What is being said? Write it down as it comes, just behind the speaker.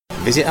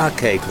Visit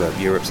Arcade Club,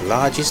 Europe's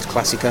largest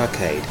classic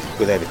arcade.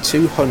 With over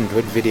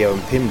 200 video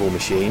and pinball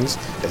machines,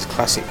 there's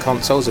classic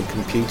consoles and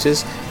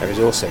computers. There is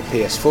also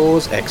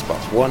PS4s,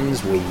 Xbox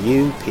Ones, Wii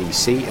U,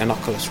 PC and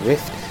Oculus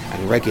Rift,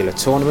 and regular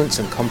tournaments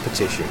and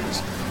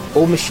competitions.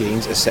 All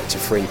machines are set to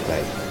free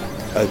play.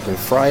 Open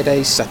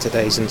Fridays,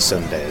 Saturdays and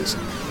Sundays.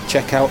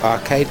 Check out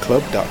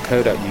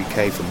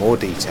arcadeclub.co.uk for more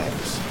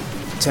details.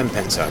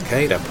 Tenpence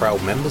Arcade are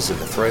proud members of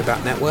the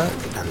Throwback Network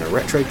and the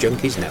Retro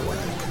Junkies Network.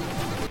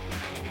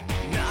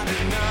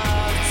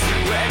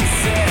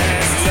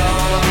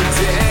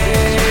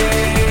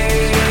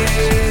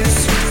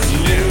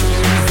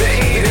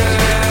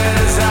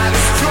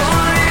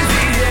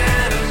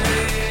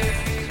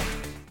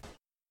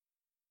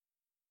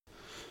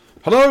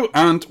 Hello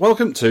and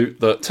welcome to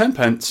the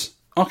Tenpence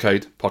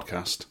Arcade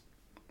Podcast.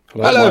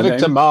 Hello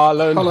Victor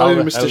Marlon. Hello,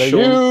 Mr.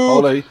 Sean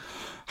Holly.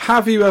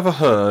 Have you ever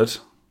heard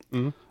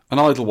an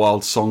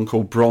Idlewild song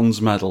called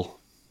Bronze Medal?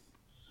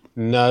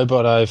 No,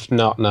 but I've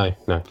not. No.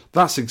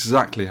 That's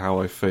exactly how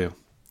I feel.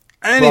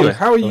 Anyway,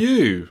 how are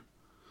you?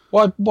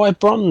 Why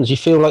bronze? You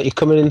feel like you're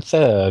coming in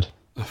third.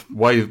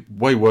 Way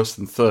worse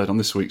than third on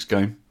this week's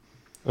game.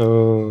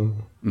 Oh,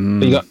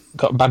 you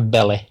got a bad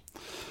belly.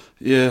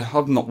 Yeah,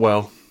 I'm not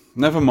well.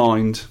 Never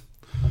mind.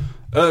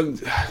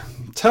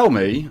 Tell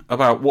me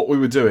about what we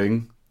were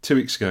doing 2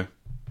 weeks ago.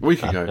 A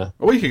week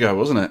ago,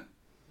 wasn't it?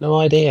 No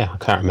idea. I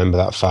can't remember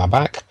that far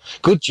back.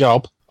 Good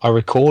job. I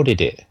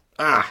recorded it.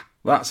 Ah,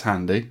 that's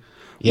handy.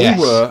 Yes.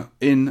 We were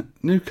in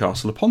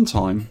Newcastle upon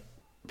Tyne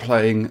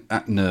playing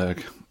at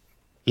Nerg.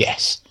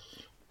 Yes.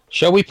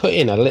 Shall we put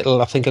in a little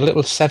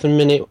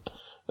 7-minute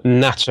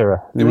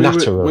natter? We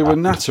were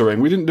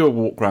nattering. We didn't do a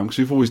walk round because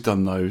we've always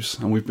done those,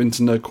 and we've been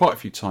to Nerg quite a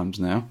few times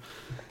now.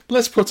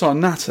 Let's put our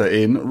natter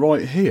in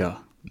right here.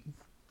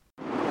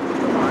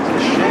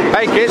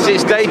 Hey kids,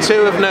 it's day 2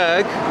 of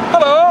Nerg.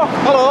 Hello!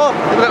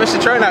 We've got Mr.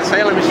 Tronat. Say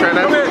hello, Mr.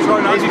 Tronat. Come here,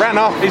 Tronat. He's ran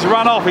off. He's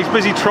run off. He's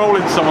busy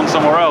trolling someone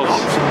somewhere else.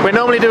 We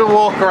normally do a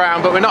walk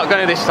around, but we're not going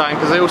to this time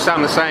because they all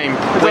sound the same.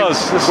 It does.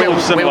 It's all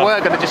We similar. were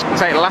going to just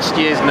take last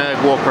year's Nerg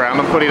walk around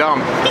and put it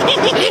on. But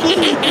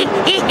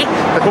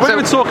we're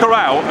going to talk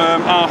about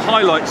our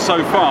highlights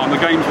so far and the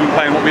games we've been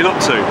playing, what we've been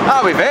up to.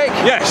 Are we, Vic?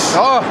 Yes.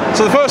 Oh.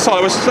 So the first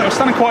highlight, I was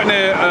standing quite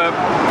near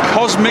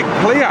Cosmic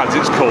Pleiades,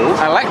 it's called.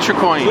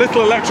 Electrocoin.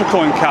 Little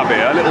Electrocoin cab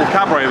here, a little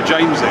cabaret of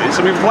James's,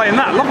 and we've been playing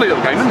that. Lovely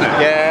little game, isn't it?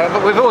 Yeah,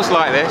 but we've always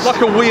liked this. It's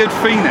like a weird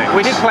phoenix.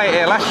 We did play it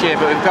here last year,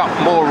 but we've got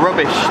more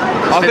rubbish.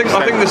 I think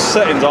the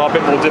settings are a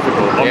bit more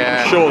difficult.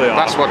 I'm sure they are.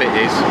 That's what it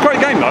is.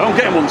 Great game though. I'm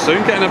getting one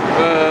soon. Getting a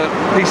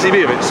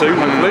PCB of it soon,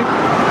 hopefully.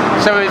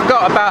 So we've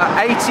got about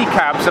 80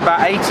 cabs,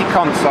 about 80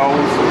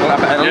 consoles,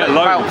 about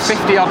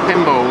 50 odd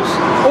pinballs.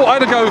 Oh,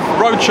 I had a go with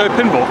Roadshow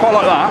Pinball. Quite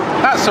like that.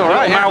 That's all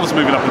right. Little mouths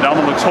moving up and down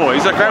on the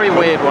toys. They're Very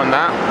quite weird one,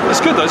 that.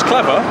 It's good though. It's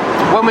clever.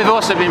 One we've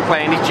also been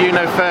playing is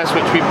Juno First,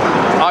 which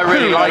I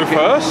really like.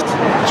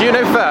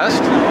 Juno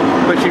First,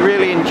 which we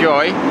really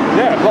enjoy.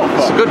 Yeah, a lot of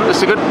fun. It's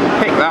a good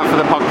pick that for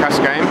the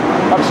podcast game.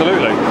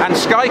 Absolutely. And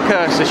Sky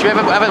Cursor. Should we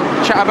ever have a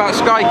chat about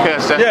Sky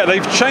Cursor? Yeah,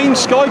 they've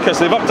changed Sky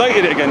Cursor. They've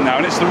updated it again now,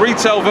 and it's the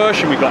retail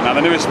version we got now,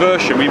 the newest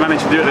version. We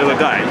managed to do it the other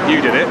day.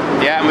 You did it.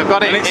 Yeah, and we've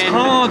got it and it's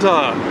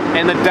harder.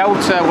 In the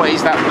Delta, what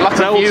is that? Like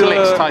a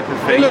Helix type of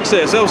thing. It looks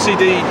it. It's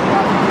LCD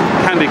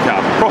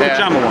handicap. Proper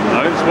jammer one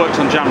though. It works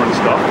on jammer and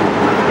stuff.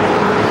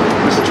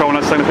 Mr.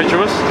 Trollnut's taking a picture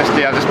of us.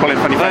 Just pulling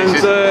funny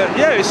faces. And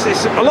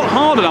it's a lot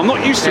harder now. I'm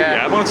not used to it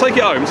yet. I'm going to take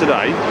it home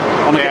today.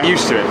 I'm going to get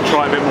used to it,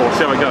 try it a bit more,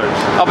 see how it goes.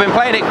 I've been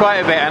playing it quite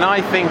a bit, and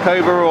I think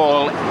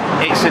overall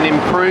it's an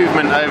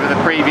improvement over the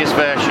previous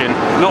version.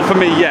 Not for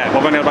me yet.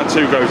 I've only had about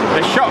 2 goes.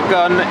 The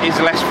shotgun is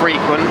less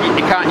frequent.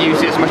 You can't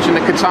use it as much, and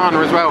the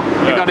katana as well.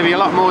 You've got to be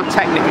a lot more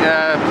technical.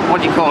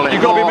 What do you call it?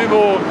 You've got to be a bit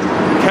more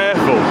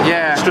careful.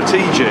 Yeah.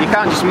 Strategic. You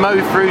can't just mow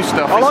through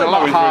stuff. It's a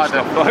lot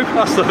harder.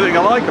 That's the thing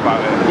I like about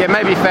it. Yeah,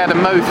 maybe if they had a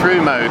mow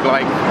through mode,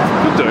 like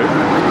could do.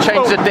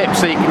 Change the dip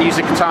so you can use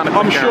the katana.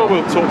 I'm sure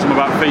we'll talk to them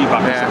about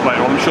feedback and stuff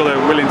later on. I'm sure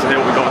they're willing to hear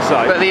what we've got to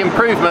say. But the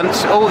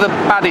improvements, all the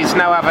baddies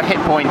now have a hit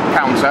point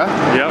counter.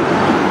 Yeah.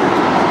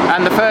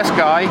 And the first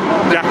guy,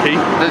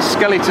 Jackie, the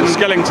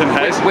skeleton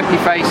head,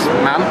 whippy face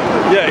man.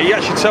 Yeah, he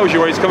actually tells you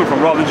where he's coming from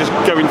rather than just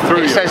going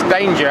through. It says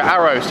danger,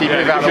 arrow, so you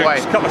move out of the way.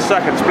 Just a couple of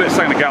seconds, split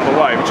second to get out of the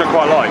way, which I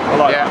quite like. I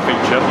like that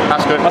feature.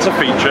 That's good. That's a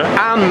feature.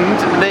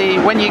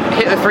 And when you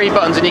hit the 3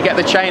 buttons and you get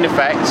the chain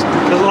effect,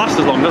 it doesn't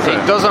last as long, does it?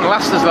 It doesn't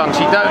last as long.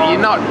 So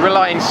you're not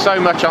relying so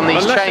much on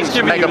these chains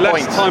to make a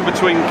point. Less time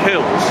between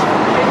kills.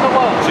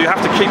 So you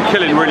have to keep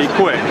killing really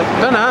quick.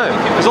 Don't know.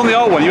 Because on the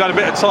old one, you had a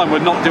bit of time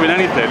with not doing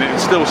anything, it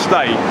would still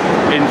stay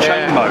in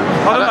chain mode.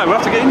 I don't know. We'll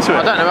have to get into it.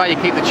 I don't know how you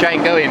keep the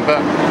chain going, but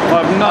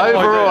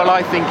overall,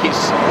 I think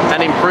it's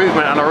an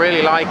improvement, and I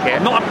really like it.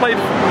 I've not played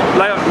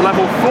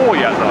level 4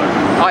 yet, though.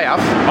 I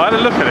have. I had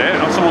a look at it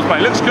on someo's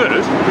playing. It looks good.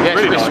 Yeah,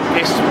 really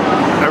it's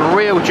a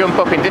real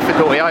jump up in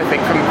difficulty, I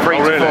think, from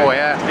 3 to 4.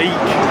 Yeah. Eek.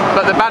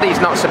 But the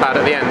baddie's not so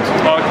bad at the end.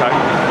 Oh, okay.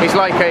 He's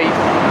like a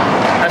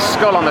a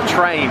skull on the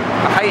train.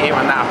 I hate it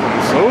when that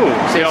happens. Ooh,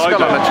 See a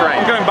skull on the train.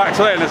 I'm going back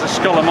to there and there's a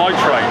skull on my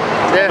train.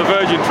 Yeah. On the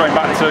Virgin train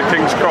back to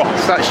King's Cross.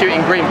 It's like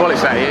shooting green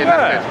bullets at you.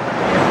 Yeah.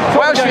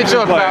 What else should we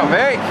talk about,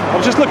 Vic?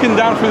 I'm just looking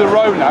down through the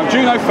road now.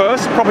 Juno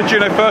first, proper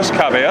Juno first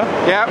cab here.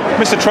 Yeah.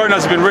 Mr.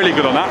 Tronas has been really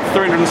good on that.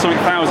 300 and something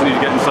thousand he's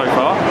getting so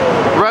far.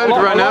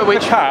 Roadrunner,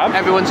 which cab.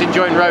 Everyone's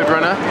enjoying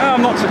Roadrunner. No,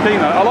 I'm not too keen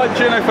though. I like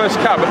Juno first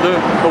cab, but the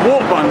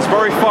walk button's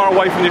very far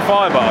away from your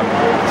fire button.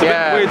 It's a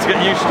bit weird to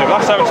get used to.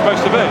 That's how it's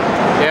supposed to be.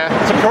 Yeah.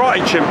 It's a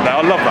karate chimp now.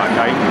 I love that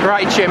game.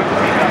 Karate chimp.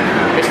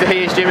 Mr.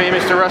 Here's Jimmy,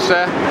 Mr. Russ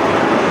there.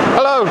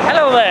 Hello.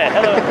 Hello there.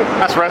 Hello.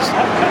 That's Russ.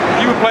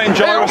 You were playing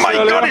Gyros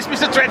earlier. Oh my God, it's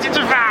Mr. 20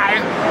 to 5.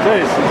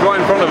 It is. It's right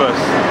in front of us.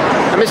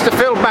 And Mr.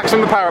 Phil Bax from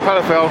the Power.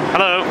 Hello, Phil.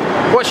 Hello.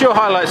 What's your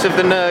highlights of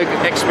the NERG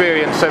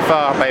experience so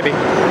far, baby?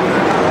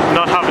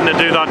 Not having to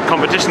do that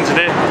competition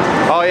today.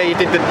 Oh yeah, you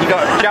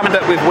got jammed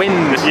up with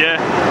wind. Yeah,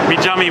 me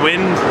jammy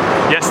wind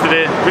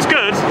yesterday. It was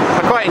good.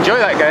 I quite enjoy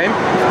that game.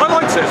 I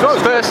liked it as well.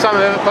 It's the first time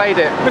I've ever played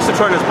it. Mr.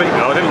 Tronas beat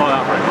me. I didn't like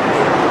that very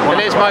much. And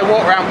here's my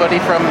walk round buddy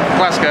from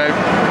Glasgow.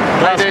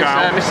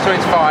 Mr.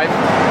 25.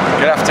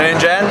 Good afternoon,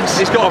 gents.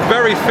 He's got a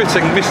very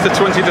fitting Mr.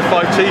 20 to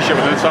 5 t-shirt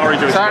with an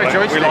Atari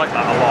joystick. We like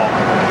that a lot.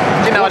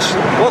 You know,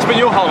 What's been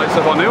your highlights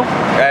so far, Neil?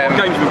 What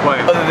games have you been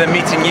playing? Other than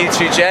meeting you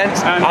two gents,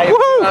 And I have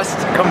just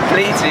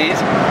completed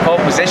pole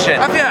position.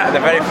 Have you? For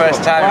the very first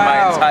time in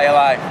my entire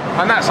life.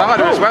 and that's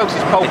harder as well because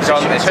it's pole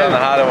position It's too. on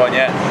the harder one,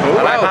 yeah.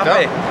 And I'm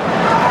happy.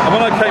 And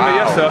when I came here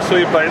yesterday, I saw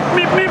you playing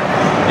Meep Meep.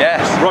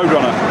 Yes.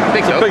 Roadrunner.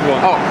 Big It's a big one.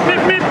 Oh,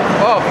 Meep meep.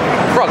 oh,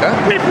 Frogger.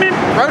 Meep meep.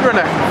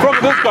 Roadrunner.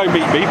 Frogger does go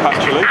Meep Meep,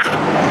 actually.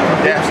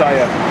 Yeah.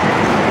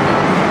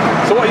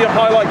 So what are your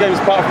highlight games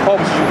apart from pole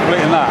position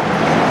completing that?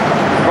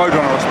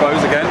 Roadrunner, I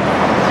suppose, again.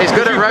 He's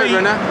good at You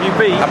Roadrunner.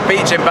 beat I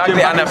beat Jim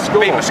Bagley and I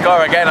beat my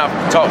score again. I've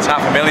topped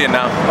 500,000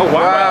 now. Oh,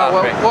 wow.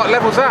 Wow, what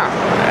level's that?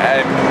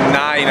 9,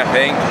 I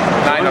think.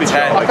 9 or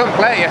 10. I couldn't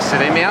play it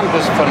yesterday. My hand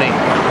was funny.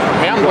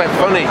 My hand went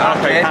funny.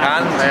 Arcade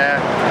hand. Yeah.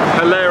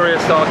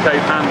 Hilarious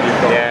arcade hand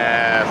you've got. Yes.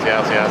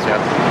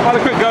 I had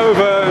a quick go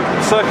over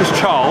Circus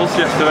Charles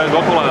yesterday as well,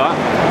 like that.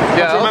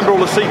 Yeah. I remember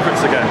all the secrets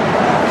again.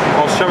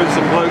 I was showing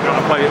some bloke how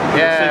to play it.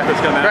 Yeah,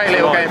 Secrets going out great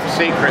to little life. game for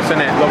secrets,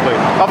 isn't it? Lovely.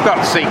 I've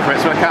got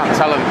secrets, but I can't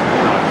tell them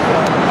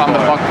on the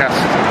podcast.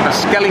 There's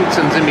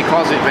skeletons in my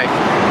closet, Vic.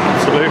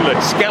 Absolutely.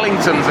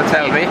 Skeletons, I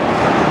tell me.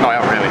 No,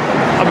 I haven't really.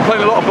 I've been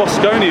playing a lot of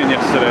Bosconian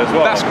yesterday as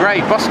well. That's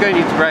great.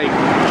 Bosconian's great.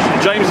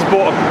 James has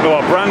bought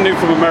a brand new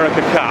from America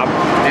cab.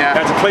 Yeah.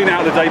 He had to clean it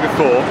out the day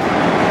before.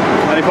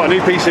 And he put a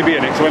new PCB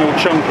in it, so it went all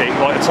chunky,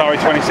 like Atari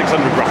 2600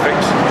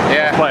 graphics.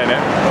 Yeah. Playing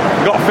it.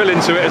 Got Phil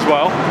into it as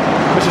well.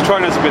 Mr.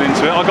 Tronas has been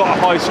into it. I got a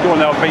high score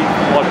now, beat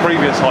my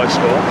previous high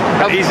score.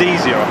 It is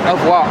easier. Of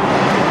what?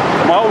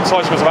 My old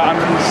high score was about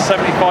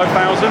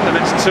 175,000 and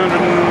it's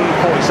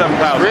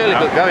 247,000. Really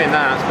now. good going,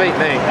 that. It's beat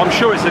me. I'm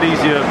sure it's an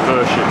easier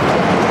version.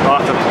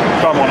 I'll have to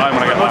try one home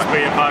when I get Must back.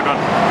 be a bag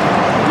on.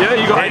 Yeah,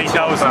 you got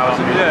 80,000.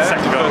 80,000. Yeah,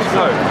 Second so. version.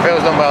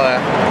 Phil's done well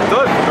there.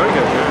 Good, very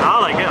good. Yeah. I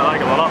like it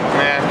a lot.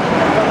 Yeah.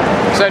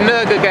 So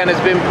NERG again has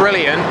been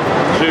brilliant.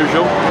 As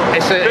usual.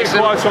 It's A bit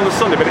quieter on the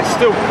Sunday, but it's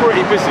still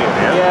pretty busy in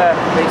here. Yeah,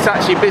 it's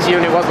actually busier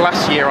than it was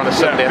last year on a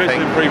Sunday, I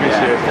busier think. than previous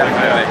year.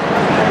 Definitely.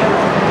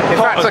 In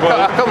fact, as well.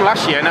 I come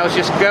last year and there was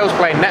just girls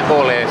playing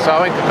netball here, so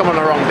I think I come on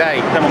the wrong day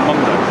Came on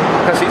Monday.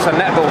 because it's a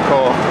netball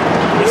court.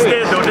 You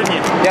stayed though, didn't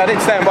you? Yeah, I did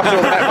stay and watch all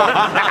the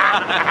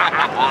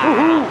netball.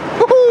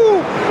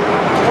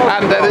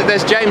 And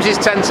there's James's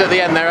tent at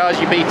the end there,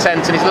 RGB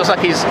tent, and it looks like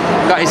he's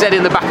got his head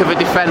in the back of a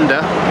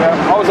defender.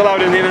 Yeah, I was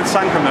allowed in and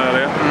Sankum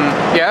earlier.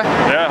 Yeah?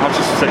 Yeah, I was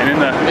just sitting in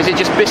there. Is it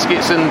just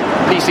biscuits and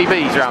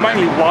PCBs around there?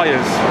 Mainly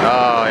wires.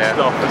 Oh, yeah.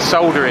 Stuff. And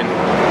soldering.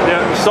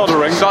 Yeah,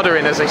 soldering.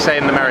 Soldering, as they say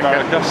in America.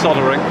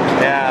 Soldering.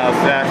 Yeah.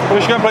 Well,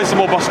 we should go and play some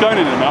more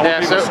Bosconian in a minute. I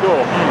want people to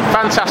score.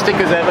 Fantastic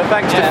as ever.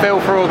 Thanks to Phil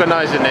for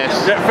organising this.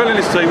 Yeah, Phil and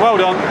his team. Well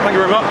done. Thank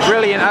you very much.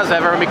 Brilliant as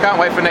ever, and we can't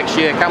wait for next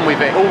year, can we,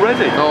 Vic?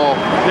 Already? Oh,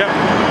 Yeah.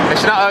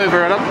 it's not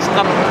over, and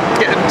I'm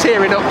getting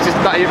tearing up just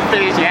not even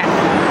finished yet.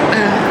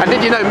 And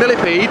did you know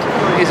Millipede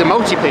is a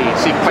multipede?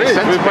 So you can play We're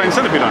centipede. playing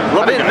Centipede now. I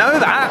Lovely didn't game. know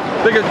that.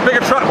 Bigger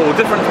trackball,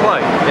 different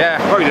play. Yeah.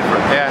 Very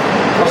different. Yeah.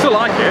 I still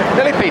like it.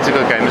 Millipede's a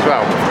good game as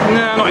well.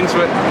 No, not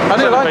into it. I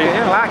do like it.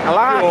 Yeah, I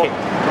like it.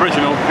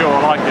 Original, pure,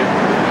 I like it.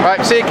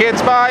 Right, see you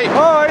kids. Bye.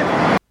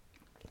 Bye.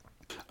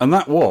 And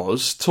that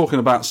was talking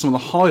about some of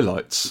the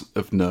highlights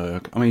of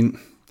NERG. I mean,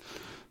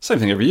 same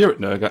thing every year at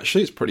NERG,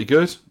 actually. It's pretty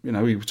good. You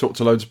know, we talk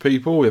to loads of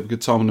people, we have a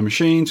good time on the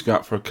machines, go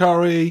out for a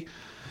curry,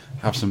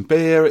 have some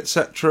beer,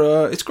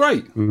 etc. It's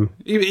great.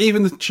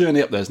 Even the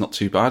journey up there is not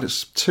too bad.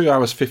 It's 2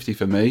 hours 50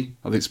 for me.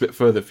 I think it's a bit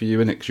further for you,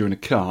 innit, because you're in a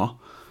car.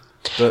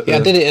 But, Yeah, I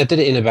did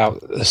it in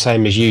about the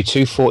same as you,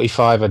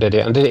 2:45 I did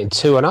it. I did it in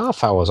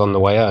 2.5 hours on the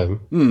way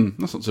home.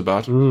 That's not so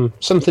bad.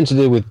 Something to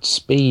do with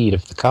speed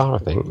of the car, I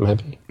think,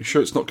 maybe. You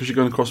sure it's not because you're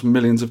going across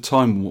millions of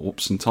time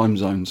warps and time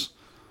zones?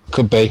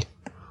 Could be.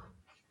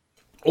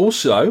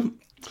 Also,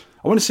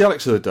 I went to see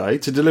Alex the other day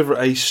to deliver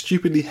a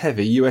stupidly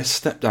heavy US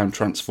step-down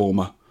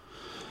transformer.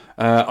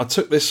 I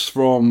took this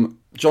from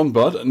John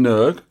Budd at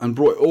Nerg and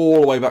brought it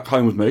all the way back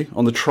home with me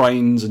on the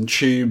trains and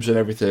tubes and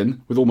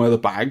everything with all my other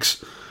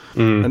bags.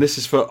 And this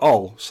is for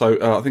Ol. So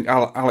I think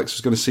Alex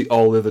was going to see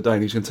Ol the other day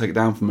and he was going to take it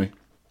down for me.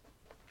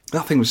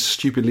 That thing was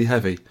stupidly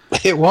heavy.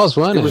 It was,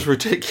 wasn't it? It was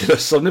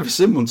ridiculous. I've never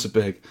seen one so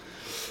big.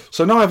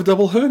 So now I have a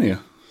double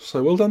hernia.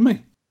 So well done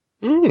me.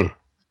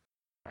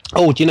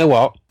 Oh, do you know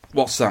what?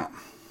 What's that?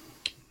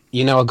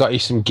 You know, I got you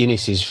some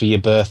Guinnesses for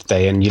your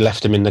birthday and you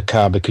left them in the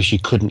car because you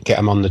couldn't get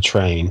them on the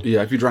train.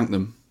 Yeah, have you drank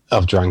them?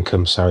 I've drank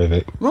them, sorry,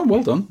 Vic.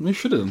 Well done. You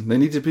should have done. They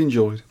need to be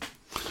enjoyed.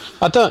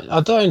 I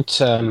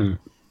don't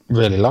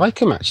really like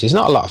them, actually. There's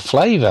not a lot of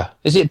flavour.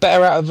 Is it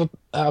better out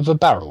of a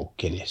barrel,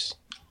 Guinness?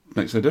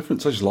 Makes no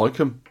difference. I just like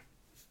them.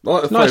 I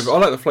like the Nice. flavour.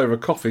 I like the flavour of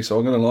coffee, so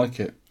I'm going to like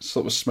it.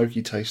 Sort of a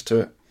smoky taste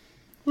to it.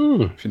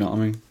 If you know what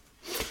I mean.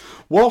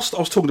 Whilst I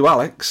was talking to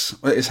Alex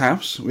at his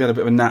house, we had a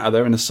bit of a natter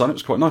there in the sun. It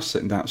was quite nice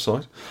sitting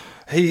outside.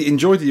 He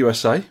enjoyed the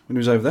USA when he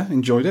was over there.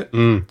 Enjoyed it.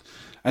 And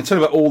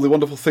told about all the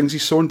wonderful things he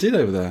saw and did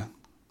over there.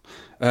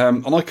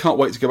 And I can't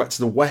wait to go back to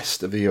the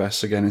west of the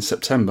US again in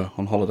September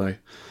on holiday.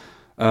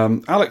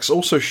 Alex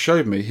also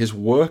showed me his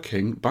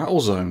working battle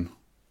zone,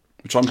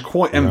 which I'm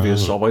quite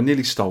envious of. I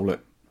nearly stole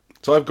it.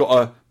 So I've got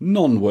a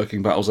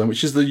non-working battle zone,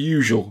 which is the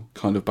usual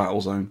kind of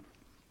battle zone.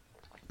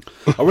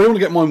 I really want to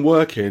get mine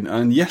working,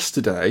 and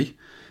yesterday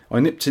I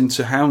nipped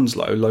into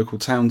Hounslow, local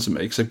town to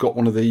me, because they've got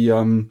one of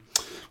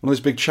those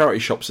big charity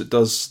shops that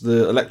does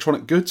the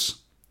electronic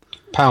goods.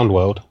 Pound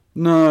World?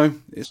 No,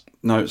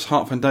 it's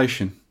Heart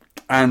Foundation.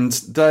 And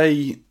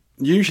they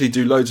usually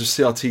do loads of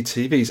CRT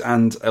TVs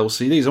and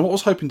LCDs. And what I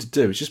was hoping to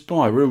do is just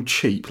buy a real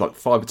cheap, like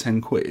 5 or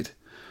 10 quid,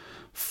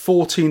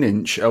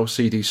 14-inch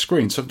LCD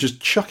screen. So I can just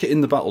chuck it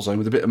in the battle zone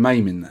with a bit of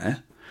MAME in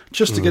there,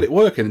 just to get it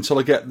working until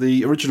I get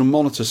the original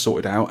monitor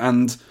sorted out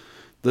and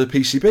the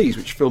PCBs,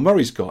 which Phil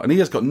Murray's got. And he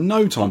has got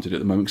no time to do it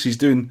at the moment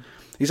because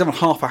he's having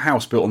half a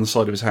house built on the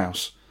side of his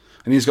house.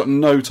 And he's got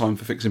no time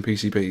for fixing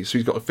PCBs, so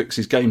he's got to fix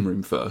his game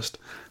room first.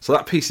 So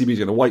that PCB is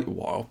going to wait a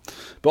while.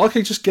 But I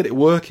can just get it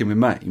working with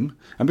MAME,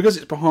 and because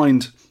it's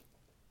behind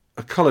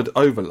a coloured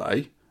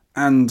overlay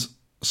and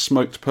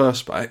smoked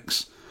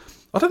perspex,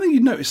 I don't think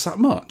you'd notice that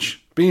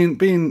much.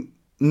 Being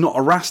not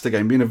a raster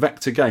game, being a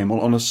vector game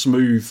on a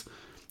smooth,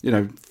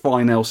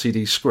 fine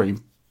LCD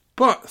screen.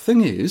 But the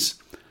thing is,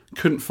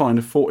 couldn't find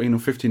a 14 or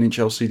 15-inch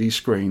LCD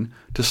screen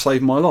to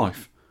save my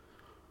life.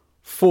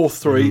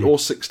 4.3 or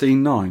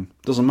 16.9.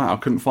 Doesn't matter, I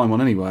couldn't find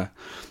one anywhere.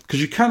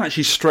 Because you can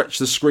actually stretch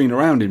the screen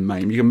around in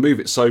MAME. You can move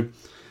it so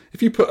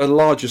if you put a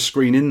larger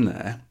screen in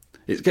there,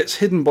 it gets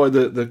hidden by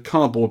the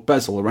cardboard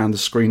bezel around the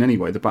screen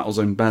anyway, the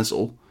Battlezone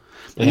bezel.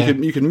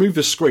 And you can move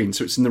the screen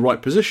so it's in the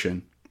right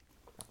position.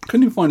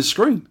 Couldn't even find a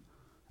screen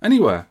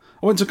anywhere.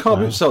 I went to a car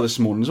boot sale this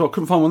morning as well,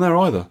 couldn't find one there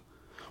either.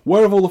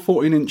 Where have all the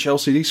 14-inch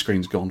LCD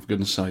screens gone, for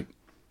goodness sake?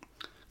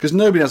 Because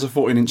nobody has a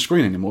 14-inch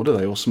screen anymore, do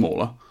they, or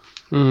smaller?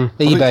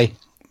 eBay.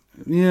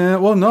 Yeah,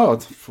 well, no.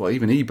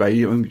 Even eBay,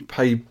 you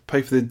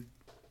pay for the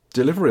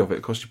delivery of it.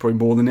 It costs you probably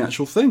more than the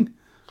actual thing.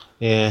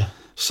 Yeah.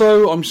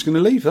 So I'm just going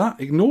to leave that.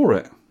 Ignore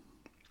it.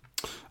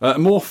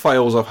 More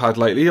fails I've had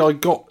lately. I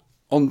got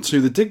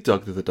onto the Dig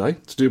Dug the other day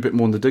to do a bit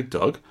more on the Dig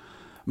Dug.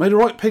 Made a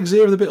right pig's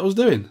ear of the bit I was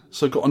doing.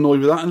 So I got annoyed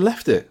with that and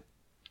left it.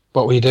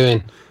 What were you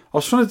doing? I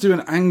was trying to do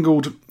an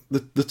angled...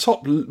 The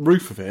top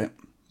roof of it,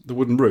 the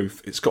wooden roof,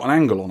 it's got an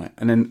angle on it.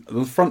 And then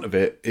the front of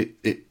it,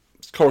 it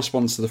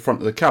corresponds to the front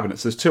of the cabinet.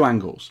 So there's two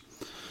angles.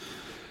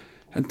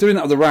 And doing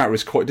that with the router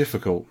is quite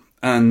difficult.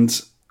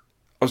 And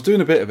I was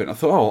doing a bit of it, and I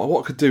thought,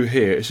 what I could do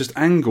here is just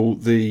angle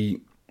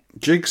the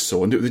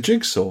jigsaw and do it with the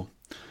jigsaw.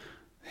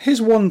 Here's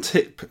one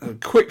tip, a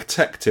quick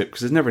tech tip,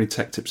 because there's never any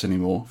tech tips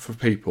anymore for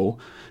people.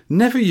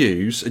 Never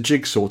use a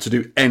jigsaw to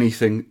do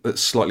anything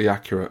that's slightly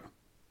accurate.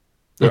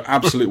 They're an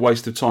absolute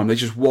waste of time. They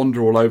just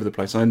wander all over the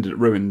place. I ended up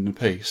ruining the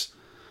piece.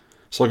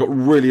 So I got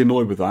really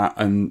annoyed with that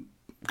and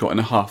got in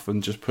a huff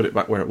and just put it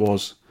back where it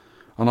was.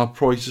 And I'll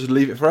probably just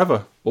leave it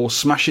forever. Or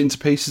smash it into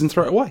pieces and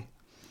throw it away.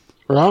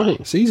 Right.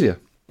 It's easier.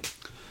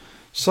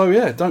 So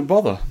yeah, don't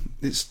bother.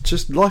 It's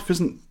just, life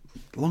isn't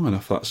long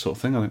enough for that sort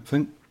of thing, I don't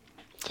think.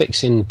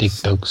 Fixing Dig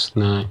Dugs,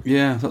 no.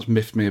 Yeah, that's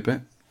miffed me a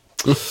bit.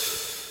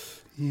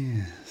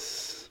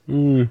 Yes.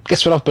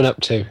 Guess what I've been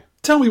up to?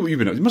 Tell me what you've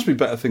been up to. There must be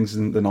better things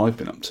than I've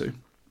been up to.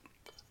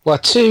 Well,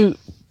 two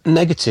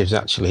negatives,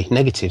 actually.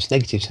 Negatives.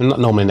 I'm not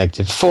normally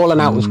negative. Fallen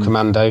out with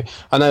Commando.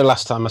 I know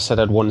last time I said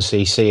I'd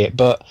 1cc it,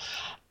 but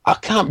I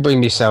can't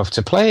bring myself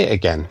to play it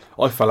again.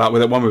 I fell out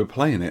with it when we were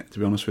playing it, to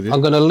be honest with you.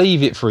 I'm going to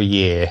leave it for a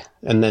year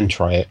and then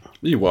try it.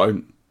 You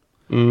won't.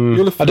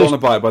 You'll have forgotten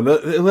about it by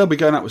then. They'll be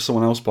going out with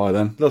someone else by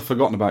then. They'll have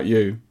forgotten about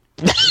you.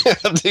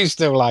 I do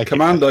still like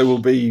Commando will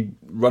be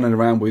running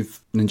around with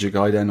Ninja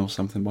Gaiden or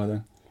something by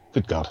then.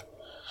 Good God.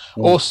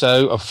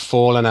 Also, I've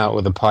fallen out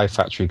with the Pie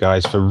Factory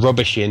guys for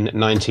rubbishing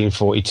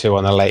 1942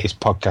 on the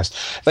latest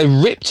podcast. They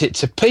ripped it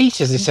to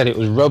pieces. They said it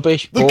was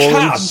rubbish. The boring,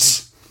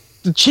 cats!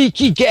 The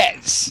cheeky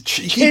gets.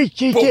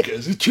 Cheeky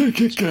buggers, the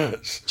cheeky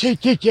cats.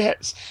 Cheeky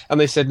gets. And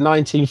they said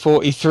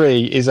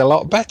 1943 is a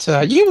lot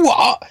better. You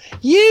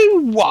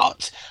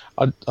what?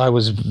 I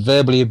was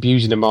verbally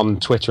abusing him on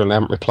Twitter and they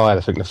haven't replied.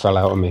 I think they fell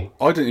out on me.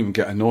 I didn't even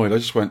get annoyed. I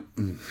just went,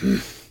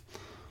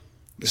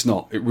 It's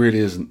not. It really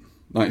isn't.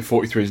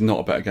 1943 is not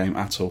a better game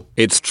at all.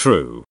 It's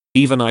true.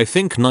 Even I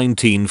think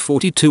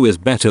 1942 is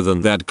better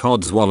than that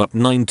Codswallop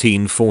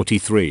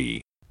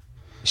 1943.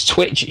 It's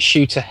Twitch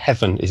Shooter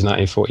Heaven is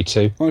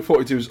 1942.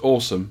 1942 is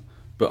awesome,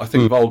 but I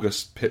think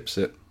Vulgus pips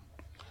it.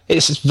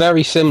 It's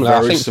very similar.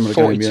 Very I think similar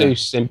 42,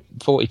 game,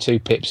 42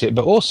 pips it,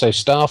 but also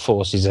Star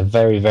Force is a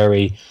very,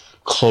 very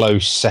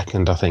close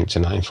second, I think, to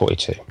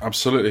 1942.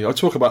 Absolutely. I'll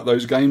talk about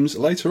those games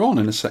later on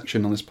in a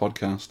section on this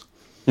podcast.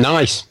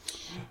 Nice.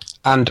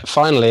 And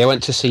finally, I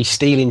went to see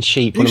Stealing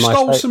Sheep. You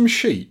stole some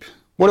sheep?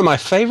 One of my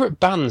favourite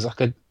bands, like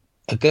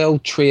a girl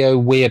trio,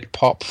 weird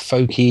pop,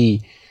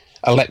 folky,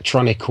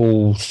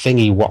 electronical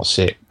thingy, what's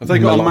it? Have they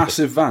got a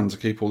massive van to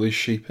keep all these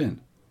sheep in?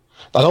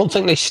 I don't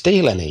think they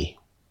steal any.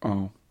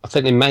 Oh. I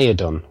think they may have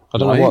done. I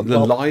don't know what the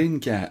lion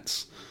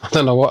gets. I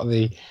don't know what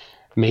the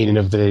meaning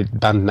of the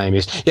band name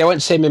is. Yeah, I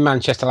went to see him in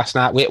Manchester last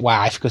night with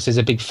wife because there's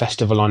a big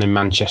festival on in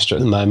Manchester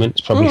at the moment.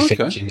 It's probably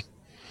finishing.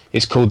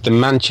 It's called the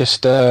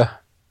Manchester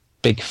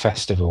Big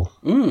Festival.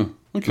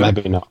 Okay.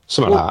 Maybe not.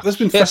 Something like that. There's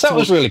been that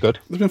was really good.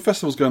 There's been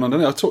festivals going on.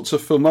 I talked to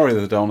Phil Murray the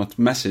other day on a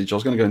message. I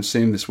was going to go and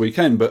see him this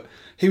weekend, but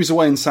he was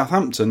away in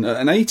Southampton at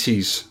an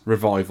 80s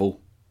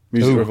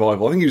music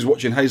revival. I think he was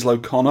watching Hazel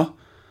O'Connor,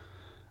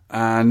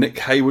 and Nick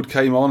Hayward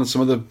came on and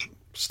some other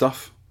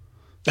stuff.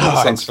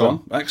 That sounds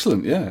fun.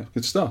 Excellent, yeah,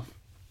 good stuff.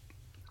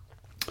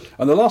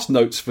 And the last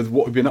notes for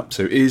what we've been up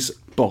to is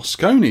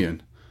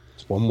Bosconian.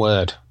 It's one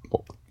word.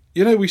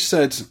 You know, we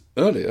said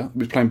earlier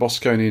we were playing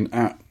Bosconian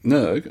at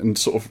NERG and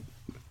sort of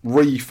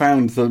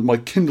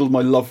kindled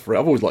my love for it.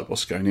 I've always liked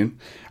Bosconian.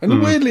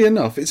 And weirdly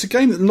enough, it's a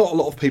game that not a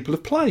lot of people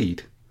have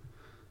played.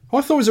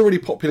 I thought it was a really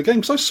popular game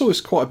because I saw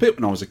this quite a bit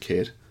when I was a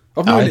kid.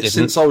 I've known it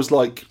since I was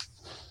like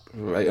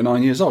 8 or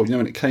 9 years old,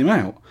 when it came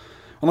out.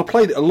 And I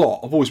played it a lot.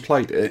 I've always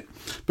played it.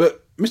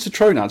 But Mr.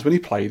 Tronads, when he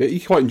played it, he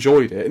quite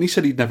enjoyed it. And he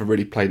said he'd never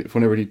really played it before,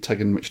 never really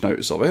taken much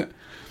notice of it.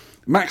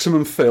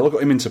 Maximum Phil, I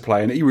got him into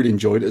playing it. He really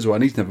enjoyed it as well,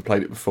 and he's never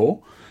played it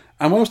before.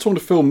 And when I was talking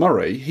to Phil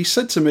Murray, he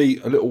said to me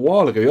a little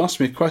while ago, he asked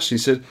me a question,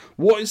 he said,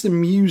 what is the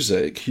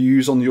music you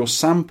use on your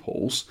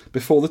samples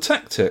before the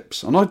tech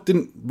tips? And I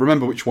didn't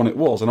remember which one it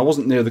was, and I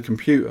wasn't near the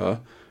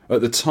computer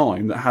at the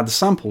time that had the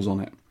samples on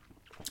it.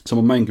 It's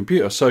on my main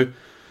computer. So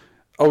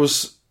I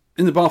was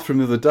in the bathroom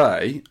the other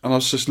day, and I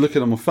was just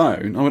looking on my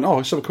phone. I went,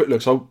 let's have a quick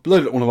look. So I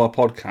loaded up one of our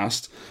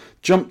podcasts,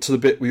 jumped to the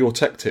bit where your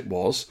tech tip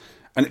was,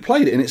 and it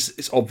played it, and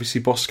it's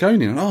obviously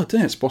Bosconian. And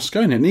dear, it's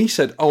Bosconian. And he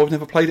said, I've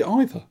never played it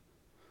either.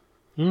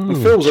 And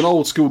Phil's an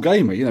old school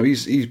gamer,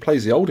 he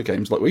plays the older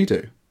games like we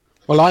do.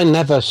 Well, I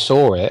never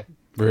saw it.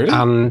 Really?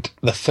 And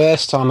the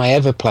first time I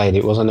ever played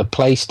it was on a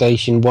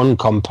PlayStation 1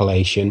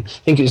 compilation. I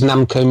think it was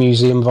Namco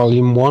Museum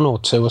Volume 1 or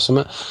 2 or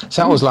something.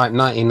 So that was like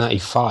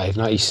 1995,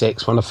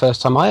 96, when the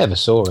first time I ever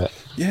saw it.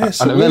 Yeah,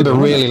 I remember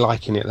really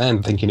liking it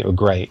then, thinking it was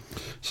great.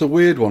 It's a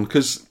weird one,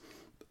 because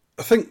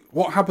I think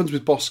what happens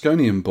with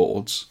Bosconian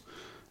boards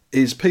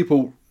is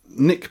people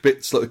nick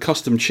bits like the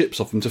custom chips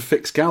off them to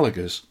fix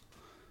Gallagher's.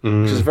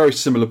 Which is a very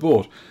similar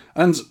board.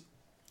 And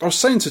I was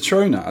saying to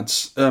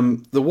Tronads,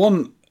 the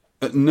one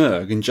at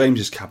NERG in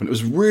James's cabinet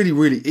was really,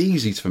 really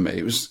easy for me.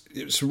 It was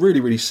really,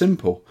 really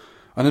simple.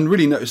 And I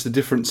really noticed the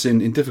difference in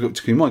difficulty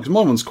between mine, because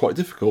my one's quite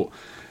difficult.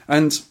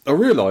 And I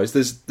realised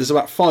there's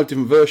about 5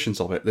 different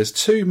versions of it. There's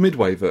 2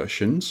 midway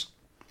versions.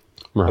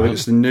 Right. I think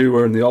it's the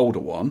newer and the older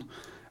one.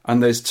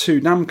 And there's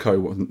 2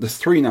 Namco ones. There's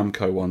 3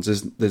 Namco ones.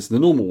 There's the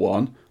normal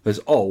one, there's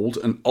old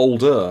and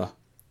older.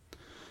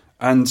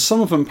 And some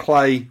of them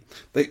play.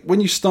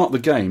 When you start the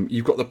game,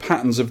 you've got the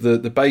patterns of the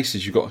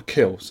bases you've got to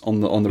kill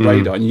on the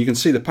radar, and you can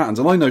see the patterns.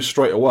 And I know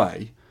straight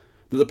away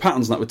that the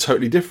patterns on that were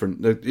totally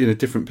different. They're in a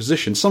different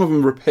position. Some of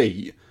them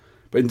repeat,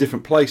 but in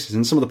different places,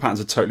 and some of the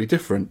patterns are totally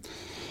different.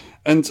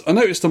 And I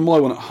noticed on my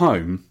one at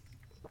home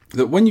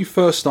that when you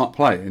first start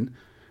playing,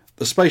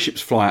 the spaceships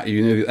fly at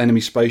you, the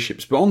enemy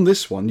spaceships. But on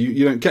this one,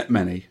 you don't get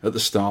many at the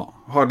start.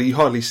 You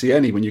hardly see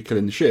any when you're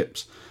killing the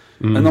ships.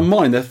 And on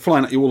mine, they're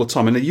flying at you all the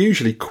time, and they're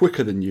usually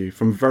quicker than you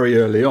from very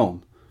early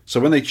on. So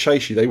when they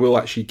chase you, they will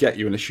actually get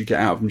you unless you get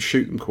out of them and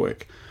shoot them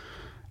quick.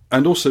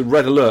 And also,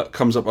 Red Alert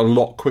comes up a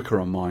lot quicker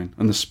on mine,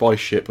 and the spy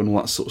ship and all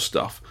that sort of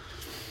stuff.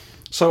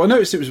 So I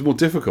noticed it was more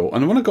difficult,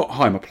 and when I got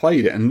home, I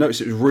played it and noticed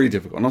it was really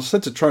difficult. And I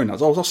said to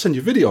Tronads, I'll send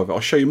you a video of it,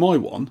 I'll show you my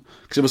one,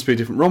 because it must be a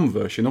different ROM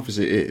version,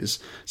 obviously it is.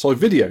 So I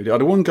videoed it, I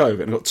had one go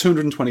of it, and I got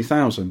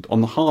 220,000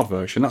 on the hard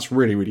version. That's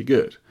really, really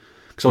good.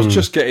 Because I was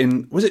just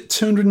getting, was it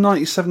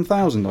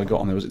 297,000 I got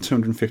on there? Was it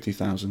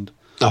 250,000?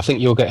 I think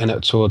you're getting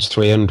up towards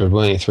 300,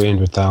 weren't you?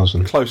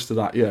 300,000. Close to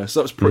that, yeah. So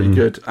that was pretty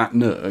good at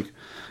NERG.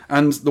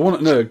 And the one at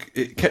NERG,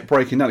 it kept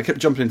breaking down. It kept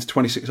jumping into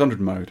 2600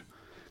 mode.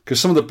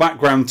 Because some of the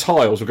background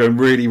tiles were going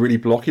really, really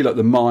blocky, like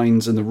the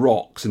mines and the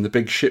rocks and the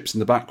big ships in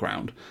the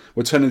background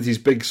were turning into these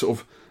big sort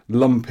of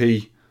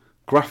lumpy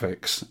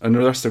graphics, and the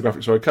rest of the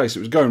graphics were okay. So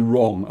it was going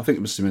wrong. I think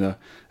it must have been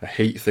a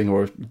heat thing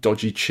or a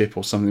dodgy chip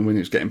or something. When it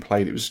was getting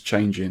played, it was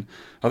changing.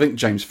 I think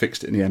James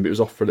fixed it in the end, but it was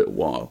off for a little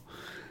while.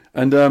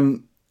 And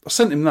I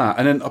sent him that,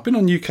 and then I've been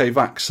on UK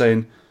VAC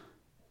saying,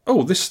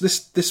 "Oh, this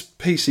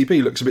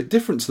PCB looks a bit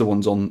different to the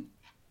ones on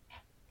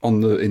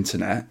the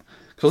internet."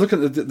 Because I was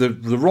looking at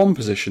the ROM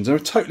positions, they're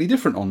totally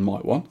different on my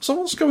one. So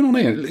what's going on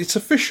here? It's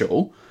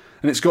official,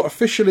 and it's got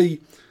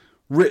officially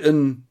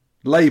written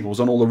labels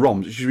on all the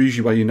ROMs, which is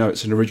usually where you know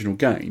it's an original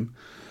game.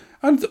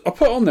 And I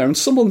put it on there, and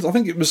someone, I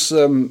think it was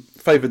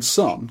Favoured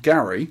Son,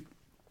 Gary,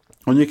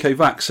 on UK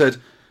VAC said,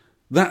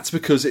 that's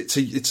because it's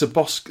a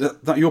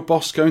that your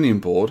Bosconian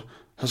board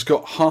has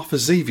got half a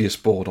Xevious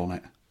board on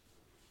it.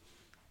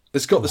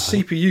 It's got the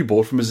CPU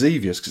board from a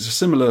Xevious, because it's a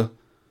similar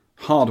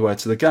hardware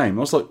to the game.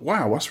 I was like,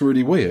 wow, that's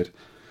really weird.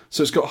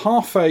 So it's got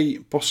half a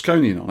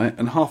Bosconian on it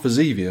and half a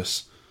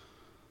Xevious.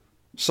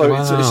 So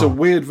it's a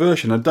weird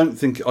version. I don't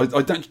think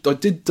I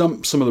did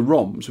dump some of the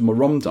ROMs with my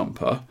ROM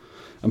dumper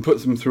and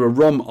put them through a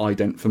ROM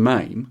ident for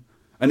MAME,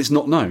 and it's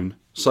not known.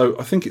 So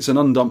I think it's an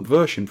undumped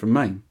version from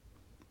MAME.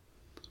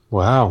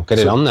 Wow, get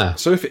it on there.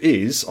 So if it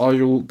is, I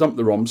will dump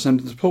the ROMs, send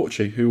them to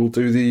Portugal, who will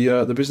do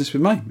the business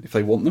with MAME if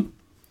they want them.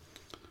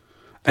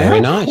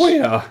 Very nice.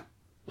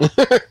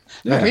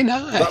 Very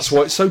nice. That's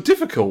why it's so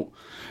difficult.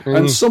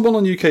 And someone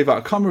on UK VAC,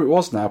 I can't remember who it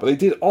was now, but they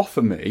did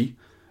offer me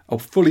a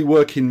fully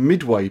working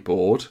Midway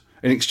board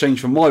in exchange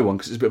for my one,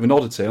 because it's a bit of an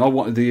oddity, and I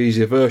wanted the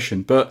easier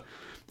version. But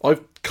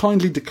I've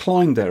kindly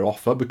declined their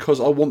offer because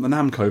I want the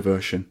Namco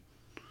version.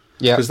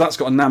 Yeah. Because that's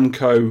got a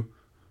Namco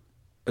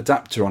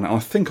adapter on it. And I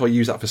think I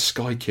use that for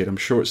Sky Kid. I'm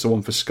sure it's the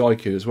one for Sky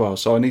Kid as well.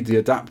 So I need the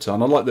adapter,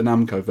 and I like the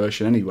Namco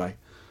version anyway.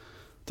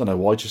 Don't know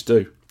why, just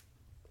do.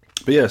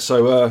 But yeah,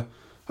 so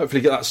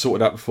hopefully get that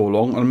sorted out before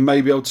long, and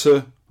maybe able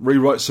to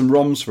rewrite some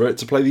ROMs for it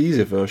to play the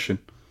easier version.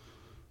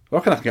 I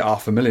reckon I can get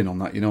 $500,000 on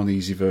that, on the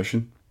easy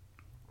version.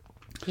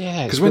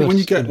 Yeah, because when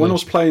I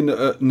was playing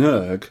at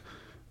NERG,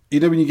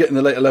 when you get in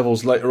the later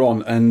levels later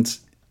on, and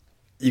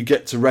you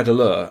get to Red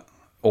Alert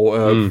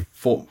or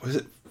is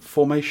it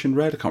Formation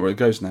Red? I can't remember where it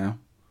goes now.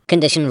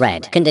 Condition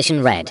Red.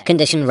 Condition Red.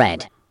 Condition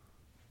Red.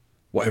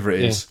 Whatever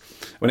it is,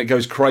 when it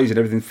goes crazy and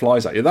everything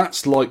flies at you,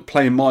 that's like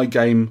playing my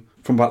game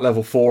from about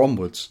level 4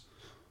 onwards.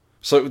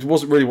 So it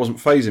wasn't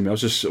phasing me. I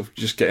was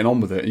just getting on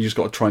with it, and you just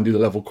got to try and do the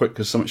level quick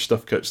because so much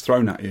stuff gets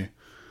thrown at you.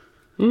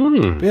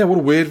 But yeah, what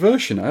a weird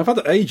version. I've had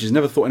it ages,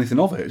 never thought anything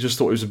of it. Just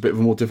thought it was a bit of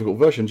a more difficult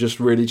version. Just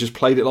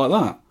played it like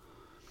that.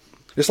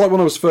 It's like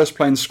when I was first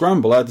playing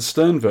Scramble, I had the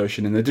Stern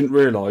version, and I didn't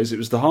realise it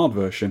was the hard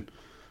version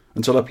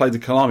until I played the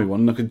Konami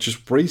one, and I could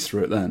just breeze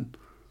through it then.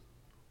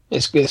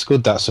 It's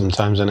good that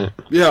sometimes, isn't it?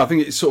 Yeah, I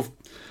think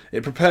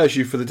it prepares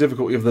you for the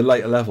difficulty of the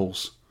later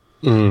levels.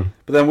 But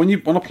then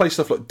when I play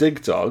stuff like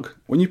Dig Dug,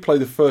 when you play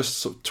the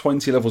first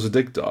 20 levels of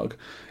Dig Dug,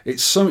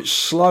 it's so much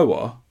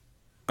slower,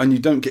 and you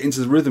don't get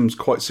into the rhythms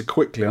quite so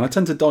quickly. And I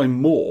tend to die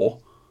more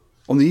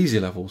on the easy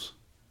levels.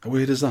 How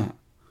weird is that?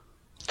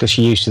 Because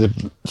you're used to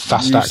the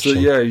fast action.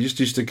 You're just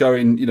used to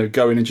going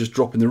and just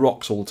dropping the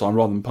rocks all the time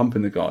rather than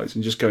pumping the guys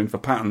and just going for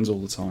patterns all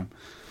the time.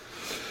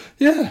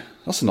 Yeah,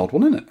 that's an odd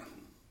one, isn't it?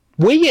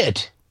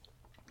 Weird.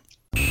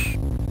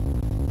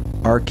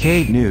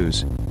 Arcade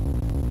news.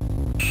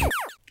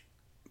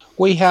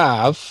 We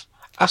have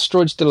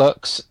Asteroids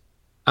Deluxe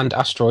and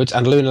Asteroids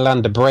and Lunar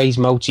Lander Braze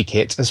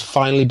multi-kit has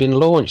finally been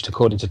launched,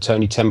 according to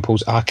Tony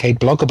Temple's Arcade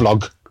Blogger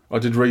blog. I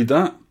did read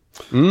that.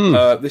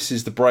 This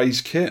is the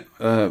Braze kit.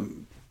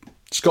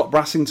 Scott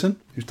Brassington,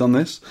 who's done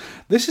this.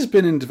 This has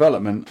been in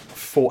development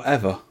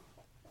forever.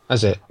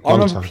 Has it? I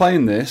remember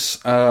playing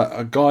this at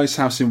a guy's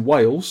house in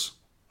Wales,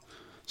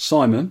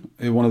 Simon,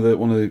 who one of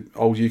the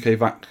old UK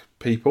VAC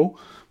people.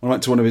 I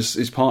went to one of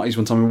his parties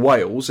one time in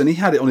Wales, and he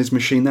had it on his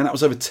machine then. That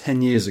was over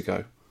 10 years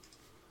ago.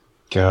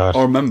 God.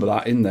 I remember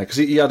that in there, because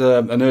he had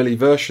an early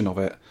version of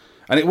it,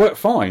 and it worked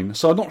fine.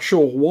 So I'm not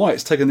sure why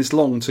it's taken this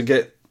long to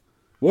get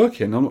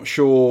working. I'm not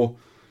sure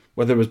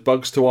whether there was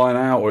bugs to iron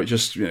out, or it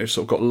just sort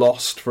of got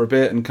lost for a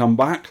bit and come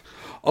back.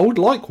 I would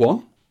like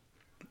one.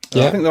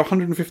 Yeah. I think they're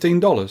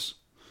 $115.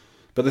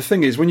 But the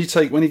thing is, when you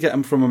get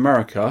them from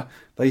America,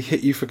 they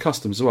hit you for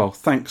customs as well.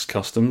 Thanks,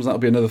 customs. That'll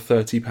be another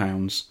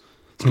 £30. It's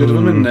good of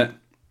them, isn't it?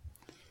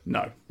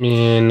 No.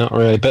 Yeah, not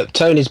really. But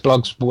Tony's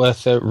blog's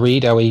worth a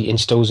read, how he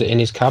installs it in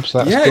his cab, so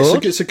that's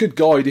good. It's a good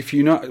guide if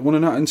you want to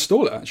know how to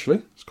install it,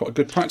 actually. It's quite a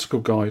good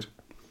practical guide.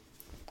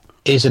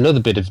 Here's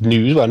another bit of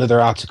news, another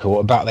article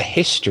about the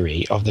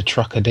history of the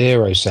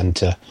Trocadero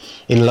Centre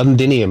in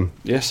Londinium.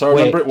 Yes, I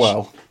remember it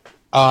well.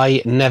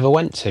 I never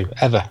went to,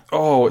 ever.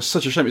 Oh, it's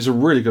such a shame. It's a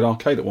really good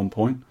arcade at one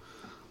point.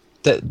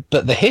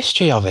 But the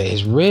history of it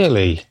is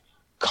really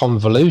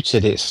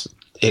convoluted.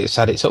 It's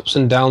had its ups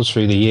and downs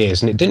through the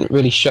years, and it didn't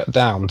really shut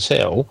down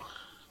till,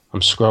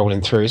 I'm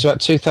scrolling through, it's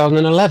about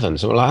 2011,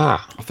 something like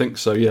that. I think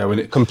so, yeah. When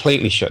it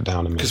completely shut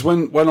down. Because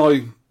when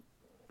I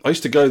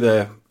used to go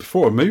there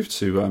before I moved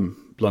to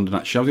London,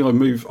 actually.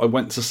 I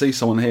went to see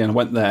someone here and I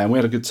went there, and we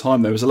had a good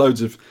time. There was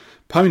loads of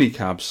pony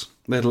cabs.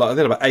 They had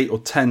about 8 or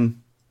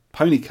 10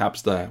 pony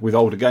cabs there with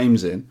older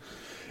games in,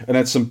 and they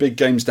had some big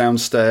games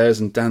downstairs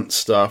and dance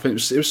stuff. It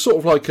was sort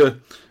of like an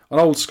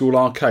old school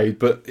arcade,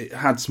 but it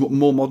had some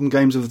more modern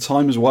games of the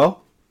time as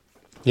well.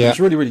 Yeah, it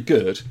was really, really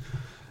good.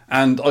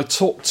 And I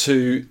talked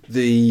to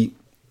the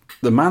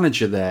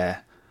manager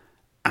there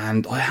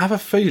And I have a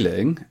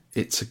feeling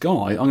it's a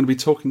guy I'm going to be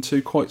talking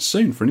to quite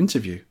soon for an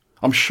interview.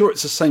 I'm sure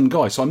it's the same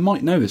guy, so I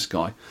might know this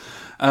guy.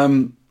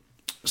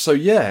 So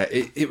yeah,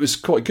 it was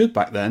quite good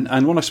back then.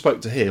 And when I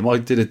spoke to him, I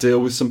did a deal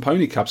with some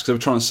pony cabs because they were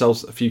trying to sell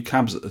a few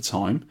cabs at the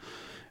time.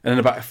 And then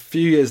about a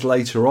few years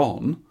later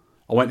on,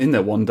 I went in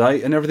there one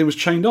day and everything was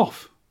chained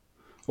off.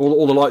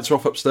 All the lights are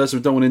off upstairs. There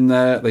was no one in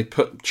there. They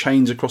put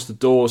chains across the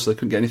doors so they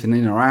couldn't get anything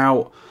in or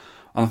out.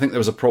 And I think there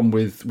was a problem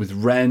with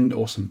rent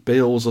or some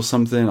bills or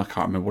something. I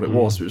can't remember what it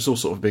was, but it was all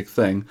sort of a big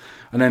thing.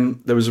 And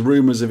then there was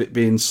rumours of it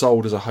being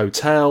sold as a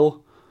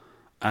hotel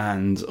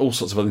and all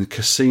sorts of other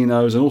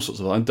casinos and all sorts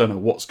of other. I don't know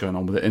what's going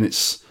on with it. And I'm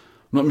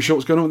not even sure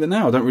what's going on with it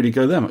now. I don't really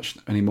go there much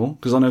anymore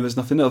because I know there's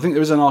nothing there. I think there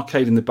was an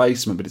arcade in the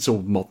basement, but it's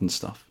all modern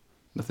stuff.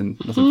 Nothing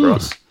for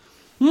us.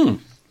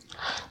 And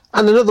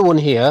another one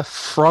here,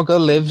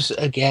 Frogger Lives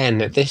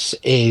Again. This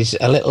is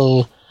a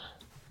little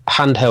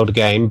handheld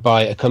game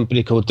by a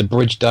company called The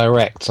Bridge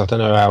Direct. I don't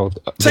know how...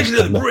 Take it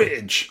to the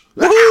bridge!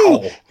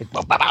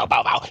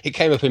 It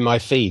came up in my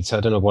feed, so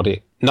I don't know what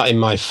it... Not in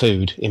my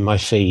food, in my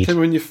feed.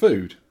 Came in your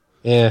food?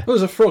 Yeah.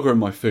 There's a Frogger in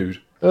my food.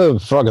 Oh,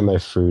 Frogger in my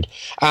food.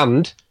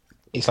 And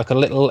it's like a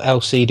little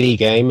LCD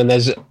game, and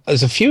there's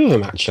a few of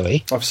them,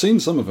 actually. I've seen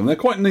some of them. They're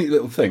quite neat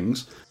little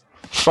things.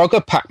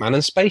 Frogger, Pac-Man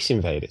and Space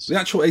Invaders. The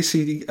actual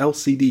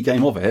LCD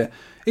game of it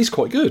is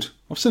quite good.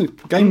 I've seen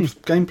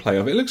gameplay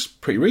of it. It looks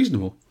pretty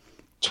reasonable.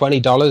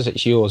 $20,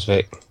 it's yours,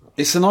 Vic.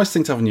 It's a nice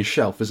thing to have on your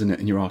shelf, isn't it,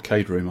 in your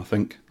arcade room, I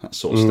think, that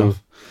sort of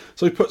stuff.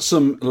 So we put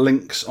some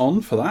links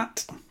on for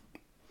that.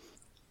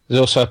 There's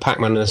also a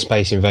Pac-Man and a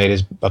Space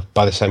Invaders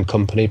by the same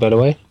company, by the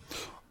way.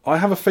 I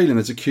have a feeling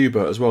there's a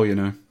Q*bert as well, you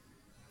know.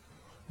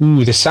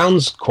 Ooh, this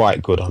sounds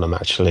quite good on them,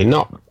 actually.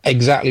 Not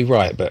exactly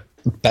right, but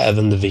better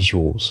than the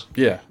visuals.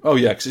 Yeah. Oh,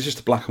 yeah, because it's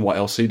just a black and white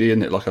LCD,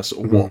 isn't it? Like a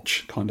sort of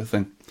watch kind of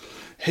thing.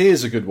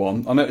 Here's a good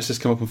one. I noticed this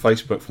come up on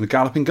Facebook from the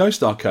Galloping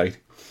Ghost Arcade.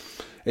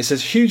 It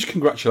says, huge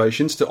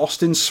congratulations to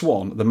Austin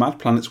Swan, the Mad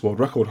Planet's world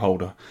record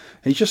holder.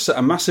 He just set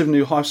a massive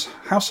new house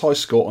high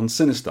score on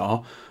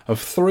Sinistar of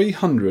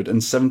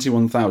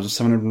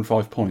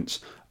 371,705 points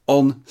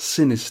on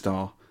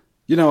Sinistar.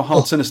 You know how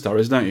hard Sinistar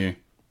is, don't you?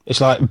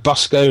 It's like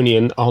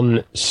Bosconian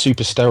on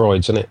super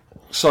steroids, isn't it?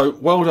 So,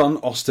 well done,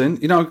 Austin.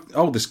 You know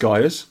how old this guy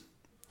is?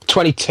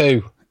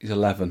 22. He's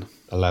 11.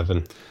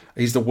 11.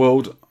 He's the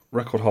world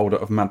record holder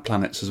of Mad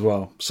Planets as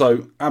well.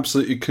 So,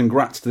 absolutely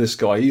congrats to this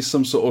guy. He's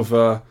some sort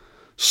of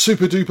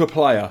super duper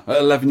player at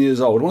 11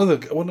 years old.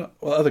 What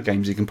other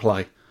games he can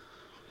play?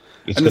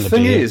 And the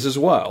thing is, as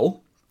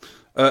well,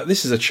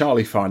 this is a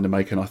Charlie Finder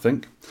making, I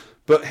think,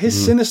 but his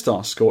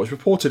Sinistar score is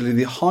reportedly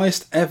the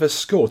highest ever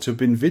score to have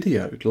been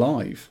videoed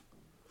live.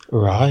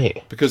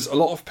 Right. Because a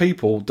lot of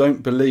people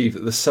don't believe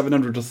that the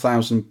 700 to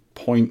 1,000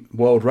 point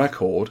world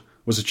record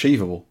was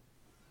achievable.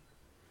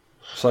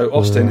 So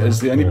Austin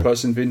is the only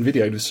person being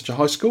videoed with such a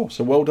high score.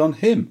 So well done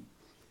him.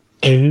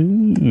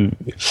 Ooh.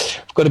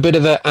 I've got a bit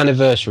of an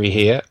anniversary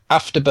here.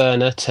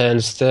 Afterburner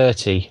turns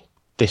 30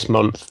 this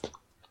month.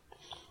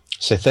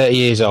 So 30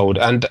 years old.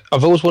 And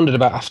I've always wondered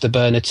about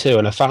Afterburner 2,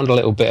 and I found a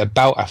little bit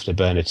about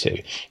Afterburner 2.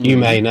 You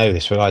may know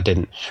this, but I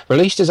didn't.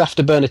 Released as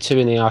Afterburner 2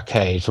 in the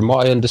arcade, from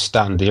what I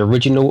understand, the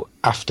original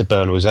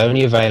Afterburner was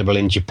only available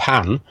in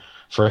Japan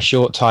for a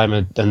short time,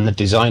 and the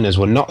designers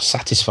were not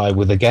satisfied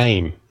with the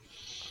game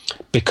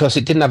because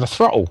it didn't have a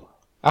throttle.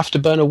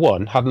 Afterburner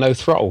 1 had no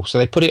throttle, so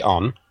they put it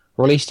on,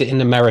 released it in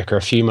America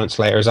a few months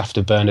later as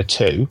Afterburner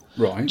 2,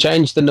 right.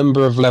 Changed the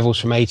number of levels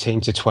from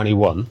 18 to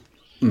 21.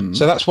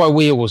 So that's why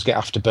we always get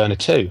Afterburner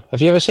 2.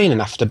 Have you ever seen an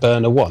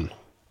Afterburner 1?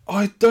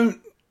 I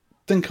don't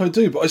think I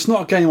do, but it's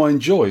not a game I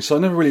enjoy, so I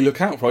never really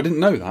look out for it. I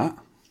didn't know that.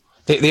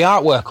 The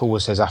artwork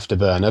always says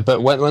Afterburner,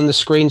 but when the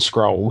screen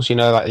scrolls, you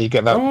know, like you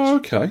get that. Oh,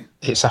 okay.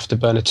 It's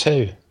Afterburner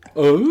 2.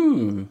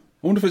 Oh, I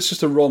wonder if it's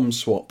just a ROM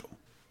swap.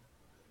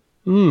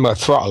 But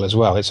throttle as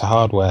well. It's a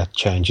hardware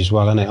change as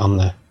well, isn't it, on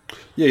there?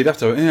 Yeah, you'd have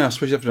to. Yeah, I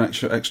suppose you have to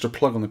have an extra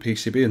plug on the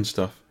PCB and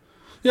stuff.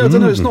 Yeah, I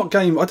don't know. It's not a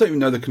game. I don't even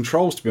know the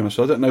controls, to be honest.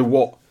 I don't know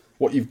what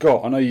you've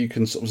got. I know you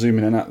can sort of zoom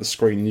in and out the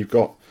screen, and you've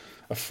got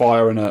a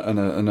fire and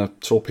a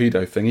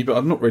torpedo thingy, but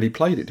I've not really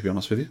played it, to be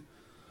honest with you.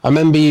 I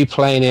remember you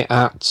playing it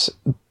at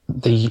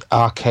the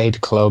arcade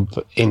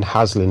club in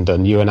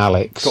Haslingden, you and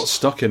Alex. Got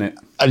stuck in it.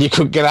 And you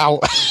couldn't get out.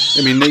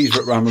 And my knees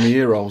went round my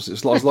ear rolls.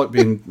 I was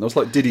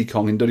like Diddy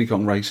Kong in Diddy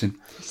Kong Racing.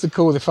 It's to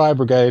call the fire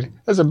brigade.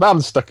 There's a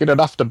man stuck in an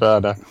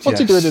Afterburner. What's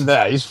he doing in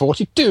there? He's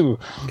 42.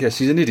 Yes,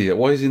 he's an idiot.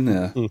 Why is he in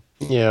there?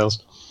 Yes.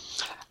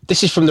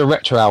 This is from the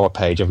Retro Hour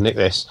page. I've nicked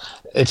this.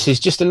 It is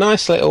just a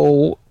nice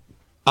little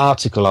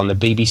article on the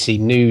BBC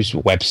News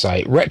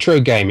website. Retro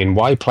gaming,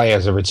 why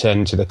players are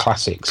returning to the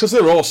classics. Because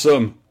they're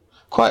awesome.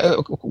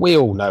 We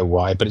all know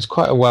why, but it's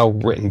quite a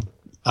well-written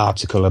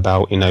article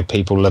about, you know,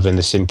 people loving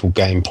the simple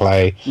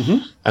gameplay,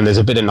 and there's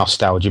a bit of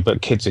nostalgia,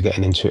 but kids are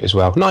getting into it as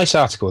well. Nice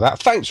article, that.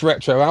 Thanks,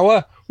 Retro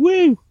Hour.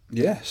 Woo!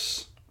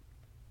 Yes.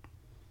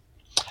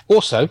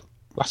 Also,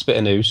 last bit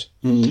of news.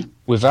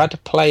 We've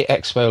had Play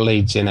Expo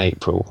Leeds in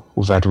April.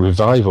 We've had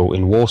Revival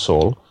in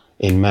Warsaw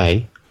in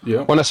May.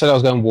 Yeah. When I said I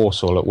was going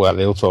Warsaw at work,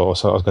 they all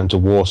thought I was going to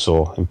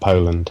Warsaw in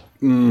Poland.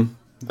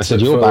 I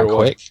said, you're back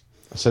quick.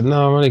 I said,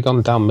 no, I've only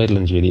gone down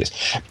Midlands, you idiots.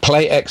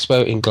 Play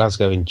Expo in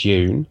Glasgow in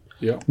June.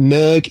 Yeah.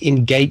 Nerg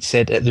in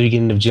Gateshead at the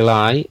beginning of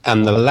July.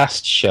 And the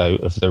last show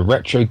of the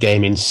retro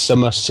gaming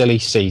summer silly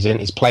season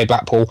is Play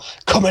Blackpool,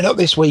 coming up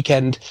this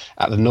weekend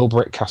at the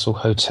Norbrick Castle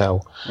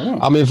Hotel. Oh.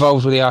 I'm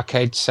involved with the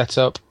arcade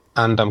setup,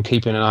 and I'm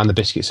keeping an eye on the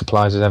biscuit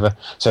supplies as ever.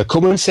 So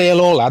come and say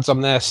hello, lads.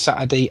 I'm there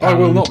Saturday and I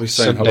will not be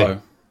saying Sunday.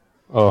 hello.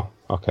 Oh,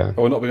 okay.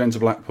 I will not be going to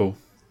Blackpool.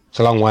 It's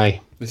a long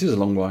way. It is a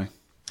long way.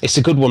 It's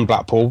a good one,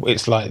 Blackpool.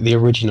 It's like the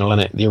original,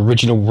 isn't it? The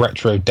original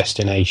retro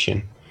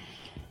destination.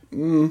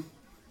 I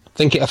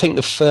think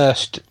the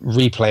first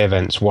replay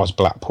events was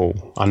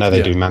Blackpool. I know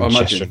they do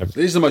Manchester. It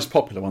is the most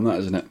popular one, that,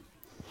 isn't it?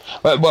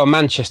 Well,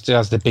 Manchester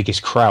has the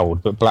biggest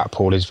crowd, but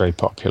Blackpool is very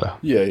popular.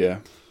 Yeah.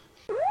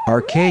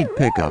 Arcade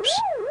pickups.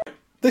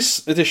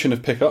 This edition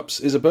of pickups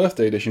is a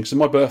birthday edition, because on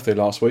my birthday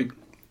last week,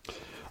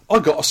 I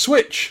got a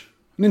Switch.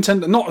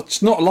 Nintendo,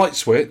 it's not a light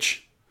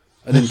Switch,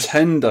 a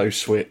Nintendo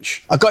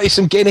Switch. I got you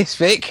some Guinness,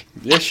 Vic.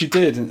 Yes, you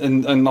did,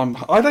 and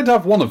I did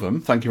have one of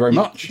them. Thank you very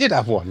much. You did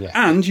have one, yeah.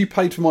 And you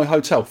paid for my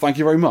hotel. Thank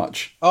you very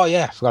much. Oh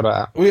yeah, I forgot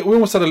about that. We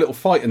almost had a little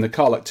fight in the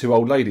car, like two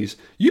old ladies.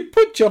 You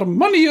put your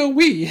money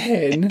away,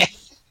 hen.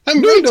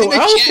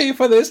 I'll pay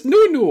for this.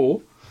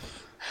 No.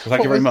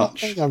 Thank you very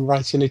much. I think I'm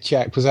writing a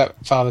cheque. Was that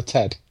Father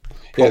Ted?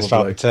 Probably. Yes,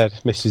 Father Ted,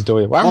 Mrs.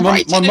 Doyle.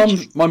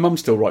 My mum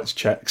still writes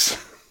cheques.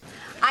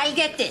 I'll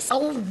get this.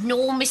 Oh,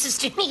 no, Mrs.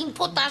 Janine,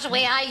 put that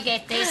away. I'll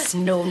get this.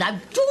 No, now,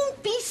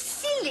 don't be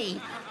silly.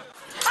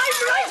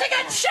 I'm writing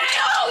a cheque.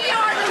 Oh, you're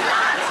not.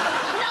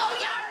 No,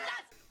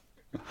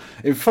 you're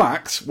not. In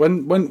fact,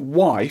 when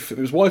it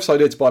was wife's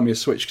idea to buy me a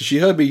Switch, because she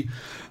heard me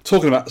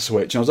talking about the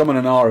Switch, and I was umming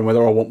and ahhing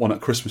whether I want one at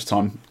Christmas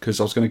time, because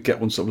I was going to get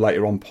one sort of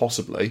later on,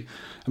 possibly.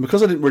 And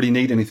because I didn't really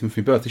need anything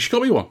for my birthday, she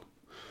got me one.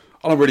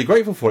 And I'm really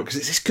grateful for it,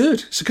 because it's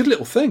good. It's a good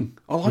little thing.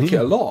 I like it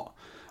a lot.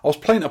 I was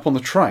playing it up on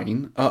the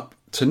train up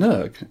to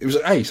Nerg. It was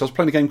at Ace. I was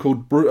playing a game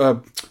called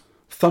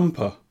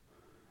Thumper,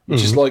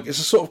 which is like, it's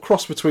a sort of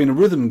cross between a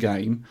rhythm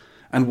game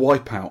and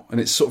Wipeout,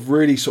 and it's sort of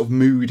really sort of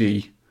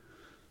moody,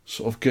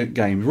 sort of good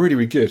game. Really,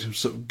 really good.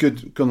 Sort of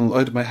good. I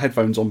had my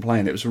headphones on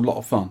playing it. It was a lot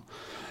of fun.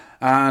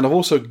 And I've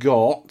also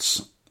got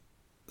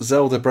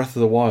Zelda Breath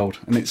of the Wild,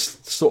 and it's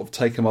sort of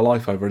taken my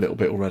life over a little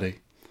bit already.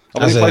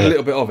 I've only played a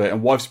little bit of it,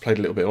 and wife's played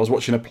a little bit. I was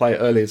watching her play it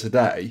earlier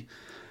today.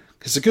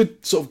 It's a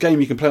good sort of game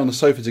you can play on the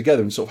sofa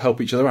together and sort of help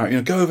each other out. You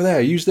know, go over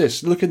there, use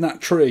this, look in that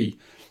tree,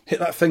 hit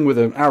that thing with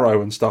an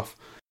arrow and stuff.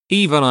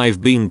 Even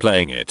I've been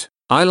playing it.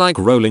 I like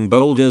rolling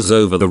boulders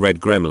over the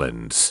red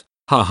gremlins.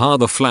 Haha,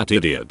 the flat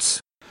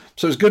idiots.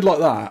 So it's good like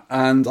that,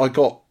 and I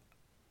got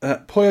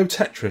Puyo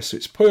Tetris.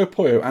 It's Puyo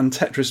Puyo and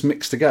Tetris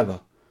mixed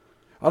together.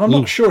 And I'm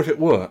not sure if it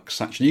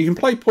works, actually. You can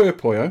play Puyo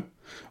Puyo,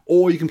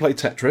 or you can play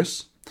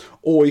Tetris,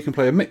 or you can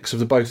play a mix of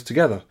the both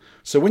together.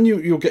 So when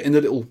you're getting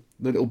the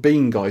little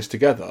bean guys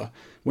together,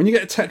 when you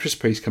get a Tetris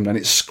piece come down,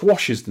 it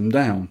squashes them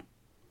down.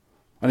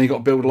 And you've got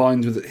to build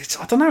lines with it.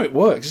 I don't know how it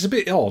works. It's a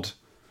bit odd.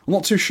 I'm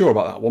not too sure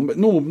about that one, but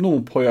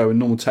normal Puyo and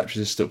normal Tetris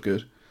is still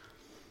good.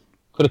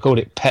 Could have called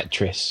it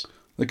Petris.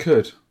 They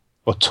could.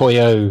 Or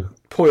Toyo.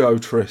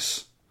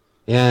 Puyo-tris.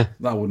 Yeah.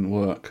 That wouldn't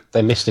work.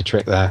 They missed a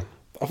trick there.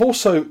 I've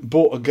also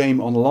bought a game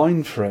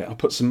online for it. I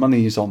put some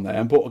monies on there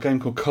and bought a game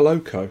called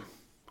Coloco.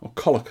 Or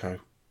Coloco.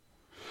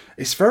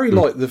 It's very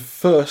like the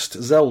first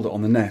Zelda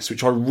on the NES,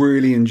 which I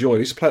really enjoyed. I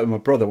used to play it with my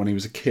brother when he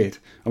was a kid,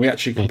 and we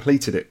actually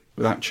completed it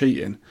without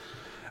cheating.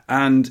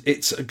 And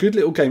it's a good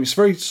little game. It's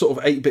very sort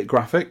of 8-bit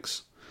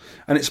graphics,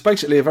 and it's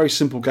basically a very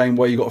simple game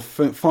where you've got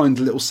to find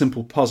little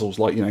simple puzzles,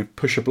 like, you know,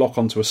 push a block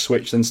onto a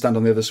switch, then stand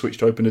on the other switch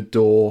to open a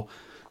door,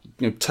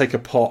 you know, take a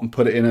pot and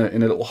put it in a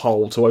little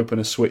hole to open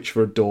a switch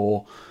for a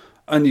door,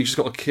 and you've just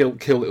got to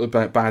kill little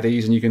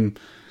baddies, and you can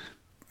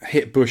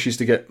hit bushes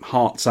to get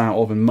hearts out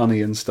of and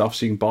money and stuff,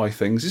 so you can buy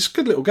things. It's a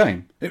good little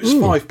game. It was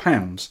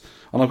 £5,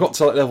 and I've got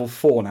to like level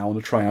 4 now on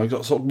the train.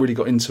 Really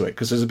got into it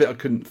because there's a bit I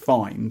couldn't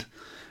find,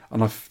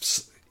 and I've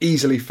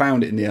easily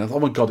found it in the end. Oh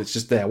my god, it's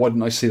just there. Why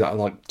didn't I see that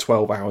like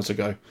 12 hours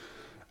ago?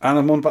 And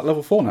I'm on about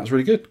level 4 now. It's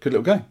really good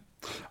little game.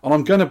 And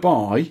I'm going to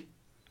buy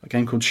a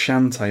game called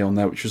Shantae on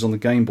there, which was on the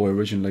Game Boy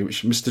originally,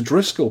 which Mr.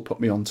 Driscoll put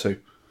me onto.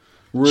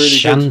 Really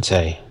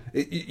Shantae.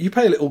 Good. You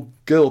play a little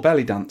girl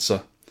belly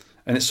dancer,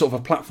 and it's sort of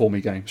a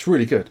platformy game. It's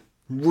really good.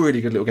 Really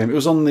good little game. It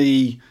was on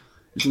the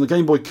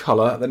Game Boy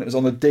Color, then it was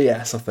on the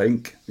DS, I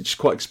think, which is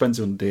quite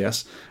expensive on the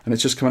DS, and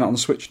it's just coming out on the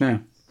Switch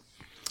now.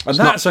 And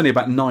that's only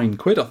about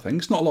 £9, I think.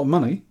 It's not a lot of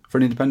money for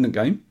an independent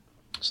game.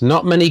 There's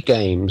not many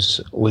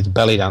games with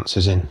belly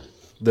dancers in.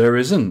 There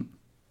isn't.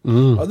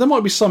 There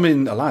might be some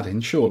in Aladdin,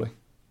 surely.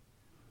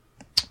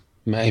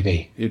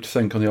 Maybe. You'd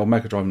think on the old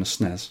Mega Drive and the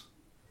SNES.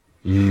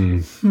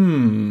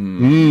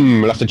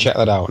 We'll have to check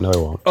that out. No,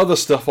 we won't. Other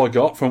stuff I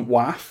got from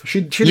WAF. She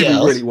did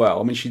really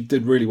well. I mean, she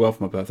did really well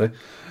for my birthday.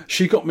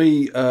 She got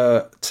me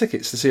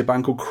tickets to see a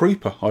band called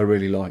Creeper I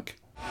really like.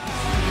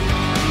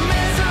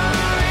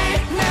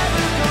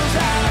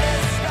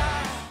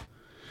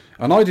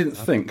 And I didn't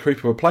think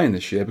Creeper were playing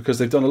this year because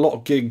they've done a lot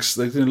of gigs.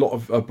 They've done a lot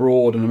of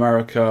abroad in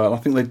America. And I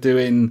think they're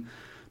doing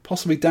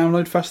possibly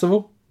Download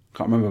Festival.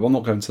 Can't remember, but I'm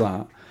not going to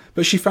that.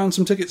 But she found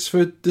some tickets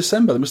for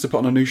December. They must have put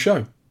on a new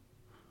show.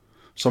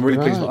 So I'm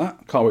really pleased with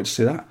that. Can't wait to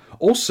see that.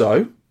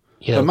 Also,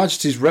 Her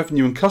Majesty's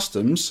Revenue and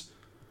Customs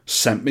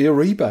sent me a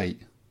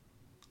rebate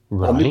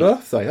on my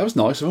birthday. That was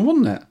nice of them,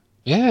 wasn't it?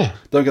 Yeah.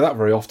 Don't get that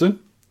very often.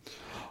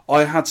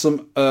 I had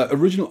some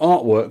original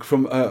artwork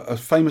from a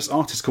famous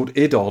artist called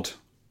Idod.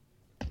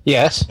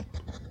 Yes.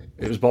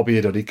 It was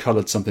Bobby Idod. He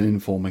coloured something in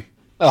for me.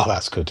 Oh,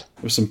 that's good.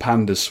 With some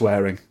pandas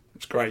swearing. It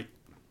was great.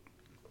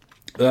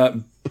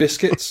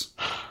 Biscuits.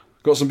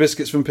 Got some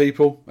biscuits from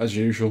people, as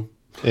usual.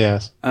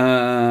 Yes.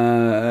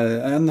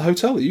 And the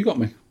hotel that you got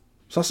me.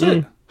 So that's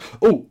it.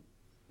 Oh,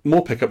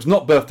 more pickups.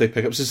 Not birthday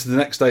pickups. This is the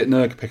next day at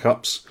Nurg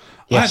pickups.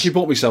 Yes. I actually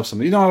bought myself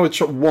something. You know, I would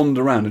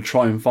wander around and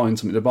try and find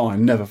something to buy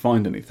and never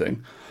find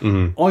anything.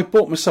 I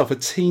bought myself a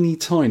teeny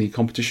tiny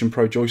Competition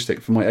Pro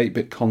joystick for my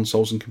 8-bit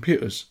consoles and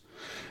computers.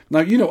 Now,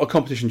 you know what a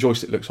Competition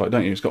joystick looks like,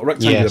 don't you? It's got a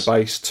rectangular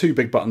base, 2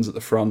 big buttons at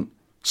the front,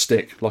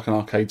 stick, like an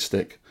arcade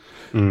stick.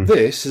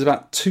 This is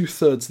about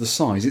 2/3 the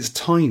size. It's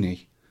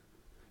tiny.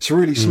 It's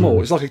really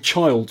small. It's like a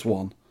child's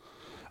one.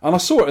 And I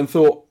saw it and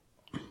thought,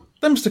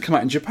 they must have come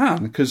out in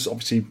Japan, because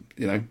obviously,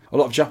 you know, a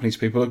lot of Japanese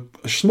people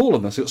are smaller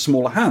than us. They've got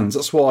smaller hands.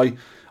 That's why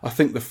I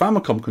think the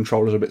Famicom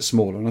controllers are a bit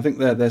smaller, and I think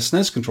their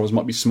SNES controllers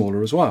might be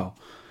smaller as well.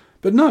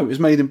 But no, it was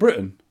made in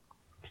Britain.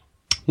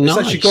 Nice. It's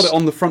actually got it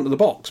on the front of the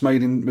box,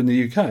 made in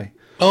the UK.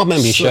 Oh,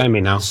 maybe you're showing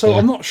me now. So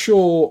I'm not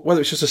sure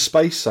whether it's just a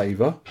space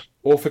saver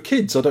or for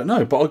kids, I don't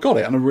know. But I got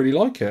it and I really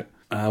like it.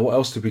 What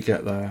else did we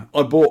get there?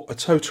 I bought a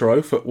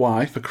Totoro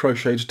for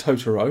crocheted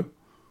Totoro.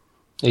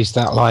 Is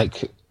that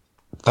like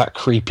that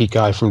creepy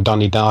guy from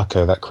Donnie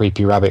Darko, that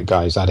creepy rabbit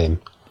guy? Is that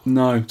him?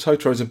 No,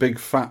 Totoro's a big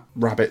fat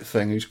rabbit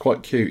thing who's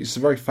quite cute. He's a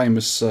very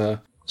famous...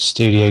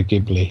 Studio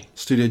Ghibli.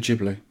 Studio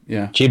Ghibli,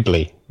 yeah.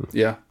 Ghibli?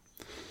 Yeah.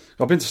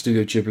 I've been to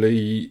Studio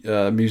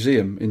Ghibli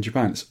Museum in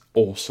Japan. It's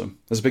awesome.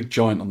 There's a big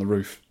giant on the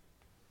roof.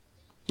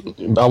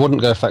 I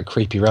wouldn't go if that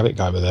creepy rabbit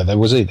guy were there.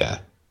 Was he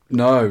there?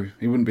 No,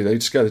 he wouldn't be there.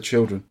 He'd scare the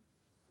children.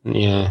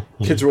 Yeah.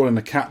 Kids were all in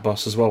a cat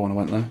bus as well when I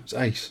went there. It's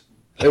ace.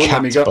 They wouldn't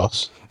let me go.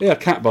 Bus? Yeah,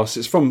 cat bus.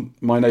 It's from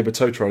My Neighbour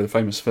Totoro, the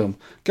famous film.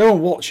 Go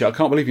and watch it. I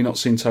can't believe you've not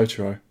seen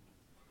Totoro.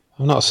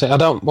 I've not seen. I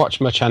don't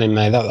watch much anime.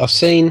 I've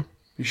seen.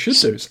 You should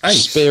do. It's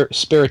ace.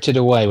 Spirited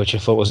Away, which I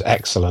thought was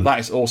excellent. That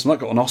is awesome. That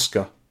got an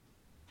Oscar.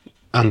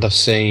 And I've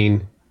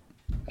seen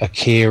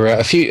Akira,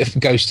 a few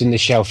Ghost in the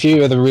Shell, a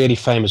few of the really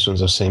famous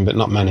ones I've seen, but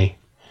not many.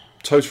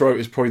 Totoro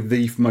is probably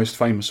the most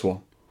famous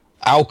one.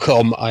 How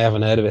come I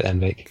haven't heard of it then,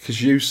 Vic?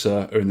 Because you,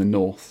 sir, are in the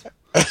north.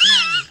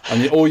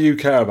 And all you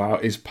care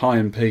about is pie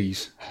and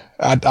peas.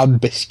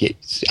 And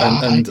biscuits.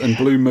 And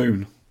Blue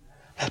Moon.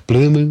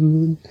 Blue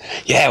Moon.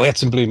 Yeah, we had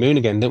some Blue Moon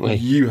again, didn't we?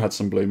 You had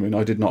some Blue Moon.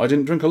 I did not. I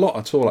didn't drink a lot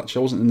at all,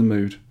 actually. I wasn't in the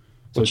mood.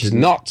 So which is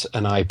not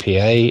an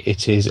IPA.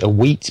 It is a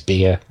wheat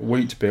beer.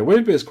 Wheat beer.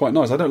 Wheat beer is quite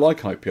nice. I don't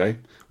like IPA.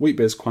 Wheat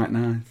beer is quite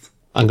nice.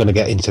 I'm going to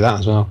get into that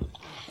as well.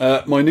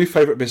 My new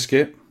favourite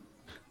biscuit,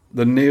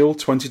 the Neil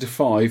 20 to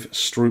 5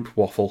 Stroop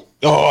waffle.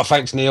 Oh,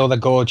 thanks, Neil. They're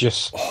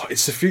gorgeous. Oh,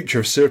 it's the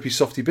future of syrupy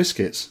softy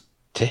biscuits.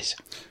 It is.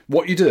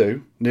 What you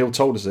do, Neil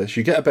told us this,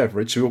 you get a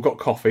beverage, so we've all got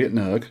coffee at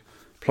Nurg,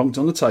 plonked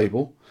on the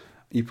table,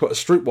 you put a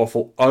Stroop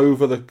waffle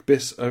over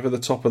the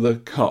top of the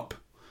cup,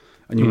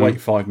 and you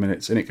wait 5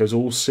 minutes, and it goes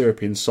all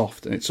syrupy and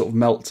soft, and it sort of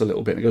melts a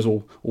little bit, and it goes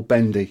all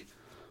bendy.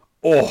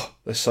 Oh,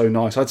 they're so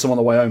nice. I had some on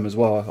the way home as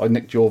well. I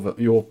nicked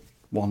your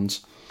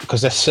ones.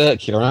 Because they're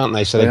circular, aren't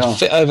they? So they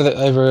fit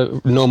over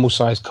a normal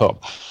sized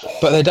cup,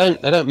 but they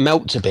don't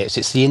melt to bits.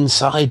 It's the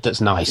inside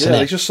that's nice. Yeah,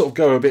 they just sort of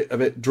go a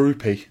bit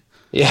droopy.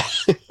 Yeah.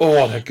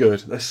 Oh, they're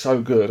good. They're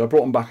so good. I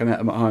brought them back and ate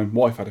them at home.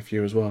 Wife had a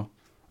few as well.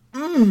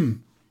 We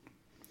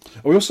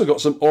also got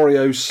some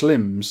Oreo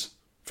Slims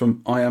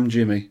from I Am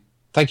Jimmy.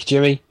 Thank you,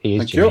 Jimmy. He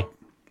is Jimmy.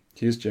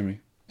 He is Jimmy.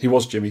 He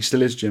was Jimmy.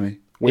 Still is Jimmy.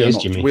 We are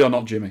not Jimmy. We are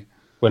not Jimmy.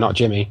 We're not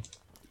Jimmy.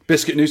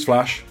 Biscuit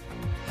newsflash.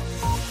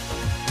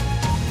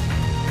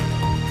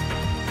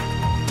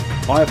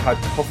 I have had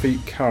coffee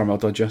caramel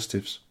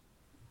digestives.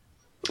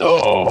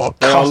 Oh,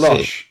 they are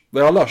lush. They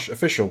are lush.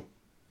 Official.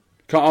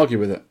 Can't argue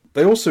with it.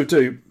 They also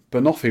do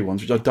banoffee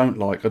ones, which I don't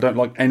like. I don't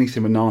like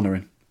anything with nana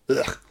in.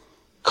 Ugh.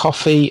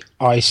 Coffee,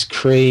 ice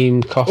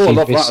cream, coffee. Oh, I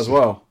love that as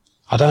well.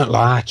 I don't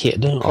like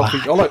it.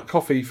 I like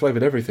coffee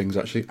flavoured everythings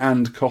actually,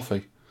 and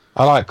coffee.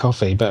 I like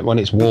coffee, but when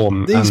it's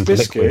warm these and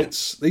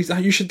biscuits,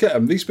 liquid. You should get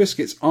them. These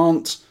biscuits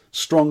aren't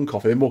strong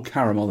coffee; they're more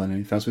caramel than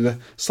anything else, with a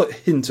slight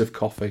hint of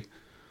coffee.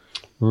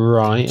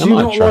 Right. Do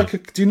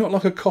you not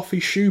like a coffee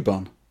shoe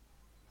bun?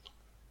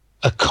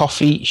 A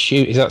coffee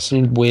shoe? Is that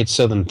some weird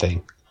southern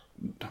thing?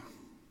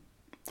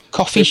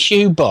 Coffee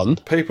shoe bun?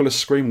 People are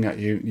screaming at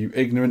you, you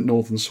ignorant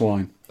northern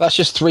swine. That's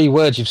just 3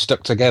 words you've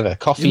stuck together.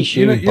 Coffee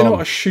shoe bun. You know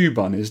what a shoe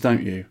bun is,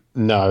 don't you?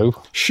 No.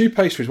 Shoe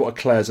pastry is what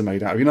eclairs are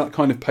made out of. You know that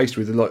kind of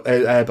pastry with like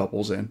air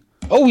bubbles in?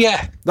 Oh,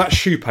 yeah. That's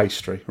shoe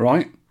pastry,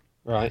 right?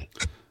 Right.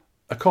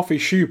 A coffee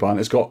shoe bun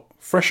has got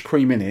fresh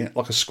cream in it,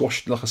 like a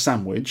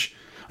sandwich,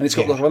 and it's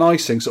got like an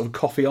icing, sort of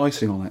coffee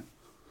icing on it.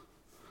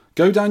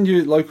 Go down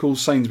your local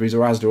Sainsbury's or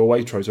Asda or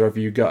Waitrose, wherever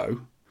you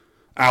go.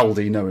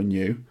 Aldi, knowing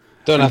you.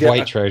 Don't have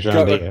Waitrose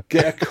around here.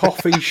 Get a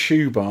coffee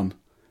shoe bun.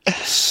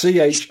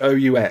 Choux, I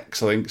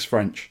think it's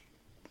French.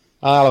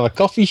 I'll have a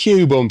coffee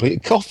shoe bun.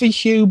 Coffee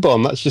shoe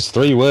bun. That's just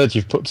 3 words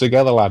you've put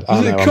together, lad.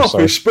 Is it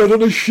coffee spread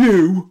on a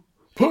shoe?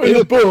 Put in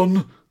a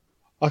bun?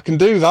 I can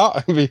do that.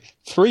 It'll be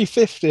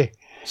 $3.50.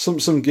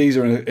 Some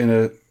geezer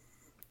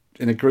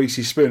in a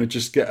greasy spoon would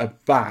just get a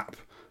bap,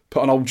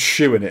 put an old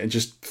shoe in it, and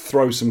just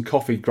throw some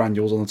coffee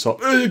granules on the top.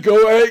 There you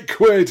go,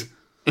 £8.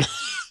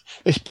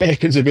 This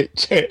bacon's a bit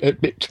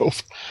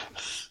tough.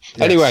 Yes.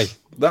 Anyway,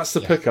 that's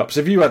the pickups.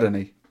 Have you had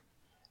any?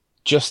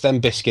 Just them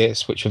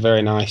biscuits, which are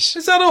very nice.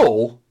 Is that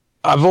all?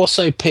 I've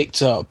also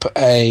picked up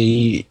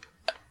a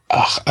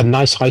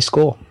nice high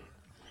score.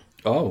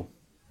 Oh.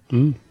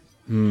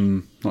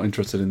 Not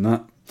interested in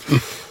that.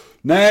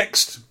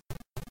 Next.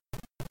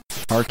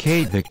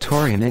 Arcade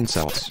Victorian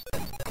insults.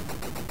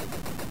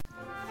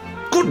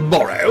 Good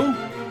morrow.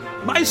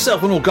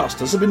 Myself and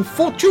Augustus have been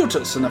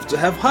fortuitous enough to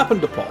have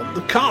happened upon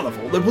the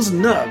carnival that was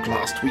Nurg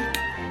last week.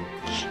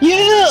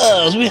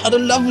 Yes, we had a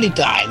lovely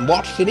time.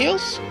 What,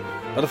 Phineas?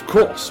 But of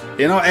course,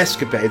 in our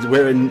escapades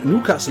we're in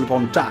Newcastle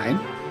upon Tyne,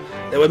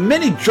 there were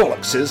many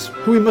jollockses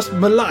who we must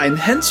malign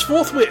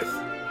henceforth with.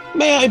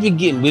 May I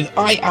begin with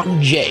I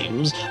am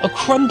James, a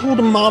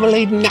crumpled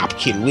marmalade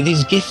napkin with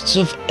his gifts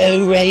of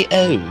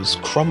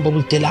Oreos,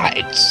 crumbled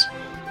delights.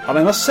 And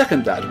I must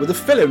second that with a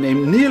fellow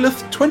named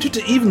Neilith 20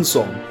 to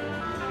Evensong,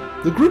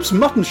 the group's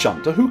mutton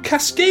shunter who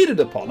cascaded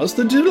upon us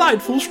the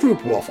delightful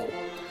stroopwafel.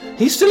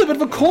 He's still a bit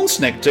of a corn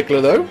snake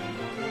tickler, though.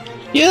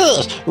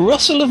 Yes,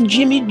 Russell of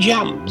Jimmy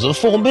Jams, a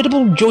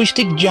formidable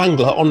joystick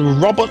jangler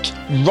on Robert,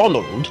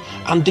 Ronald,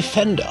 and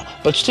Defender,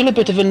 but still a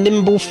bit of a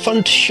nimble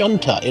front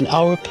shunter in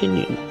our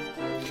opinion.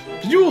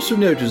 Did you also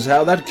notice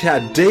how that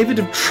cad David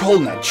of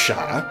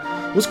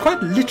Trollnadshire was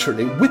quite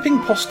literally whipping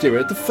posterior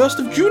at the first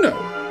of Juno?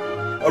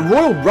 A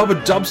royal rubber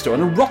dubster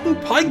and a rotten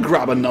pie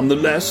grabber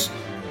nonetheless.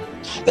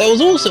 There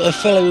was also a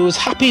fellow who was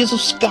happy as a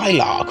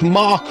skylark,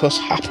 Marcus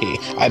Happy,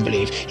 I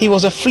believe. He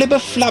was a flibber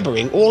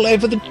flabbering all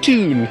over the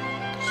tune.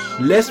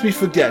 Lest we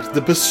forget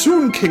the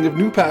bassoon king of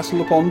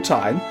Newcastle upon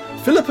Tyne,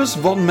 Philippus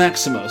von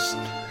Maximus.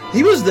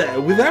 He was there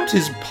without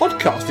his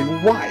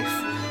podcasting wife,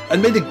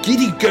 and made a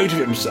giddy goat of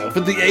himself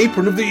at the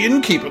apron of the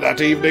innkeeper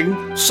that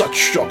evening. Such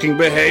shocking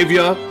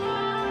behaviour.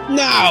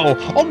 Now,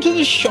 on to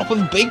the shop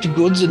of baked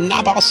goods and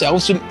nab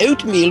ourselves some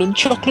oatmeal and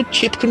chocolate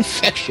chip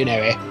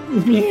confectionery.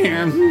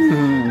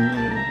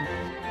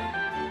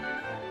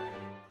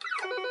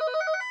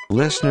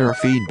 Listener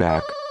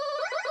feedback.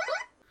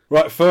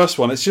 Right, first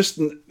one. It's just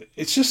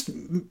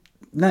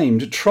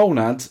named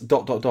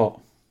Trollnad ...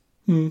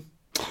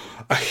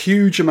 A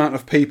huge amount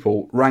of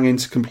people rang in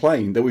to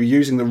complain that we were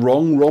using the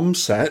wrong ROM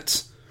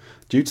set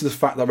due to the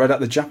fact that I read out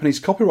the Japanese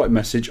copyright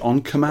message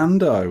on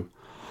Commando.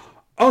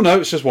 Oh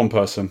no, it's just one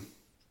person.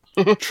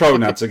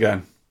 Trollnads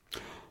again.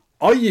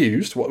 I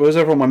used what was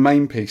over on my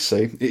main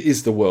PC. It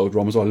is the World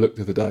ROM, as I looked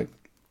the other day.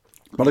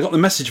 But I got the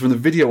message from the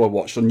video I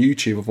watched on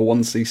YouTube of a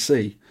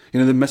 1cc. You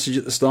know, the message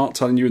at the start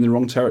telling you in the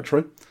wrong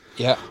territory?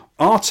 Yeah.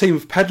 Our team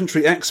of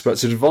pedantry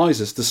experts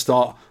advised us to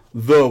start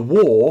the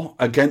war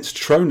against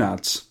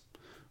Trollnads,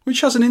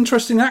 which has an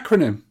interesting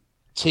acronym.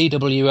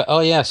 TW.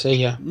 Oh, yeah, see,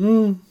 yeah.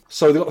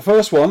 So they got the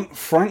first one,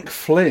 Frank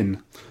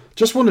Flynn.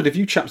 Just wondered if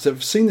you chaps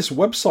have seen this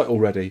website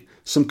already.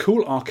 Some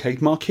cool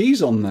arcade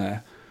marquees on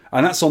there.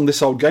 And that's on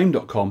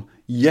thisoldgame.com.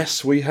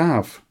 Yes, we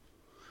have.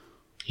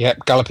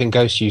 Yep, Galloping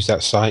Ghost used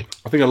that site.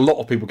 I think a lot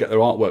of people get their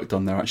artwork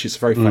done there, actually. It's a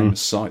very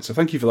famous site. So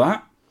thank you for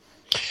that.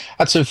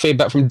 Had some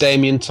feedback from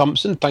Damien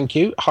Thompson, thank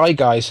you. Hi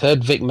guys,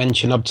 heard Vic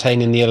mention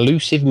obtaining the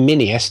elusive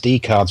mini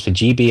SD cards for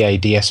GBA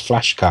DS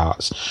flash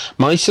cards.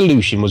 My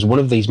solution was one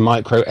of these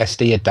micro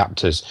SD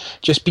adapters.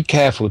 Just be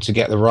careful to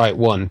get the right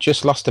one.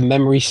 Just lost a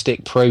Memory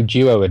Stick Pro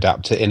Duo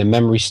adapter in a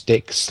memory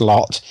stick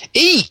slot.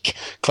 Eek!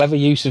 Clever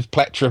use of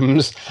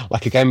plectrums,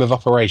 like a game of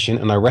Operation,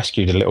 and I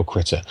rescued a little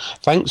critter.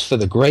 Thanks for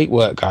the great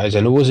work, guys,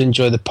 and always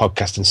enjoy the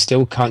podcast and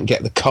still can't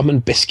get the common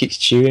biscuits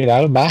chewing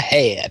out of my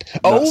head.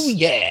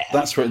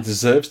 That's where it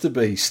deserves to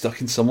be, stuck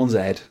in someone's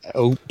head.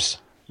 Oops.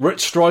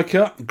 Rich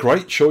Striker,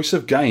 great choice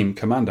of game,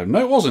 Commando.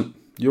 No, it wasn't.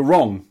 You're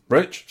wrong,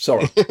 Rich.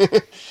 Sorry.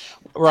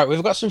 Right,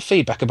 we've got some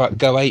feedback about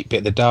Go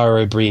 8-Bit, the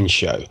Dara O'Brien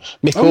show.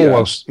 Mick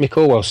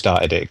Orwell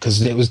started it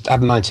because it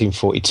had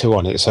 1942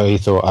 on it, so he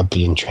thought I'd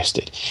be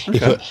interested. Okay. He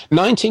put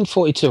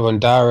 1942 on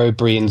Dara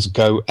O'Brien's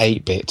Go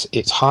 8-Bit.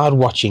 It's hard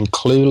watching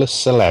clueless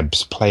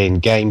celebs playing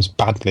games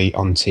badly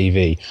on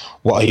TV.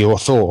 What are your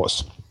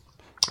thoughts?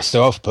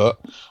 So I've put,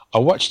 I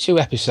watched 2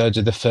 episodes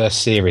of the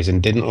first series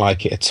and didn't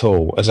like it at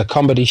all. As a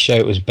comedy show,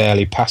 it was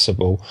barely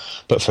passable,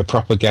 but for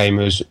proper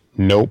gamers,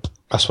 nope.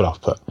 That's what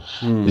I've put.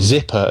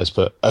 Zipper has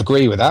put,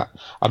 agree with that.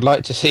 I'd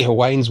like to see a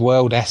Wayne's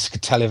World-esque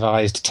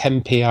televised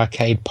 10p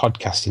arcade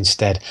podcast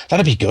instead.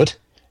 That'd be good.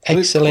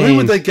 Excellent. When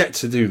would they get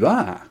to do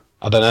that?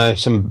 I don't know.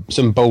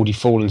 Some baldy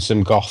fool and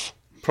some goth.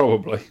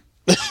 Probably.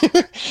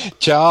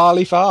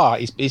 Charlie Farr,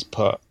 he's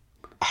put,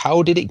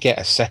 how did it get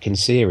a second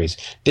series?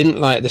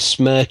 Didn't like the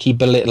smirky,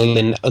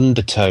 belittling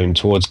undertone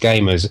towards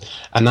gamers,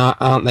 and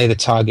aren't they the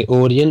target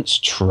audience?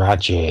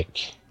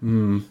 Tragic.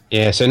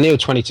 Yeah, so Neil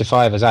 20 to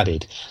 5 has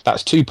added,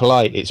 that's too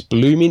polite, it's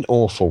blooming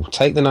awful.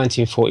 Take the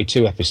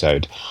 1942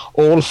 episode.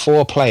 All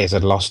 4 players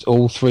had lost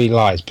all 3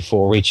 lives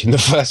before reaching the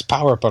first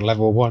power-up on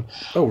level 1.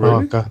 Oh,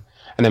 really? Oh, God.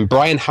 And then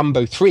Brian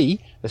Hambo 3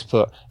 has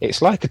put,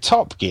 it's like a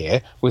Top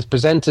Gear with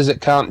presenters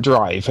that can't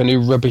drive and who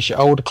rubbish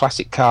older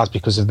classic cars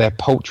because of their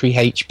paltry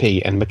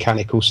HP and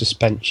mechanical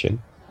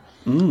suspension.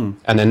 And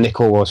then Nick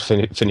Allward's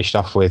finished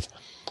off with,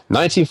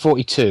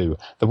 1942,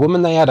 the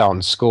woman they had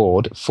on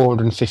scored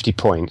 450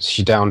 points.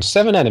 She downed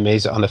 7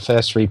 enemies on the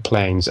first 3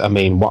 planes. I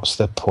mean, what's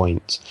the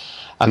point?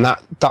 And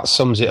that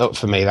sums it up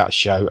for me, that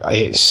show.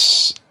 I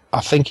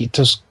think it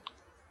does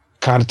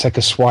kind of take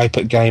a swipe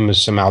at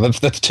gamers somehow.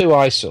 The 2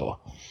 I saw.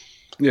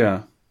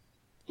 Yeah.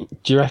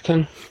 Do you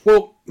reckon?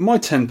 Well, my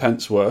 10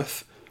 pence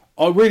worth,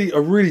 I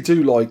really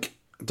do like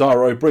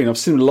Dara O'Brien. I've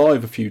seen him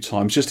live a few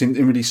times, just in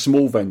really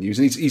small venues,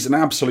 and he's an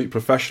absolute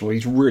professional.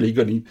 He's really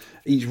good.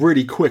 He's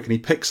really quick, and he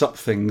picks up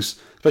things,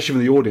 especially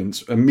from the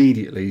audience,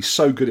 immediately. He's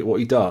so good at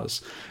what he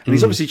does, and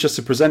he's obviously just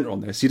a presenter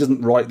on this. He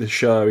doesn't write the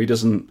show. He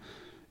doesn't,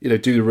 do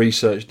the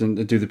research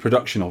and do the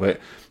production of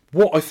it.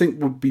 What I think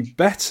would be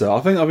better, I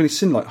think I've only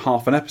seen like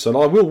half an episode.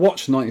 I will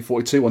watch the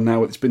 1942 one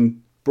now. It's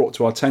been brought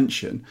to our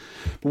attention.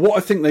 But what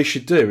I think they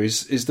should do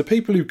is the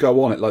people who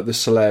go on it, like the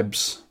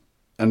celebs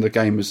and the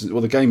gamers,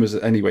 well, the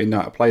gamers anyway know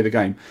how to play the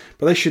game,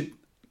 but they should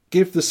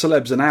give the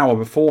celebs an hour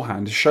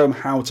beforehand to show them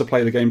how to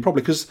play the game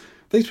properly, because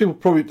these people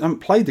probably haven't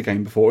played the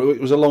game before. It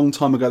was a long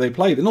time ago they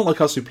played it. Not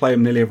like us who play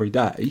them nearly every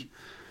day.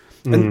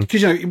 And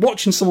because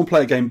watching someone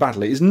play a game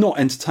badly is not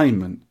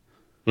entertainment.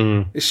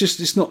 It's just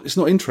it's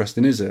not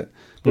interesting, is it?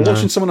 But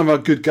watching someone have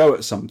a good go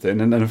at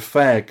something and then a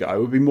fair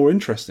go would be more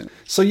interesting.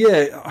 So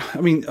yeah,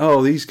 I mean,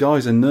 these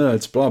guys are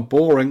nerds, blah,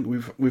 boring.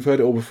 We've heard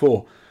it all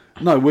before.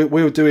 No,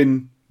 we're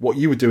doing what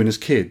you were doing as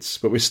kids,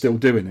 but we're still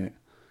doing it.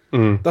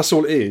 That's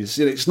all it is.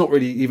 It's not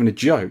really even a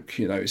joke.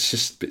 It's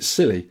just a bit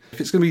silly.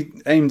 If it's going to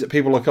be aimed at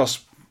people like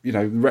us,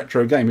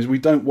 retro gamers, we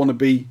don't want to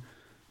be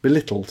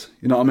belittled.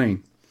 You know what I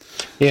mean?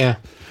 Yeah.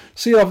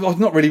 See, I've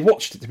not really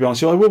watched it, to be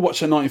honest. I will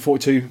watch that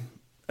 1942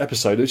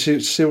 episode to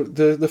see what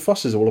the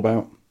fuss is all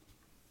about.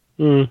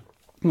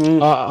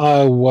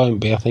 I won't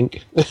be, I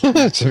think,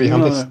 to be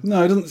honest.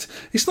 No, it doesn't.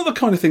 It's not the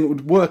kind of thing that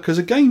would work as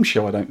a game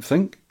show, I don't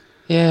think.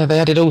 Yeah, they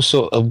added all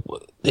sort of...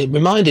 It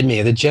reminded me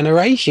of the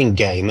Generation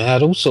game. They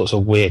had all sorts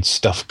of weird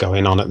stuff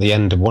going on at the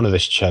end of one of the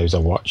shows I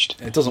watched.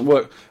 It doesn't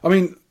work. I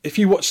mean, if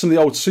you watch some of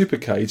the old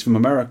Supercades from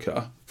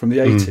America, from the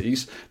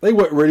 80s, they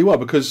work really well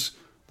because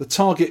the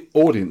target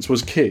audience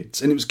was kids,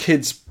 and it was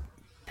kids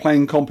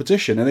playing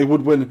competition, and they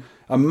would win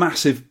a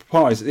massive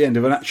prize at the end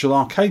of an actual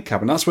arcade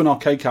cabinet. That's when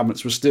arcade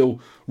cabinets were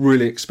still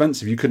really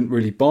expensive. You couldn't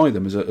really buy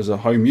them as a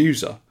home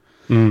user.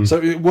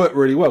 So it worked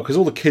really well because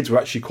all the kids were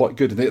actually quite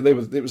good, and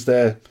it was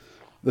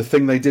the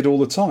thing they did all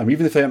the time.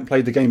 Even if they hadn't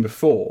played the game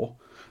before,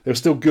 they were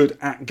still good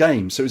at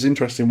games, so it was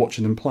interesting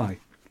watching them play.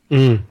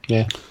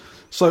 Yeah.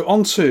 So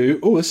on to,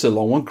 this is a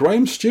long one,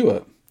 Graham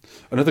Stewart.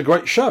 Another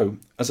great show.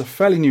 As a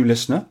fairly new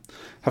listener,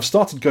 have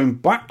started going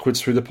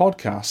backwards through the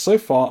podcast. So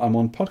far, I'm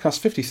on podcast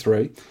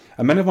 53,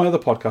 and many of my other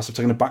podcasts have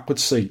taken a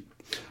backwards seat.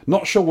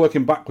 Not sure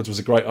working backwards was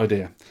a great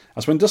idea,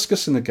 as when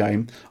discussing the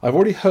game, I've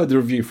already heard the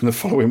review from the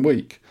following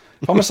week.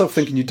 I found myself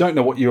thinking you don't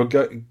know what you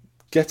are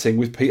getting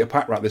with Peter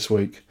Packrat this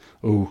week.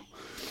 Ooh.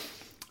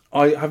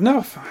 I have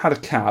never had a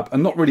cab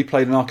and not really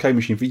played an arcade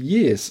machine for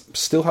years.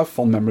 Still have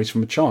fond memories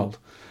from a child.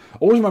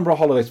 Always remember our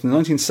holidays from the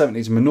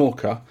 1970s in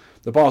Menorca.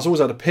 The bars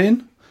always had a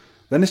pin.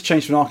 Then this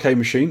changed to an arcade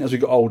machine as we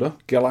got older.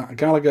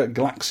 Gallagher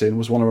Galaxin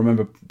was one I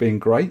remember being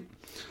great.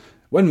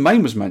 When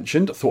Maine was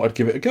mentioned, I thought I'd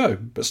give it a go,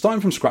 but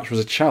starting from scratch was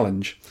a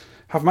challenge.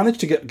 Have managed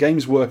to get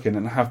games working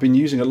and have been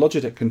using a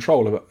Logitech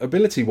controller, but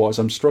ability-wise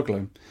I'm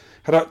struggling.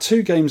 Had out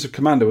 2 games of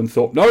Commando and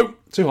thought, no,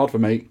 too hard for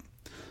me.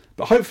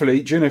 But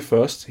hopefully, Juno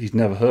First, he's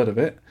never heard of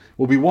it,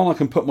 will be one I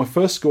can put my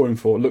first score in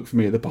for. Look for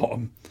me at the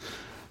bottom.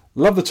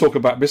 Love the talk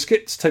about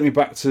biscuits. Take me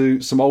back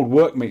to some old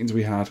work meetings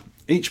we had.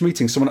 Each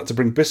meeting someone had to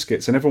bring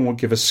biscuits and everyone would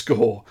give a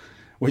score,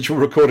 which were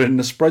recorded in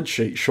a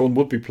spreadsheet. Sean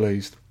would be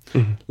pleased.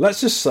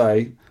 Let's just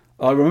say,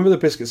 I remember the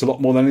biscuits a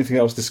lot more than anything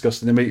else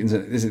discussed in the meetings,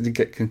 and it did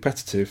get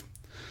competitive.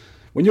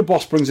 When your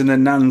boss brings in their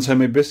nan's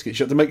homemade biscuits,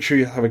 you have to make sure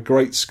you have a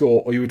great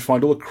score or you would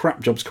find all the crap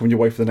jobs coming your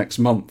way for the next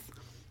month.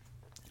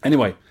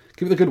 Anyway,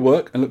 keep the good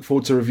work and look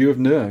forward to a review of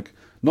Nerg.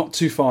 Not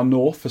too far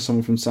north for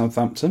someone from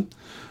Southampton.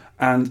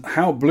 And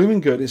how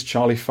blooming good is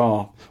Charlie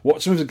Farr?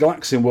 Watching with the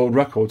Galaxian world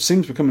record,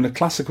 seems becoming a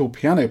classical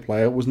piano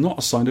player was not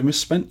a sign of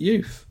misspent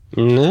youth.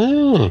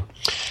 No.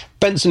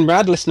 Benson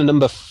Rad, listener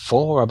number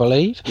 4, I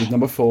believe. He's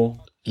number 4.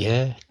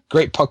 Yeah.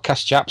 Great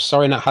podcast, chaps.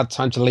 Sorry not had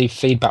time to leave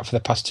feedback for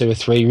the past 2 or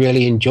 3.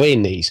 Really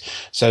enjoying these.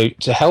 So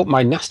to help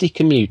my nasty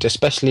commute,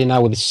 especially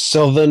now with the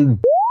southern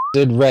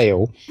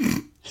rail...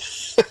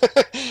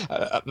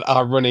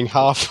 are running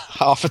half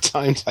a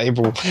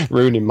timetable,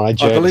 ruining my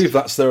journey. I believe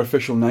that's their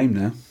official name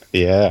now.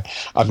 Yeah,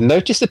 I've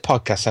noticed the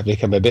podcasts have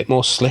become a bit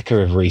more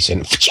slicker of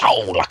recent,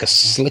 like a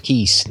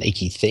slicky,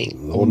 snaky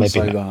thing. Or maybe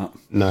not.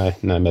 No,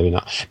 maybe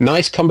not.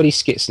 Nice comedy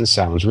skits and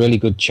sounds, really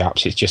good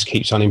chaps. It just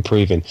keeps on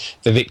improving.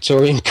 The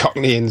Victorian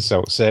Cockney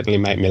insults certainly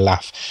make me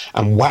laugh.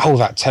 And wow,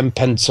 that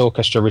 10-pence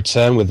orchestra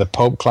return with the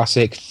pulp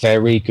classic,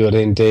 very good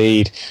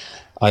indeed.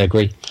 I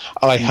agree.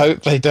 I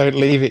hope they don't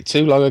leave it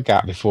too long a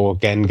gap before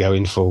again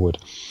going forward.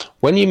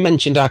 When you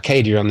mentioned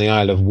Arcadia on the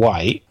Isle of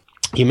Wight,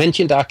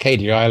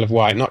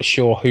 not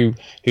sure who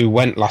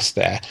went last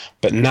there,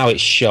 but now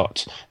it's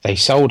shut. They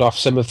sold off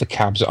some of the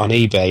cabs on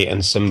eBay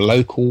and some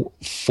local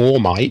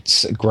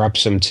formites grabbed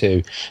some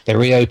too. They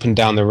reopened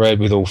down the road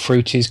with all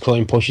fruities,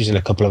 coin pushes and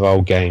a couple of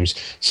old games.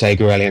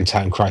 Sega Alien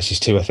Time Crisis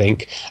 2, I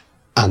think.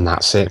 And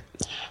that's it.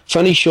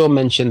 Funny Sean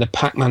mentioned the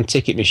Pac-Man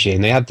ticket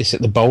machine. They had this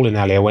at the bowling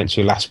alley I went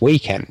to last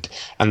weekend,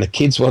 and the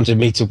kids wanted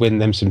me to win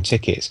them some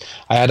tickets.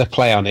 I had a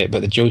play on it,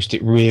 but the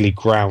joystick really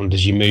ground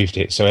as you moved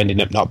it, so I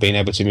ended up not being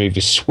able to move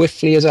as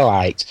swiftly as I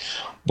liked.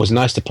 It was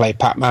nice to play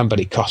Pac-Man, but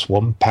it cost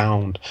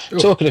 £1. Ooh.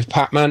 Talking of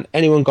Pac-Man,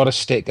 anyone got a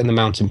stick and the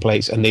mountain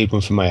plates? I need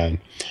one for my own.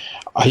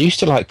 I used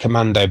to like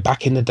Commando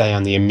back in the day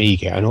on the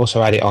Amiga and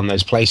also had it on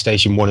those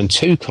PlayStation 1 and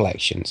 2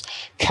 collections.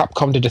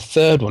 Capcom did a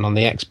third one on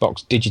the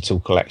Xbox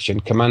Digital Collection,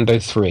 Commando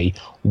 3,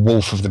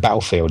 Wolf of the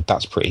Battlefield.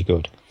 That's pretty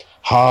good.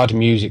 Hard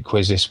music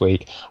quiz this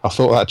week. I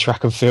thought that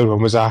track and field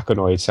one was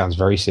Arkanoid. Sounds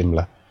very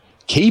similar.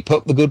 Keep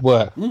up the good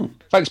work.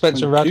 Thanks,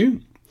 Spencer and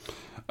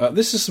Rad.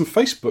 This is some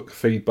Facebook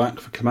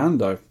feedback for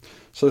Commando.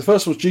 So the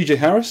first was GJ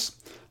Harris.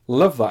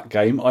 Love that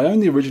game. I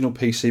own the original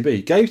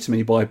PCB. Gave to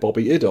me by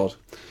Bobby Idod.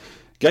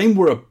 Game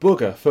were a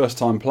bugger first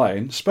time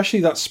playing,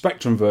 especially that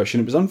Spectrum version.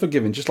 It was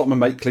unforgiving, just like my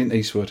mate Clint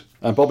Eastwood.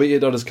 And Bobby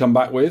Idod has come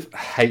back with,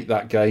 hate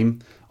that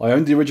game. I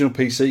owned the original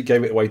PC,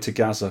 gave it away to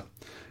Gaza.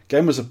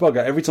 Game was a bugger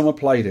every time I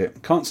played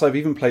it. Can't say I've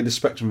even played the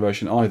Spectrum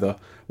version either.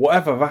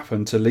 Whatever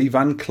happened to Lee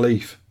Van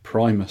Cleef,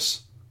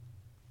 Primus?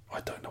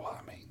 I don't know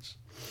what that means.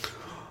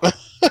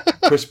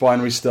 Chris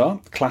Binary Star,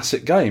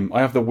 classic game.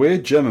 I have the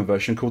weird German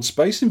version called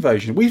Space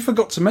Invasion. We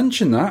forgot to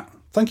mention that.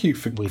 Thank you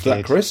for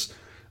that, Chris.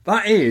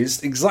 That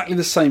is exactly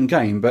the same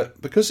game, but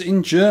because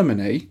in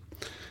Germany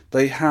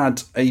they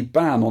had a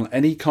ban on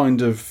any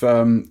kind of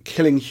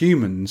killing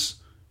humans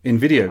in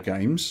video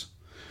games,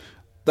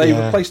 they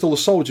replaced all the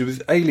soldiers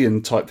with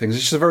alien type things.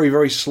 It's just a very,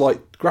 very slight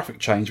graphic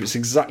change, but it's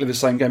exactly the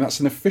same game. That's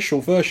an official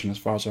version as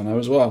far as I know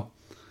as well.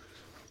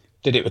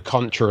 Did it with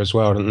Contra as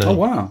well, didn't they? Oh,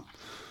 wow.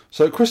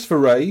 So Christopher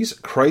Ray's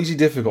Crazy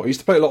Difficult. I used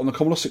to play a lot on the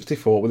Commodore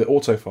 64 with the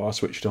autofire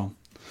switched on.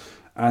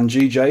 And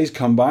GJ's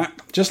come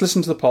back. Just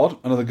listen to the pod,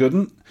 another good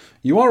one.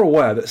 You are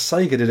aware that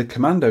Sega did a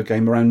Commando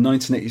game around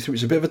 1983, which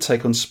is a bit of a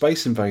take on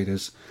Space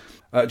Invaders.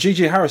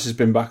 GJ Harris has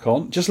been back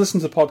on. Just listen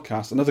to the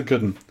podcast, another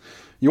good one.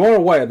 You are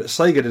aware that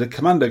Sega did a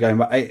Commando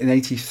game in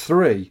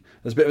 83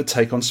 as a bit of a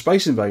take on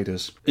Space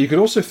Invaders. You could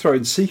also throw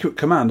in Secret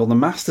Command on the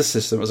Master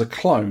System as a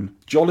clone.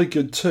 Jolly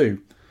good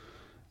too.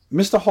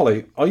 Mr.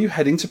 Holly, are you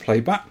heading to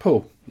play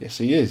Blackpool? Yes,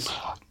 he is.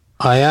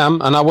 I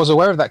am, and I was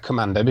aware of that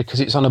Commando because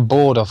it's on a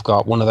board I've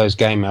got, one of those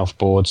Game Elf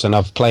boards, and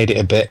I've played it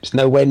a bit. It's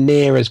nowhere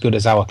near as good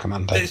as our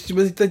Commando.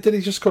 Did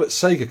he just call it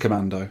Sega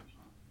Commando?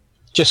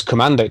 Just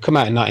Commando. It came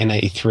out in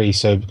 1983,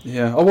 so...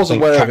 Yeah, I was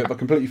aware of it, but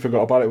completely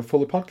forgot about it before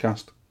the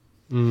podcast.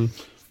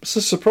 It's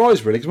a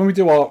surprise, really, because when we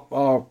do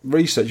our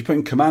research, you put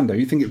in Commando,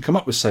 you think it would come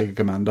up with Sega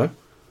Commando.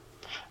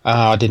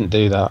 I didn't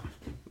do that.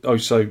 Oh,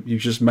 so you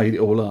just made it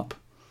all up?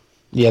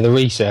 Yeah, the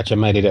research, I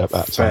made it up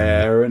that time.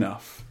 Fair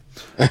enough.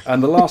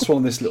 And the last one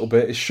on this little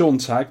bit is Sean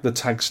Tag, the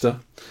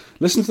Tagster.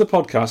 Listen to the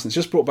podcast, and it's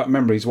just brought back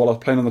memories while I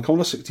was playing on the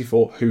Commodore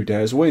 64, Who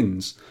Dares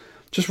Wins.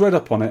 Just read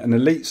up on it, and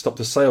Elite stopped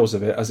the sales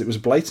of it as it was a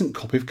blatant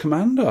copy of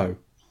Commando.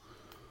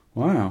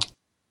 Wow.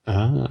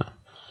 And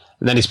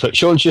then he's put,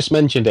 Sean's just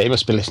mentioned it. He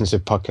must be listening to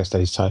the podcast that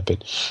he's typing.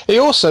 He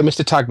also,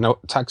 Mr.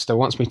 Tagster,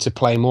 wants me to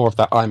play more of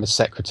that I'm a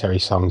Secretary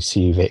song to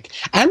you, Vic.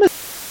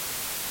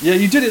 Yeah,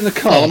 you did it in the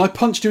car, and I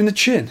punched you in the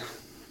chin.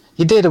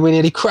 You did, and we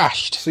nearly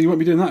crashed. So you won't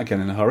be doing that again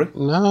in a hurry?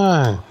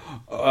 No.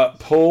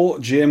 Paul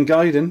GM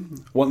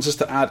Gaiden wants us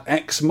to add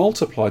X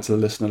Multiply to the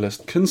listener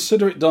list.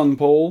 Consider it done,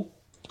 Paul.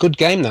 Good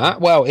game, that.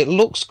 Well, it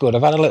looks good.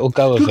 I've had a little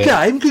go of it.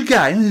 Good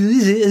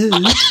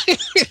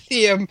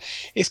game.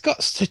 It's got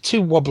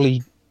two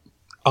wobbly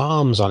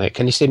arms on it.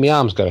 Can you see my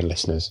arms going,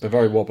 listeners? They're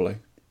very wobbly.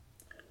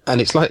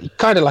 And it's like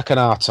kind of like an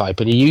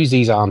R-Type, and you use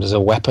these arms as a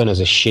weapon, as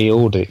a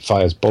shield. It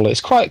fires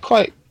bullets.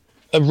 Quite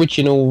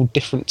original,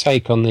 different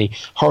take on the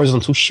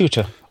horizontal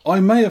shooter. I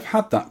may have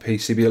had that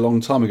PCB a long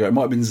time ago. It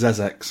might have been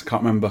ZX. I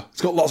can't remember. It's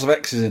got lots of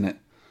X's in it.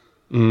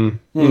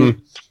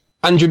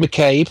 Andrew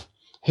McCabe,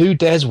 Who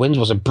Dares Wins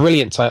was a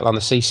brilliant title on the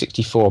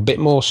C64. A bit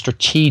more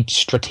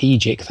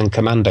strategic than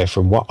Commando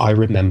from what I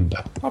remember.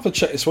 I'll have to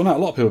check this one out. A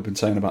lot of people have been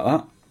saying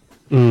about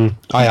that.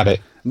 I had it.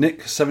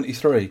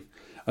 Nick73.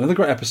 Another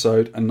great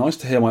episode, and nice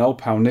to hear my old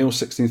pal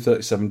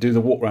Neil1637 do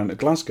the walk round at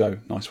Glasgow.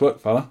 Nice work,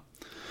 fella.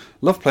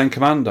 Love playing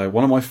Commando,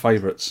 one of my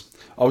favourites.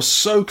 I was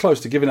so close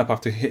to giving up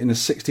after hitting the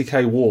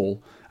 60k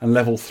wall and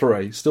level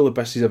 3. Still the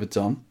best he's ever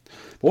done.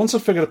 But once I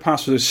figured a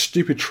pass through those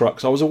stupid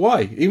trucks, I was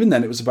away. Even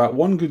then, it was about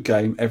one good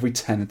game every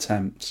 10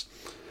 attempts.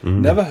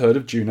 Never heard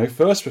of Juno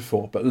First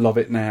before, but love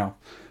it now.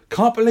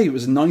 Can't believe it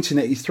was a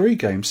 1983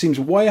 game. Seems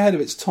way ahead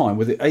of its time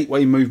with the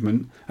 8-way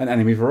movement and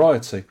enemy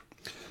variety.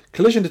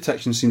 Collision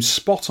detection seems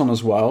spot on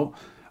as well,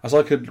 as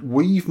I could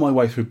weave my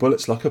way through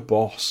bullets like a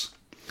boss.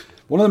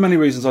 One of the many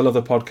reasons I love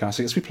the podcast,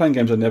 it gets me playing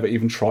games I never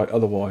even tried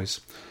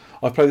otherwise.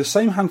 I've played the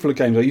same handful of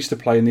games I used to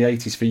play in the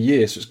 80s for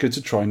years, so it's good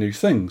to try new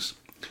things.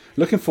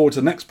 Looking forward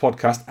to the next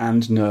podcast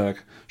and Nerg.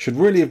 Should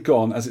really have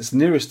gone as it's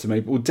nearest to me,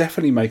 but will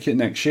definitely make it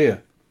next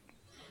year.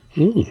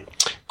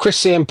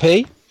 Chris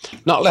CMP,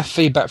 not left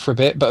feedback for a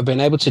bit, but I've been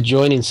able to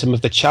join in some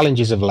of the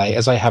challenges of late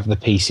as I have the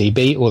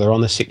PCB, or they're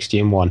on the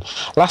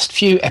 60-1. Last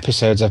few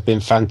episodes have been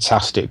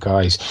fantastic,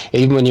 guys.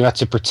 Even when you had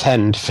to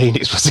pretend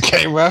Phoenix was a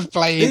game worth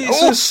playing.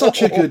 It's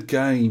such a good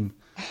game.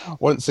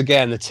 Once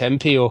again, the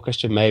Tempe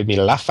Orchestra made me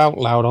laugh out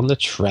loud on the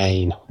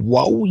train.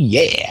 Whoa,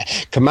 yeah.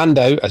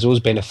 Commando has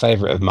always been a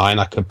favourite of mine.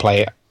 I could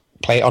play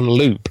it on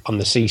loop on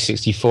the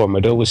C64 and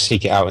would always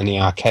seek it out in the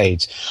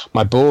arcades.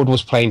 My board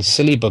was playing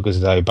silly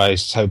buggers though,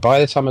 so by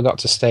the time I got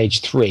to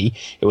stage 3,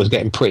 it was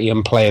getting pretty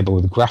unplayable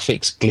with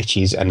graphics,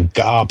 glitches and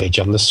garbage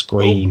on the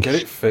screen. Oh, get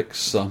it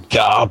fixed, son.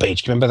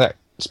 Garbage. Do you remember that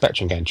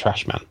Spectrum game,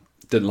 Trash Man?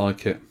 Didn't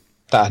like it.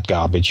 That had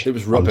garbage. It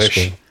was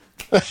rubbish.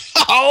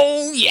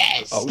 Oh,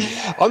 yes! Oh,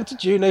 yeah. On to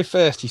Juno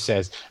First, he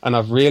says, and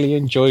I've really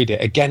enjoyed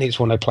it. Again, it's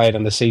one I played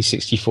on the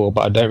C64,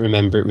 but I don't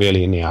remember it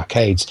really in the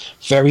arcades.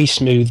 Very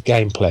smooth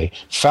gameplay.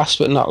 Fast,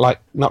 but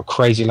not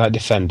crazy like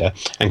Defender,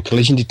 and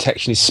collision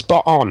detection is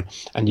spot on,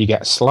 and you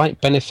get a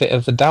slight benefit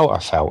of the doubt, I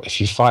felt, if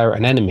you fire at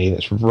an enemy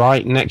that's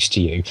right next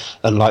to you,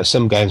 unlike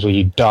some games where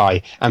you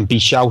die and be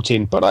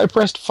shouting, but I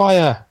pressed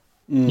fire!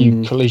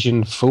 You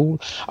collision fool.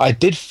 I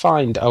did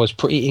find I was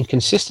pretty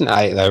inconsistent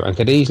at it, though, and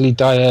could easily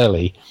die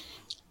early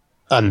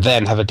and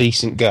then have a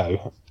decent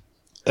go.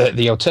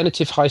 The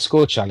alternative high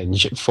score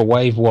challenge for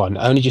Wave 1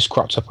 only just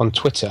cropped up on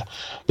Twitter.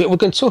 But we're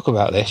going to talk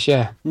about this,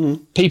 yeah.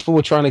 People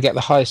were trying to get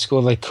the highest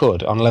score they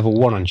could on level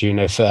 1 on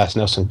Juno First, and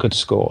there were some good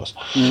scores.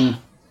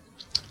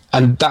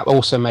 And that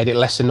also made it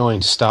less annoying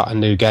to start a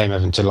new game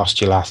having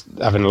lost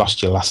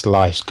your last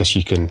life, because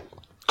you can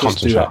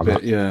concentrate on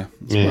that. Yeah.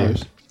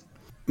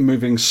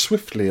 Moving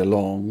swiftly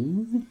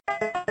along.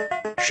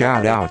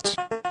 Shout outs.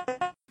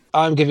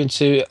 I'm giving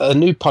to a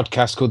new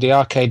podcast called the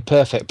Arcade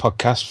Perfect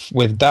Podcast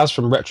with Daz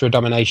from Retro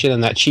Domination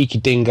and that cheeky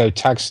dingo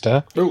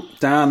Tagster. Oh,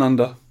 down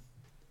under.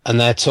 And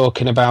they're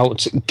talking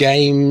about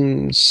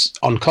games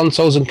on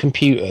consoles and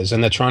computers,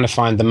 and they're trying to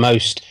find the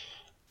most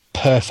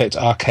perfect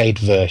arcade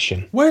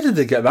version. Where did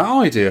they get that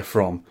idea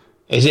from?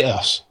 Is it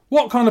us?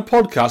 What kind of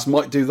podcast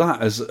might do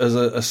that as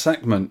a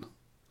segment?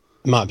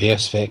 It might be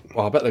us, Vic.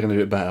 Well, I bet they're going to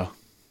do it better.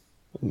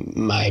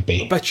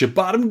 Maybe. I bet you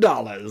bottom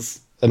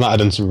dollars. They might have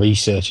done some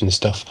research and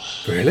stuff.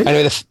 Really?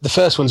 Anyway, the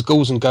first one's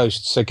Ghouls and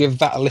Ghosts, so give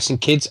that a listen,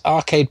 kids.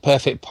 Arcade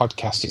Perfect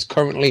Podcast. It's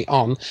currently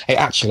on.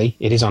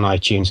 It is on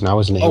iTunes now,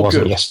 isn't it? It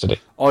wasn't yesterday.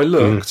 I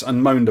looked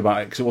and moaned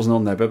about it because it wasn't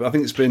on there, but I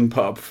think it's been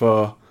put up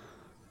for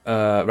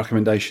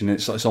recommendation.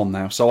 It's on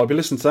now, so I'll be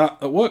listening to that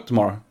at work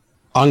tomorrow.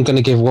 I'm going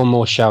to give one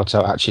more shout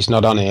out, actually, it's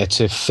not on here,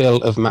 to Phil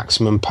of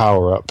Maximum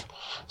Power Up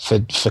for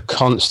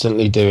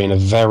constantly doing a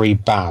very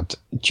bad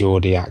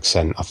Geordie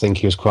accent. I think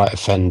he was quite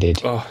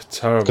offended. Oh,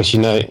 terrible. Because you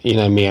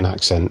know me and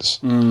accents.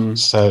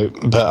 So,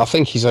 but I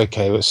think he's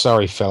okay. But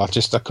sorry, Phil, I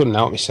couldn't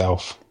help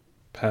myself.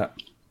 Pet.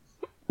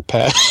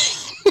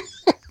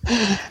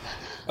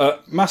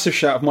 Massive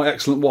shout out of my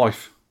excellent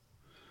wife.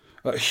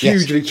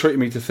 Hugely treating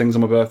me to things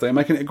on my birthday and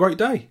making it a great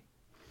day.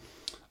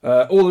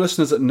 All the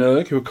listeners at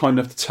Nerg who were kind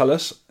enough to tell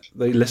us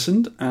they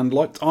listened and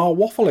liked our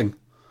waffling.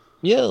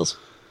 Yes.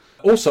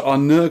 Also, our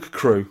Nerg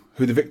crew,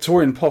 who the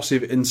Victorian posse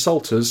of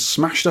insulters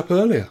smashed up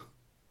earlier.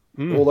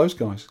 All those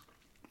guys.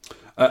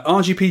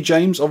 RGP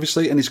James,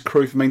 obviously, and his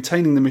crew for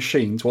maintaining the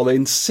machines while they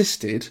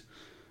insisted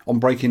on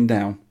breaking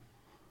down.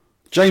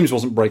 James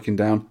wasn't breaking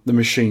down, the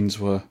machines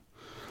were.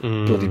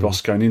 Bloody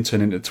Bosconian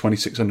turning into the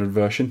 2600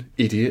 version.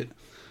 Idiot.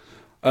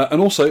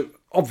 And also,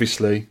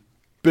 obviously,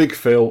 Big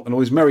Phil and all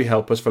his merry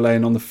helpers for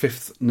laying on the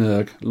 5th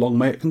Nerg. Long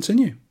may it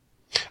continue.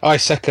 I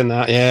second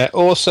that, yeah.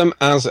 Awesome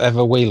as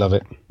ever. We love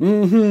it.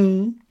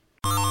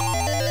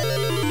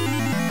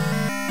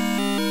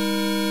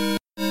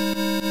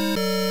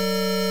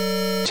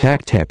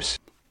 Tech tips.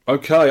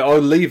 Okay, I'll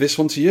leave this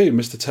one to you,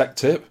 Mr. Tech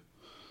Tip.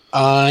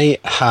 I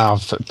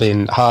have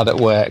been hard at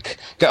work.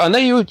 I know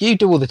you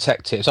do all the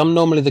tech tips. I'm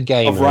normally the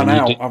gamer.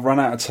 I've run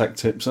out of tech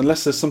tips.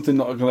 Unless there's something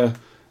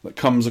that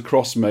comes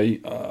across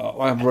me,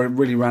 I've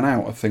really ran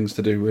out of things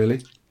to do,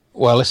 really.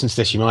 Well, listen to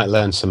this. You might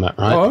learn something,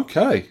 right? Oh,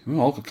 okay.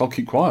 Well, I'll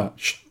keep quiet.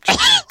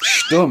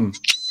 Stum.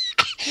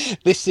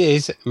 This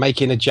is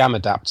making a jam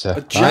adapter.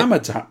 A jam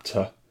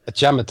adapter? A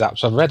jam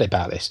adapter. I've read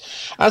about this.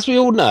 As we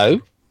all know,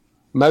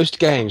 most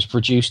games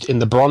produced in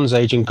the Bronze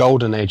Age and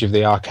Golden Age of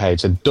the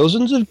arcades had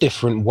dozens of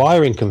different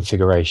wiring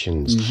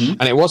configurations.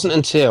 And it wasn't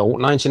until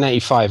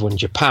 1985 when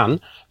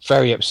Japan,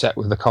 very upset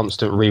with the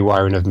constant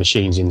rewiring of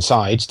machines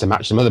insides to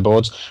match the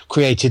motherboards,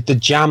 created the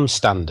jam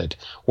standard,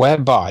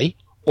 whereby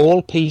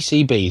all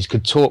PCBs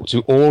could talk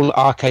to all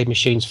arcade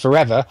machines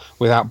forever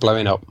without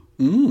blowing up.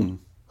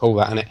 All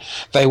that in it.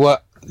 They were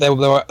there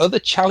were other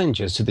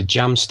challengers to the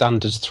jam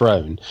standards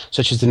thrown,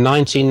 such as the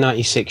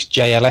 1996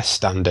 JLS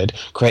standard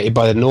created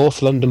by the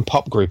North London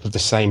pop group of the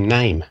same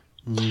name.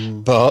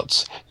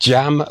 But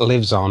jam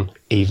lives on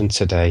even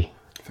today.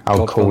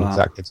 How cool is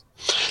that?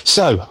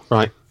 So,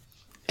 right,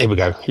 here we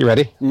go. You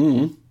ready?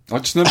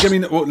 Let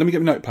me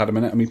get my notepad a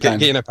minute.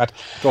 Get your notepad.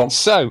 Go on.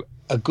 So,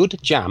 a good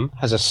jam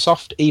has a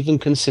soft, even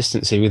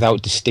consistency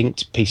without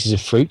distinct pieces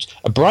of fruit,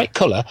 a bright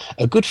colour,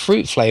 a good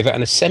fruit flavour,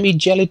 and a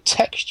semi-gelid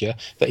texture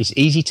that is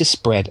easy to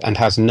spread and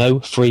has no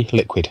free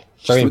liquid.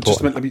 Very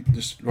important. Let me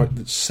just write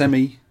the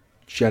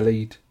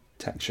semi-jellied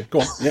texture. Go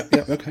on. Yeah,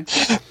 okay.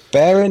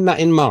 Bearing that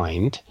in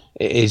mind,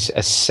 it is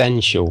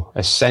essential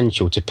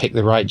to pick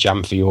the right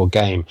jam for your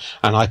game,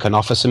 and I can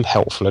offer some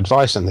helpful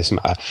advice on this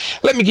matter.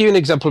 Let me give you an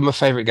example of my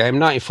favourite game,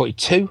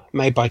 1942,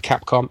 made by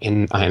Capcom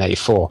in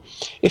 1984.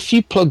 If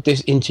you plug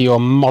this into your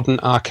modern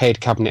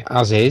arcade cabinet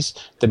as is,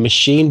 the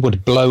machine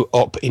would blow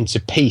up into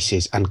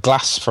pieces, and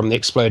glass from the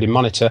exploding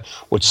monitor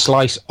would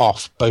slice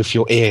off both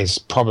your ears,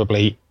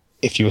 probably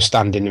if you were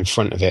standing in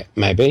front of it,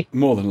 maybe.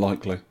 More than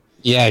likely.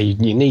 Yeah,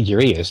 you need your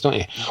ears, don't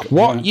you?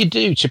 What you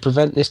do to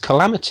prevent this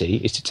calamity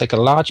is to take a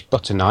large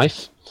butter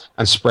knife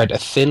and spread a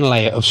thin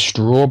layer of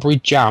strawberry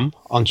jam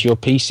onto your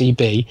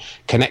PCB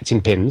connecting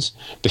pins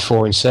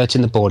before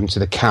inserting the board into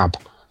the cab.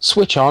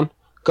 Switch on,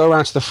 go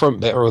around to the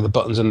front bit where all the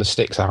buttons and the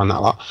sticks are and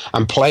that lot,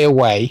 and play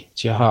away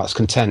to your heart's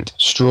content.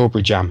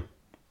 Strawberry jam.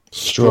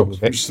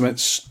 Strawberry. Just meant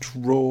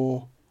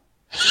strawberry.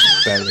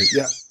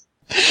 Yeah.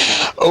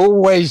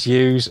 Always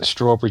use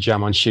strawberry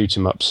jam on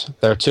shoot-em-ups.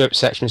 There are two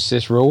exceptions to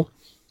this rule.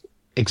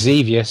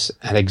 Exevious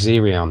and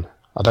Exerion.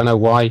 I don't know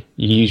why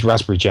you use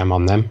raspberry jam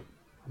on them.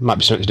 Might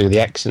be something to do with the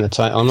X in the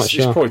title, I'm not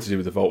sure. It's probably to do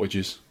with the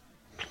voltages.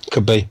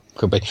 Could be.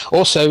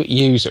 Also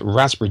use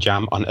raspberry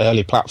jam on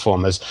early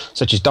platformers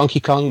such as Donkey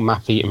Kong,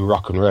 Mappy and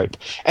Rock and Rope.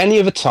 Any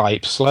other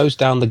type slows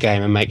down the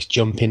game and makes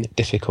jumping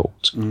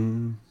difficult.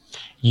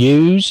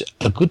 Use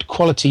a good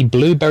quality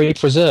blueberry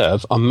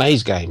preserve on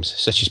maze games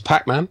such as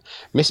Pac-Man,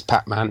 Miss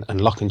Pac-Man and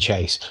Lock and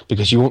Chase,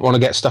 because you won't want to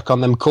get stuck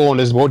on them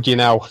corners, would you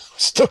now?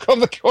 Stuck on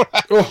the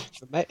corner.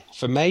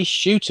 For maze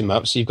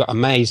shoot-em-ups, you've got a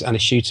maze and a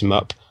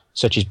shoot-em-up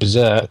such as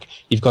Berserk.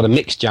 You've got a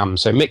mixed jam,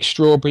 so mix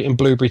strawberry and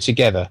blueberry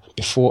together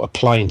before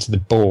applying to the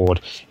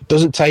board. It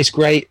doesn't taste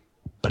great,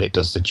 but it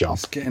does the job.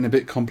 It's getting a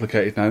bit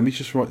complicated now. Let me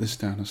just write this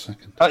down a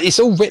second. It's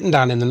all written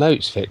down in the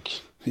notes, Vic.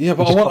 Yeah,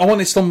 but I want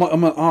this on my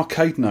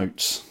arcade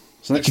notes.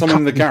 So next time I'm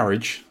in the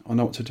garage, I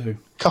know what to do.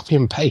 Copy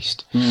and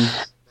paste.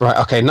 Right,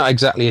 okay, not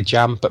exactly a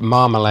jam, but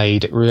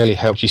marmalade really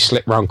helps you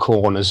slip round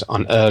corners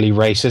on early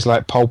races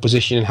like pole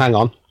position and hang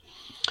on.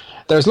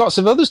 There's lots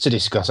of others to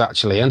discuss,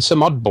 actually, and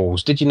some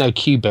oddballs. Did you know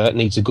Q-Bert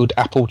needs a good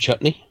apple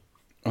chutney?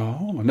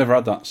 Oh, I've never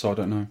had that, so I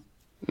don't know.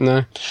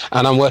 No.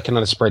 And I'm working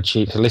on a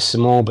spreadsheet to list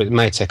some more, but it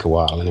may take a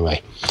while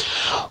anyway.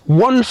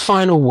 One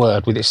final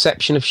word, with the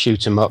exception of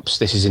shoot-em-ups,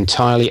 this is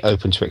entirely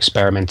open to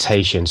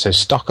experimentation, so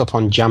stock up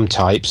on jam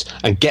types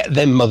and get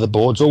them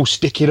motherboards all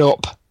stick it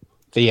up.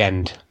 The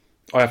end.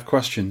 I have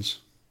questions.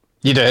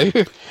 You do?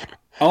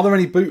 Are there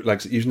any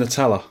bootlegs that use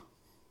Nutella?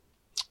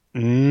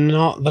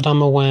 Not that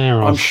I'm aware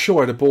of. I'm sure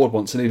I had a board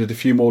once and needed a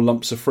few more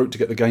lumps of fruit to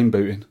get the game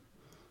booting.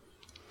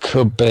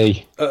 Could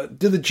be.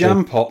 Do the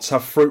jam pots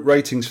have fruit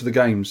ratings for the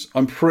games?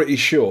 I'm pretty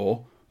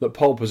sure that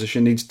pole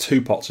position needs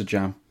 2 pots of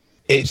jam.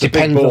 It's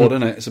depends a big board,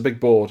 isn't it? It's a big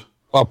board.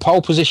 Well,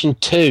 pole position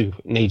 2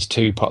 needs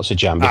 2 pots of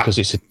jam because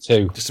it's a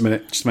 2. Just a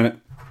minute.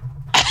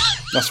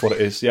 That's what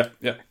it is. Yeah,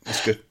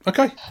 that's good.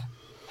 Okay.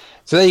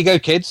 So there you go,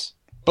 kids.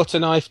 Butter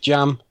knife,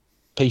 jam,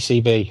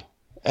 PCB.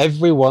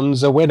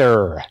 Everyone's a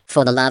winner.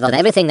 For the love of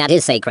everything that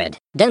is sacred,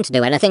 don't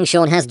do anything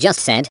Sean has just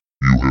said.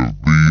 You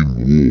have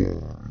been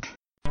warned.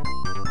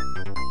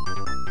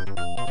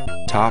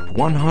 Top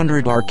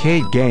 100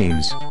 arcade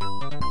games.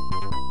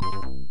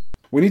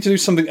 We need to do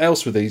something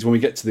else with these when we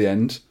get to the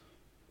end.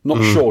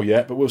 Not sure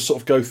yet, but we'll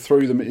sort of go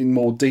through them in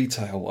more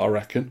detail, I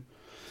reckon.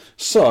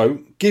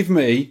 So, give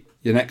me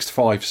your next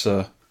 5,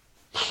 sir.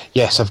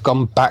 Yes, I've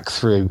gone back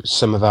through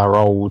some of our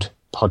old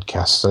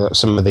podcasts.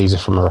 Some of these are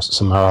from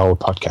some of our old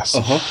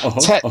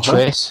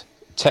podcasts.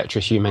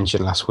 Tetris you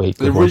mentioned last week.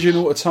 The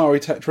original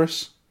Atari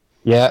Tetris?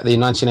 Yeah, the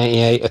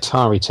 1988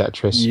 Atari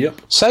Tetris.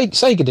 Yep.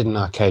 Sega did an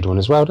arcade one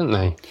as well, didn't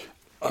they?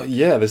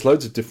 Yeah, there's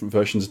loads of different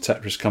versions of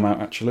Tetris come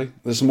out, actually.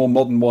 There's some more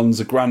modern ones,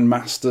 the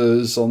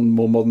Grandmasters on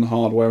more modern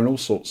hardware and all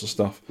sorts of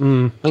stuff.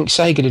 I think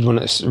Sega did one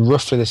at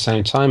roughly the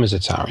same time as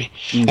Atari.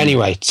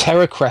 Anyway,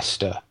 Terra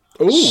Cresta,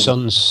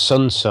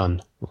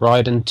 Sun,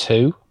 Raiden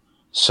 2,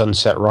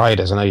 Sunset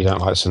Riders. I know you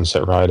don't like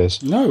Sunset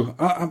Riders. No,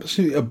 I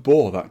absolutely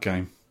abhor that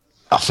game.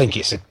 I think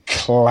it's a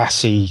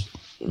classy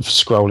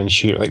scrolling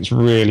shooter. It's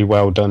really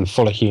well done,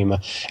 full of humour.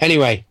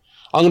 Anyway,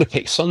 I'm going to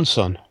pick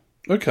Sun.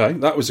 Okay,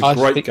 that was a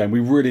great game.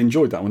 We really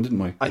enjoyed that one, didn't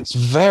we? It's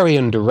very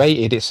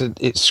underrated.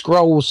 It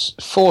scrolls,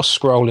 force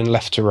scrolling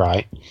left to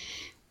right.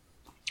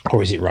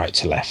 Or is it right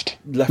to left?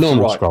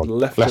 Normal scroll.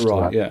 Left to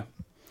right, yeah.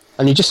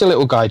 And you're just a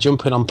little guy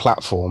jumping on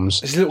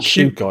platforms. It's a little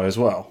cute guy as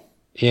well.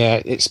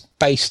 Yeah, it's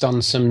based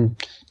on some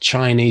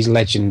Chinese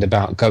legend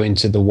about going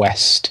to the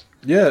West.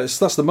 Yeah,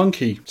 that's the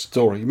monkey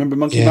story. You remember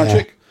Monkey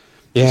Magic?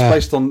 Yeah. It's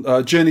based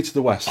on Journey to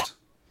the West.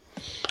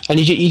 And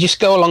you just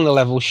go along the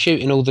level,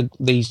 shooting all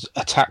these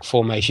attack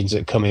formations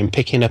that come in,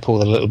 picking up all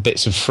the little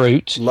bits of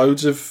fruit.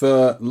 Loads of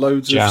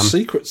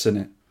secrets in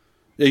it.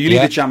 Yeah, you need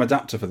a jam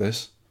adapter for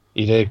this.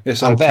 You do.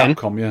 It's and old then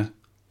Capcom, yeah.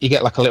 You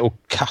get like a little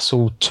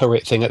castle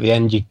turret thing at the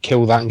end. You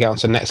kill that and get on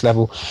to the next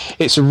level.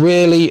 It's a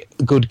really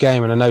good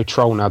game, and I know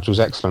Trollnads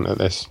was excellent at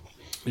this.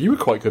 You were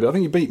quite good. I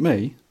think you beat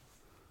me.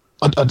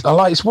 I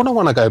like it's one I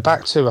want to go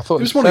back to. I thought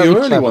it was one of your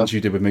early ones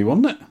you did with me,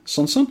 wasn't it,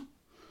 Son?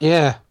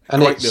 Yeah,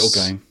 and great little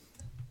game.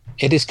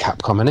 It is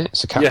Capcom, isn't it?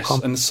 It's a Capcom. Yes,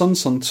 and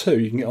Son 2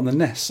 you can get on the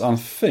NES, and I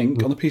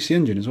think on the PC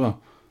Engine as well.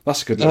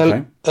 That's a good little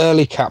game.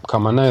 Early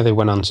Capcom, I know they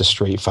went on to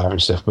Street Fighter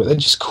and stuff, but they're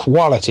just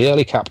quality.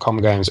 Early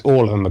Capcom games,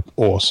 all of them are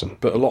awesome.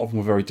 But a lot of them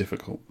were very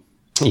difficult.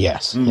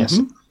 Yes, yes.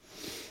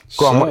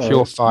 Go on, what's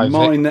your 5?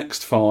 My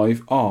next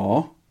 5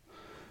 are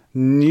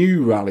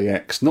New Rally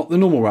X. Not the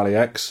normal Rally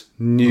X,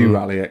 New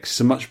Rally X. It's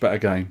a much better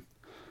game.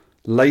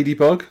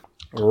 Ladybug,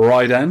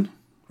 Raiden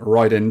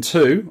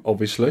 2,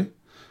 obviously,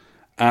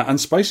 and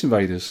Space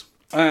Invaders.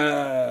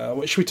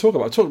 What should we talk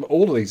about? I've talked about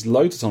all of these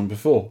loads of times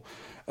before.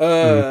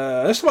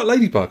 Let's talk about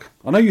Ladybug.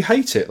 I know you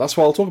hate it, that's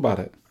why I'll talk about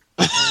it.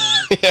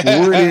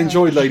 Really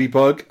enjoyed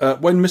Ladybug.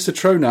 When Mr.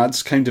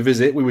 Tronads came to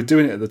visit, we were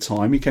doing it at the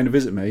time, he came to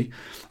visit me,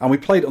 and we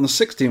played it on the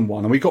 60-1,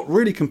 and we got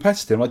really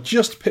competitive. I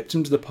just pipped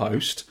him to the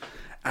post,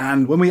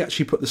 and when we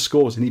actually put the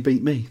scores in, he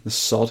beat me, the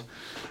sod.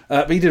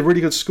 But he did a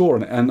really good score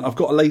on it, and I've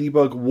got a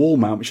Ladybug wall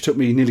mount, which took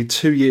me nearly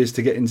 2 years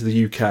to get into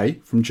the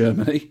UK from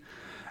Germany.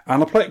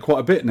 And I play it quite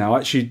a bit now. I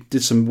actually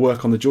did some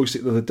work on the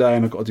joystick the other day,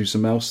 and I've got to do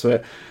some else to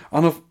it.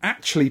 And I've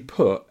actually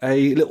put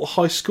a little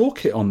high score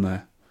kit on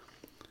there.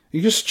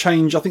 You just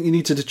change, I think you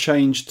need to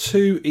change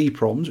 2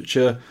 EEPROMs, which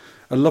a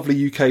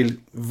lovely UK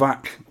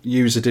VAC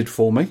user did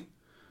for me.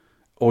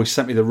 Or he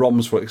sent me the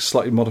ROMs for it,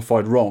 slightly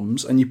modified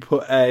ROMs, and you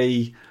put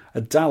a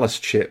Dallas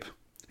chip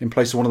in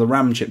place of one of the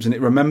RAM chips, and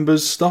it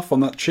remembers stuff on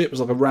that chip. It's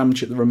like a RAM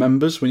chip that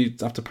remembers when you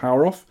have to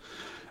power off.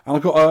 And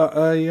I've got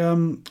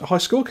a high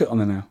score kit on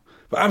there now.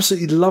 But I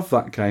absolutely love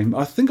that game.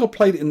 I think I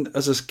played it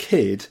as a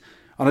kid,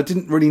 and I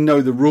didn't really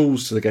know the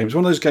rules to the game. It's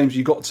one of those games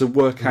you got to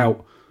work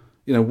out,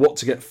 what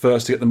to get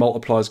first to get the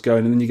multipliers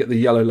going, and then you get the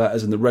yellow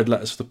letters and the red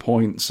letters for the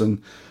points,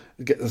 and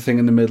get the thing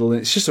in the middle. And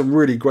it's just a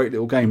really great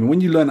little game. And when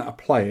you learn how to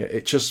play it,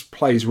 it just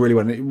plays really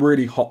well, and it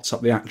really hots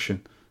up the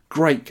action.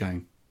 Great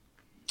game.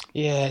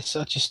 Yes,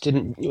 I just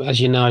didn't,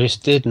 as you know, I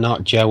just did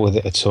not gel with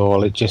it at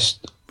all. It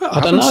just, I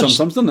don't know.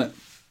 Sometimes, doesn't it?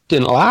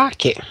 Didn't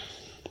like it.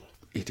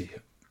 Idiot.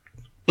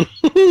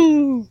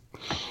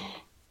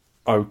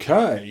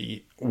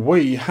 Okay,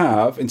 we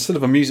have, instead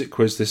of a music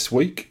quiz this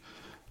week,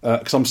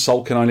 because I'm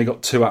sulking, I only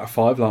got 2 out of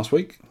 5 last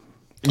week.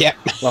 Yeah.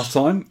 Last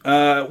time.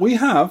 We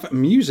have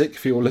music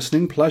for your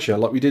listening pleasure,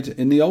 like we did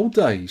in the old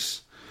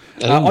days.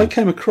 I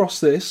came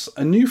across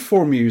a new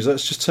forum user,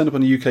 it's just turned up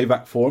on the UK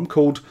VAC forum,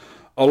 called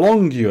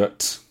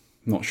Olonguet.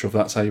 Not sure if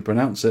that's how you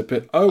pronounce it,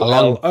 but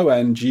Olonguete.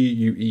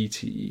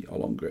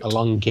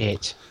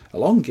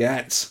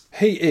 Olonguet.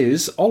 He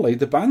is Ollie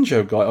the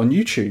banjo guy on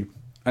YouTube,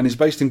 and is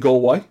based in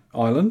Galway,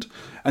 Ireland,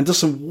 and does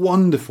some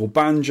wonderful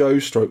banjo,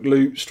 stroke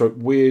lute, stroke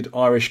weird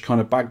Irish kind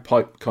of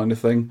bagpipe kind of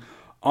thing,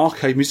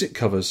 arcade music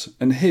covers.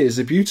 And here's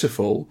a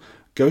beautiful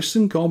Ghosts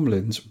and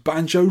Goblins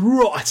banjo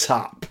right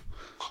up.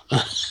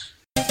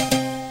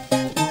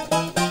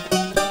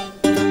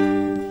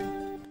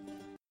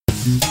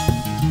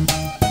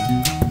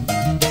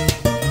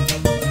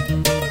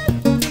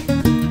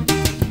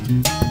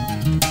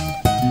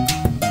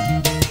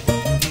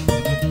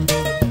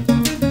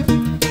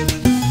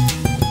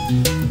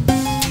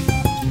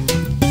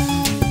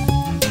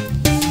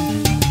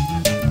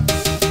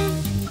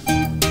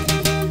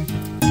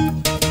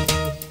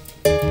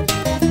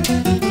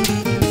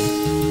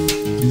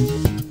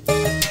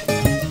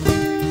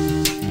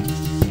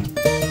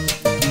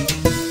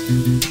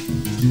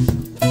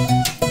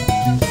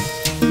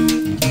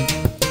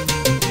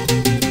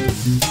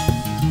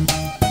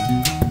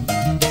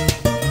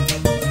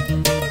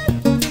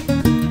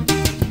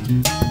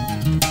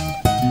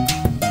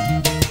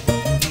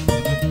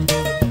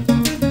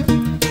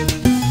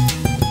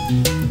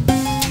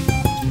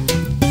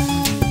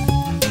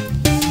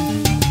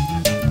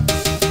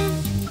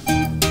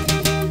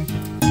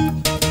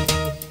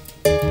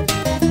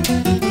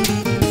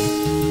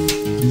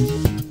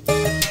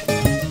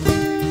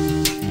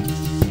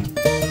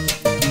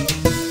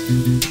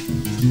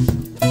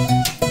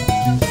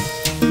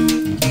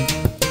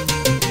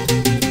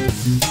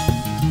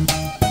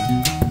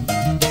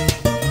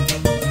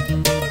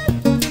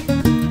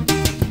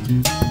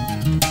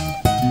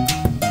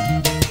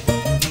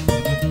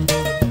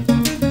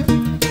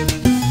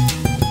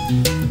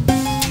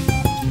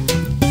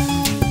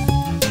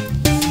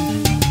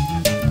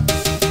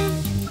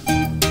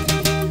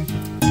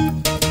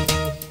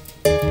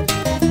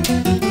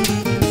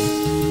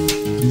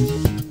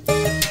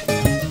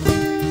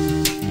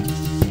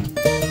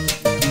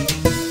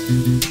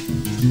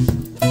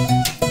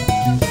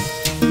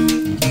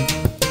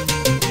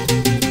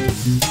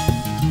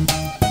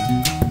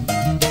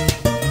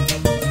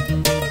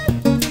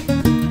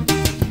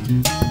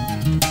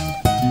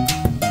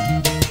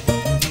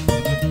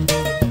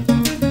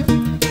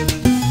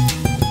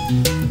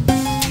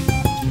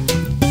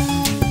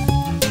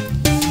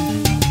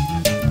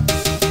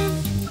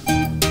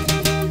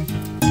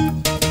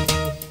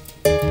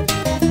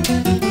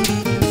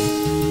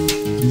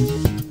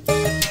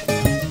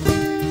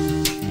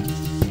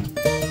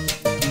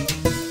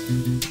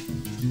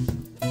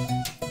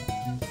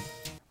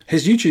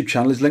 His YouTube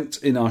channel is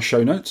linked in our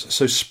show notes,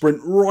 so sprint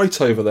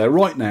right over there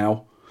right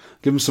now.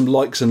 Give him some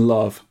likes and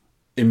love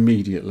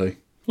immediately.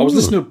 I was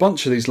listening to a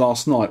bunch of these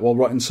last night while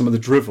writing some of the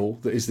drivel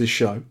that is this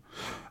show.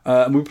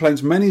 And we'll be playing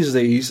as many of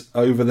these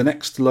over the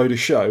next load of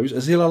shows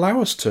as he'll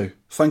allow us to.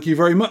 Thank you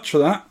very much for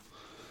that,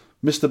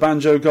 Mr.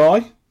 Banjo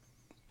Guy.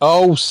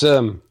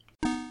 Awesome.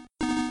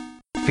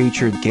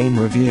 Featured game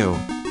review.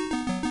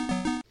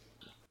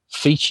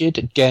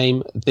 Featured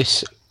game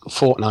this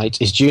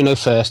fortnight is Juno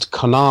First,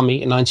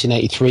 Konami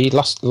 1983,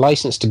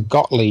 licensed to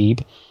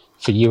Gottlieb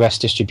for US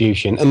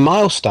distribution. And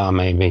Milestar,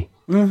 maybe.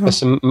 There's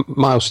some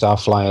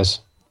Milestar flyers.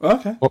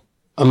 Okay.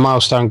 And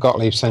Milestar and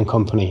Gottlieb, same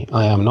company.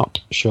 I am not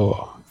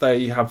sure.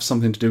 They have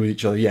something to do with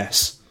each other,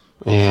 yes.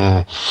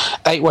 Yeah.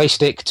 8-way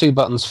stick, 2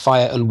 buttons,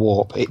 fire and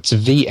warp. It's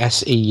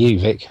VSEU,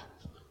 Vic.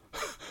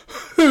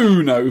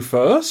 Who know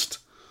first?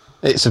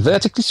 It's a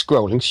vertically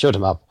scrolling shoot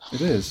 'em up.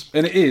 It is.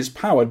 And it is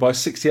powered by a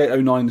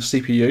 6809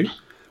 CPU,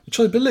 which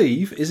I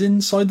believe is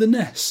inside the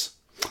NES.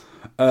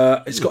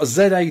 It's got a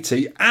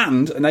Z80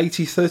 and an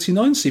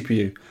 8039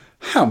 CPU.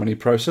 How many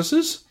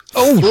processors?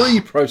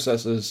 3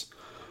 processors.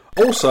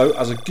 Also,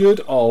 as a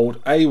good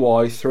old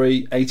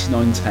AY3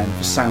 8910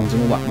 for sounds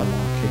and all that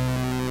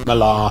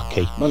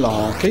malarkey.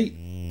 Malarkey.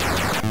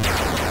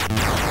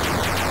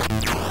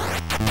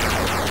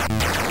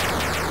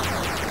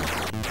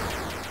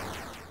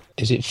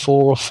 Is it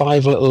 4 or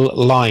 5 little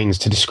lines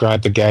to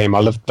describe the game? I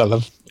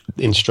love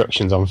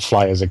instructions on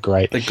flyers are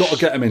great. They've got to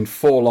get them in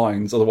 4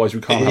 lines, otherwise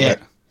we can't have it.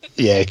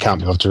 Yeah, you can't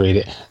be able to read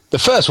it. The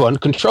first one,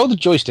 control the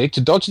joystick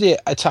to dodge the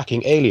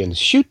attacking aliens.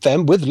 Shoot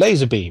them with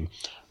laser beam.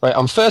 Right,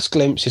 on first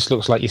glimpse, this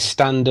looks like your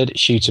standard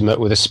shoot 'em up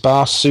with a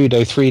sparse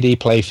pseudo 3D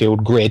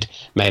playfield grid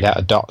made out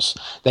of dots.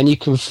 Then you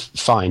can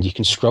you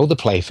can scroll the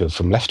playfield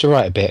from left to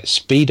right a bit,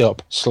 speed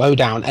up, slow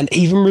down, and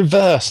even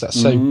reverse. That's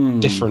so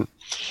different.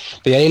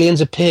 The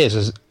aliens appear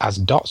as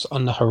dots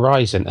on the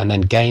horizon and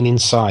then gain in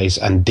size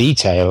and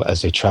detail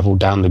as they travel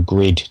down the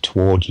grid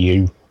toward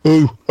you.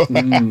 Ooh.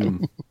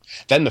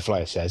 Then the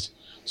flyer says,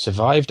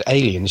 survived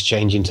aliens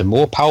change into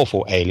more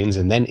powerful aliens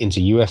and then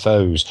into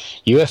UFOs.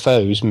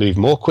 UFOs move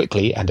more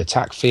quickly and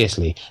attack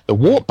fiercely. The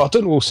warp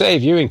button will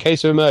save you in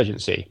case of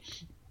emergency.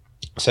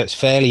 So it's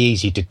fairly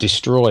easy to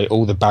destroy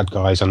all the bad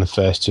guys on the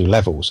first 2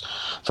 levels.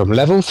 From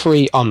level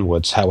 3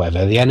 onwards,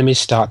 however, the enemies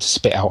start to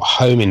spit out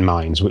homing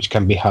mines, which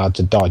can be hard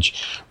to dodge.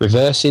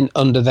 Reversing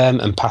under them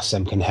and past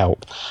them can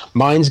help.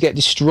 Mines get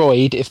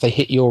destroyed if they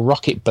hit your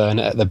rocket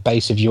burner at the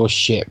base of your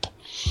ship.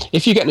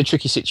 If you get in a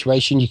tricky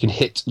situation, you can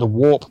hit the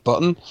warp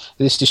button.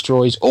 This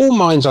destroys all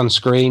mines on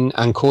screen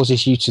and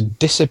causes you to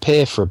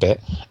disappear for a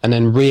bit and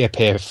then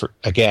reappear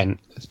again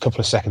a couple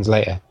of seconds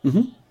later.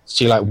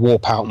 So you like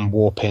warp out and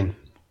warp in.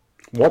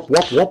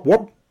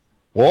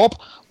 Warp.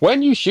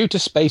 When you shoot a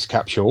space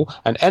capsule,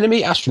 an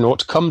enemy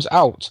astronaut comes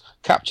out.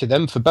 Capture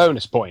them for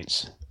bonus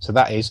points. So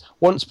that is,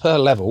 once per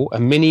level, a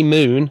mini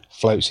moon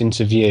floats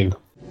into view.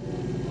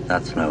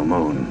 That's no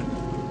moon.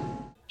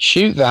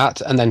 Shoot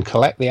that and then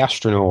collect the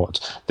astronaut.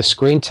 The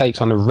screen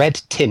takes on a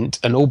red tint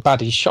and all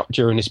baddies shot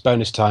during this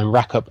bonus time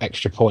rack up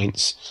extra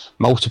points.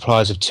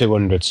 Multipliers of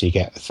 200, so you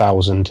get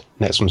 1,000.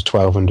 Next one's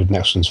 1,200,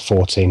 next one's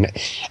 14.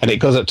 And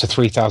it goes up to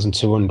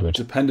 3,200.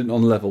 Dependent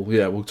on level,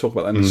 yeah, we'll talk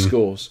about that in the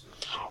scores.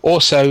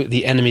 Also,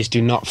 the enemies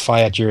do not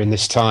fire during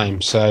this time,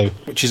 so...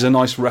 Which is a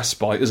nice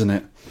respite, isn't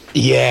it?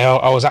 Yeah,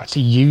 I was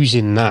actually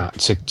using that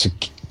to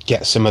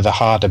get some of the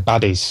harder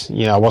baddies.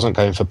 You know, I wasn't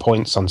going for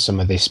points on some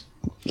of this,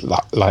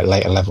 like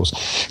later levels.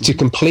 To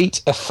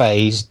complete a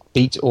phase,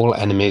 beat all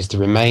enemies, the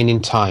remaining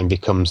time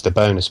becomes the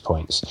bonus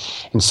points.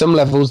 In some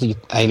levels, the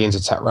aliens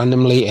attack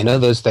randomly. In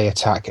others, they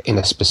attack in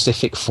a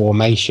specific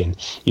formation.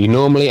 You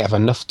normally have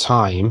enough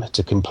time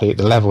to complete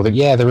the level.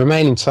 The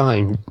remaining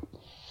time,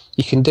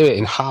 you can do it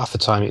in half the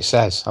time it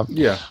says.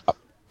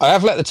 I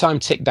have let the time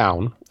tick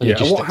down. And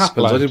what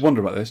happens? I did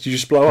wonder about this. Did you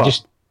just blow up?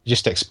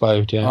 Just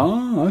explode, yeah.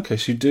 Ah, okay,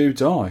 so you do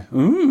die.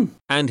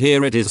 And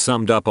here it is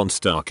summed up on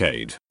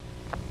Starcade.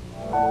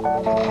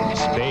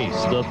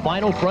 Space, the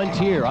final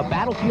frontier, a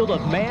battlefield of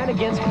man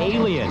against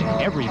alien.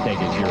 Everything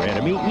is your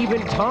enemy,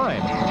 even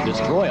time.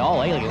 Destroy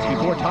all aliens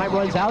before time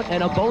runs out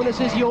and a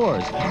bonus is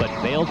yours. But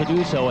fail to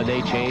do so and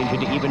they change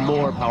into even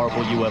more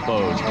powerful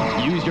UFOs.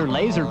 Use your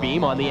laser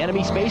beam on the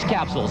enemy space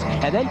capsules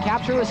and then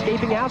capture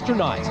escaping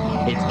astronauts.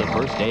 It's the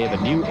first day of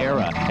a new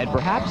era, and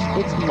perhaps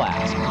it's the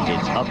last.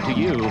 It's up to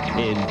you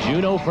in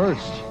Juno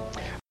First.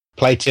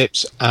 Play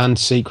tips and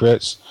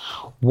secrets.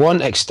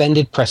 1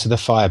 extended press of the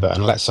fire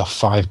button lets off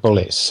 5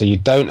 bullets, so you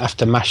don't have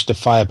to mash the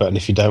fire button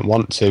if you don't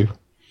want to.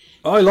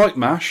 I like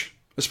mash,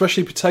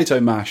 especially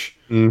potato mash.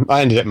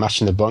 I ended up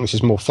mashing the button, which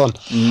is more fun.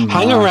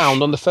 Hang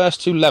around on the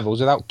first 2 levels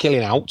without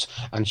killing out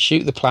and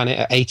shoot the planet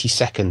at 80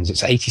 seconds.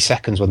 It's 80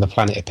 seconds when the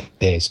planet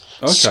appears.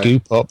 Okay.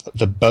 Scoop up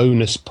the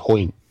bonus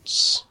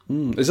points.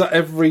 Is that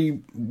every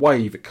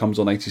wave it comes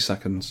on 80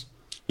 seconds?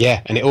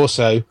 Yeah, and it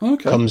also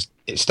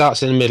it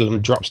starts in the middle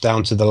and drops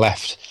down to the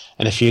left.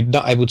 And if you're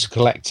not able to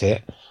collect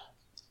it,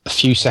 a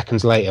few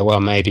seconds later,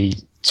 well, maybe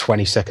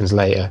 20 seconds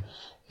later,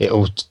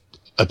 it'll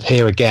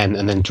appear again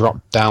and then drop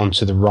down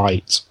to the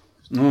right.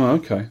 Oh,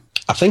 okay.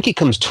 I think it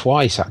comes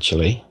twice,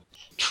 actually.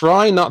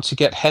 Try not to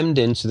get hemmed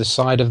into the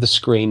side of the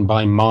screen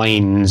by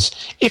mines.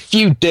 If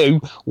you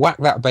do, whack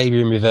that baby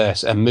in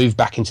reverse and move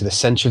back into the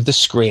centre of the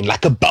screen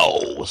like a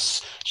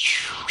boss.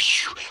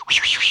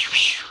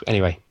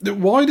 Anyway.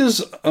 Why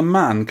does a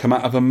man come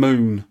out of a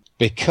moon?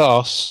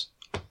 Because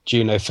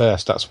Juno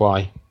first, that's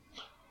why.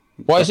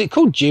 Why is it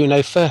called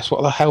Juno first?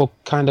 What the hell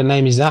kind of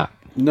name is that?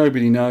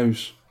 Nobody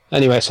knows.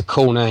 Anyway, it's a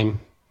cool name.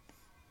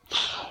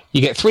 You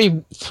get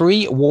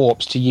three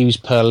warps to use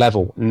per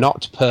level,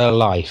 not per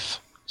life.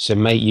 So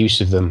make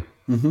use of them.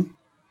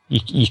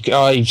 Mm-hmm.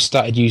 I've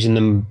started using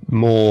them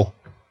more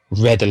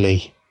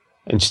readily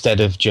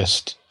instead of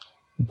just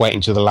waiting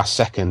till the last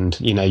second.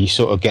 You know, you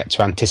sort of get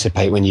to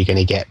anticipate when you're going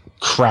to get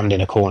crammed in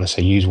a corner,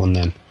 so use one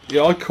then.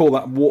 Yeah, I call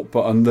that warp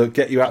button the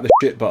get you out of the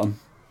shit button.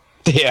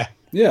 Yeah.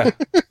 Yeah.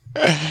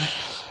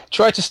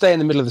 Try to stay in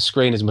the middle of the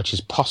screen as much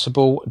as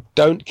possible.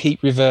 Don't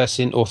keep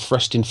reversing or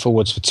thrusting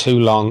forwards for too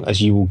long,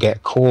 as you will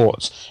get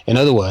caught. In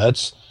other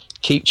words,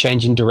 keep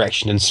changing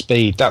direction and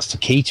speed. That's the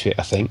key to it,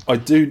 I think. I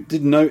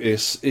did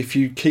notice if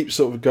you keep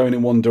sort of going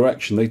in one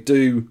direction, they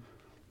do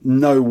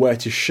know where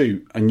to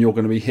shoot, and you're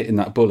going to be hitting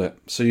that bullet.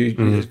 So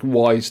it's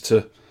wise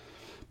to.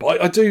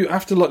 But I do,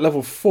 after like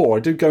level 4, I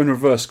do go in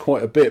reverse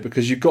quite a bit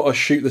because you've got to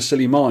shoot the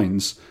silly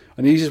mines,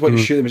 and the easiest way to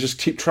shoot them is just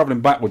keep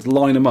travelling backwards,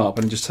 line them up,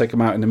 and just take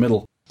them out in the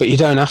middle. But you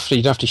don't have to.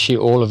 You don't have to shoot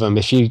all of them.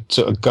 If you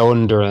sort of go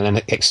under and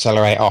then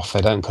accelerate off,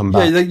 they don't come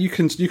back. Yeah, you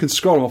can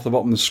scroll them off the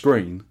bottom of the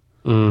screen.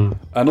 And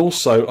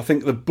also, I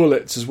think the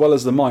bullets, as well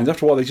as the mines,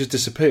 after a while they just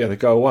disappear. They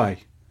go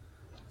away.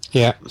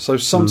 Yeah. So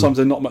sometimes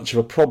they're not much of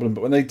a problem,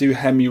 but when they do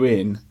hem you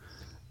in,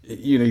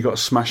 you know, you've got to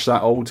smash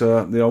that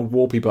the old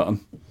warpy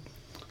button.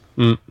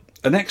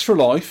 An extra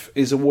life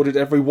is awarded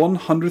every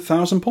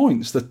 100,000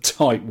 points. The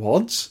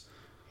tightwads.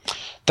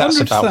 That's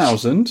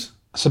 100,000.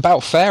 It's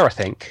about fair, I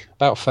think.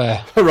 About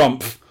fair.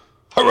 Harumph.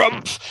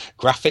 Harumph.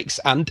 Graphics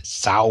and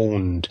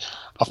sound.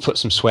 I've put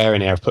some swear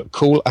in here. I've put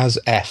cool as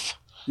F.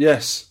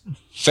 Yes.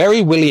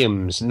 Ferry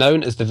Williams,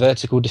 known as the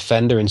vertical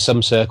defender in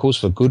some circles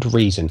for good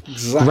reason.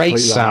 Exactly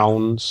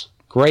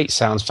Great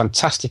sounds,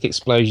 fantastic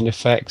explosion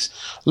effects.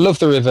 Love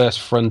the reverse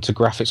frontal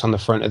graphics on the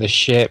front of the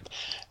ship.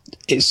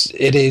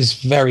 It is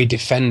very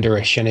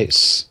defenderish, and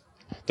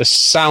the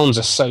sounds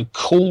are so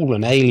cool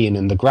and alien,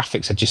 and the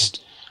graphics are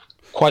just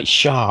quite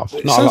sharp.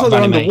 It sounds like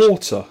they're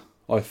underwater,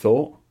 I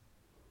thought.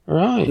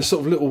 Right. There's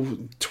sort of little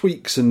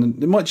tweaks,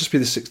 and it might just be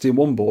the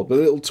 16.1 board, but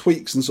little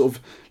tweaks and sort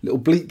of little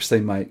bleeps they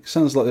make.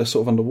 Sounds like they're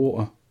sort of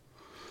underwater.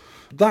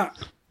 That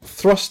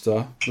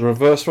thruster, the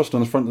reverse thruster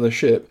on the front of the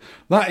ship,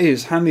 that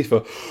is handy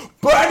for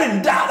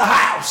burning down the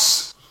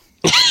house!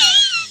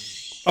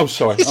 Oh,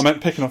 sorry, I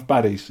meant picking off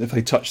baddies. If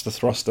they touch the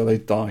thruster, they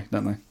die,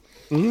 don't they?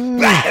 Burning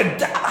down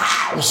the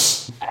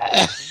house!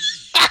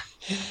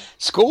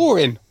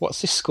 Scoring.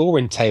 What's this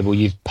scoring table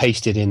you've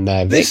pasted in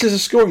there, Vic? This is a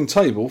scoring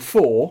table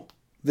for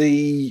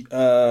the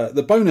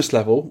bonus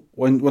level.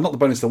 Not the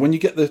bonus level. When you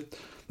get the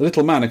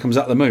little man who comes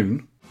out of the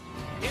moon.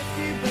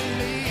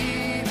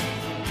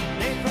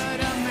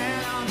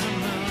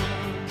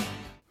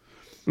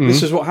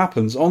 This is what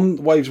happens on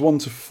waves 1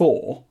 to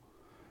 4.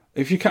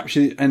 If you capture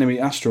the enemy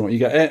astronaut, you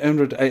get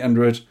 800,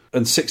 800,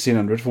 and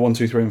 1600 for 1,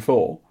 2, 3, and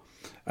 4.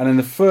 And then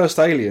the first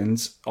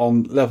aliens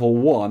on level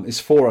 1 is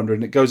 400,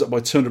 and it goes up by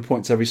 200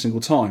 points every single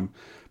time.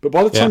 But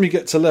by the time you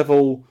get to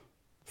level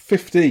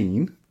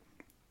 15,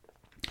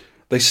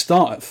 they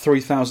start at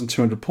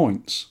 3,200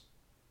 points.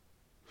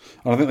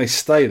 And I think they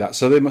stay that.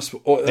 So they must...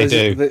 They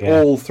do.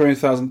 All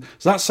 3,000.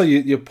 So that's how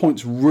your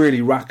points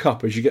really rack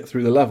up as you get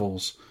through the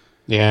levels.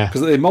 Yeah.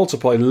 Because they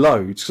multiply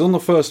loads. Because on the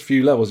first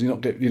few levels, you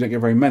don't get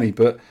very many.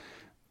 But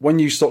when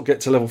you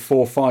get to level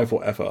 4, 5,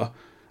 whatever,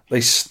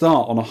 they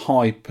start on a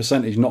high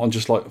percentage, not on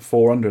just like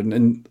 400.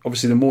 And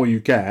obviously, the more you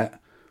get,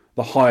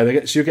 the higher they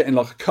get. So you're getting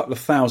like a couple of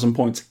thousand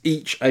points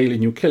each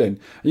alien you're killing.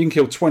 And you can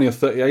kill 20 or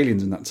 30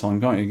 aliens in that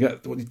time, can't you? You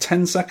get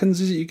 10 seconds,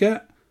 is it you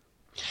get?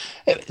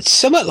 It's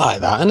something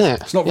like that, isn't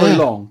it? It's not very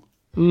long.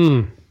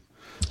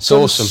 It's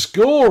awesome.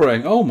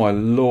 Scoring. Oh my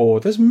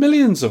lord! There's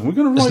millions of them.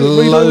 We're going to read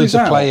loads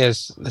of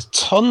players. There's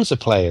tons of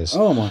players.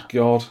 Oh my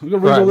god! We're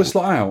going to read all this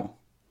lot out.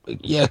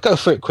 Yeah, go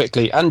for it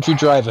quickly. Andrew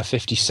Driver,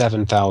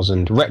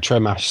 57,000.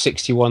 Retromash,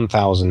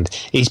 61,000.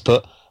 He's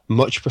put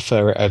much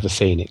prefer it over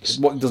Phoenix.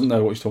 What doesn't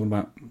know what he's talking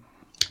about?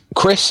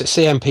 Chris,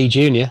 CMP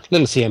Jr.,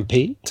 little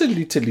CMP.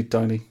 Tiddly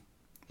tiny.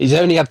 He's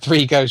only had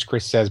 3 goes,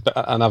 Chris says,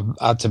 and I've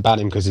had to ban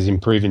him because he's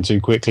improving too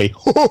quickly.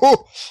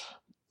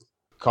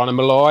 Connor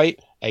Malloy,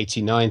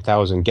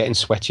 89,000. Getting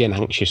sweaty and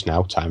anxious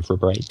now. Time for a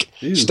break.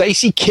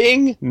 Stacey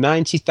King,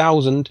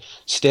 90,000.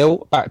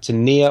 Still back to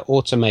Nier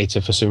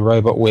Automata for some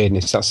robot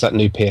weirdness. That's that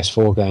new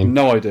PS4 game.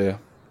 No idea.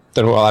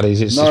 Don't know what that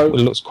is. It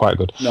looks quite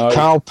good. No.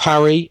 Carl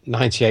Parry,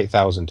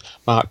 98,000.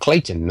 Mark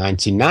Clayton,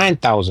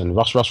 99,000.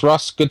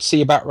 Ross. Good to see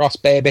you back, Ross,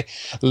 baby.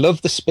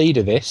 Love the speed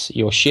of this.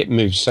 Your ship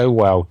moves so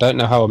well. Don't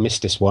know how I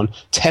missed this one.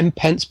 10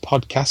 pence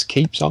podcast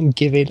keeps on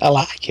giving. I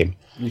like him.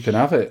 You can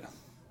have it.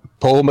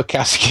 Paul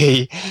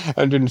McCaskey,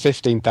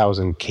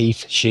 115,000.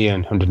 Keith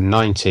Sheehan,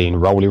 119.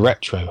 Rolly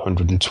Retro,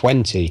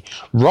 120.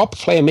 Rob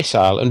Flair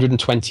Missile,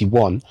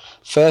 121.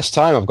 First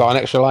time I've got an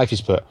extra life,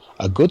 he's put.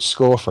 A good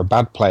score for a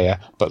bad player,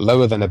 but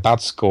lower than a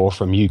bad score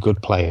from you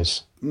good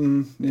players.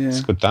 Yeah.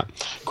 It's good, that.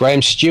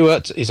 Graham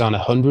Stewart is on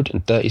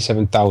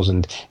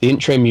 137,000. The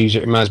intro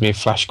music reminds me of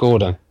Flash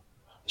Gordon.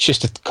 It's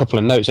just a couple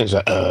of notes, and it's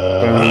like...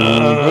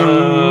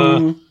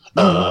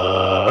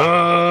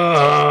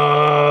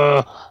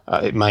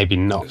 it may be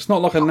not. It's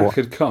not like a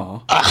knackered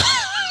car.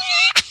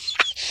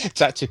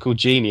 Tactical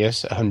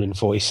Genius,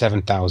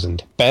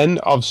 147,000. Ben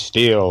of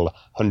Steel,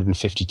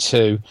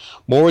 152.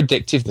 More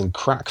addictive than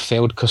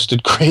crack-filled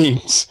custard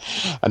creams.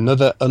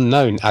 Another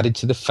unknown added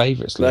to the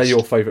favourites list. They're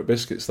your favourite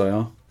biscuits, they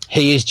are.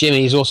 He is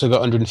Jimmy. He's also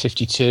got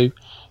 152.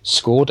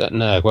 Scored at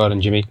Nerg. Well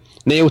done, Jimmy.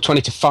 Neil,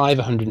 20-5,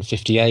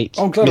 158.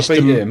 I'm glad I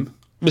beat him.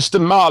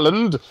 Mr.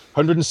 Marland,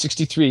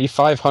 163,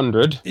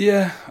 500.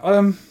 Yeah,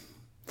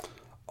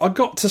 I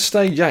got to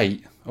stage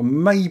 8, or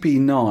maybe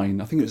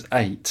 9, I think it was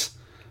 8,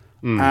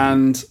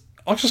 and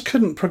I just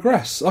couldn't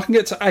progress. I can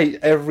get to 8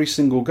 every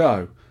single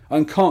go,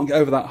 and can't get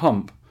over that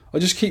hump. I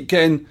just keep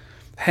getting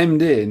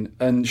hemmed in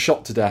and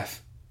shot to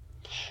death.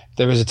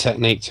 There is a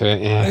technique to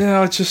it, yeah.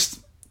 Yeah,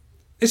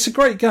 it's a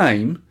great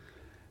game,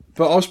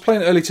 but I was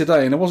playing it early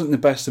today, and I wasn't in the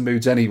best of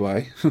moods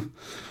anyway,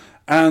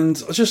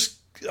 and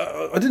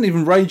I didn't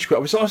even rage quit.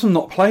 I was like, I'm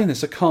not playing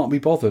this, I can't be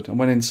bothered. I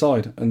went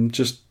inside and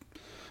just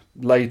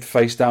laid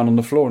face down on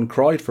the floor and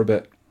cried for a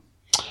bit.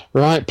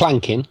 Right,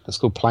 planking. That's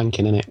called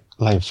planking, isn't it?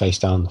 Laying face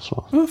down on the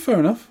floor. Oh, fair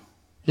enough.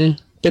 Yeah,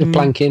 bit of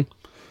planking.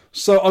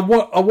 So I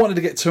wanted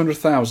to get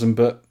 200,000,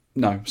 but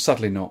no,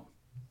 sadly not.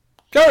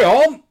 Carry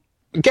on!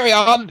 Carry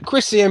on.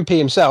 Chris CMP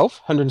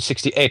himself,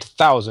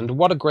 168,000.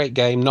 What a great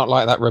game, not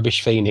like that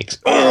rubbish Phoenix.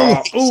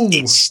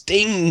 It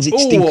stings. It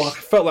stings. I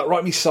felt that right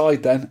in my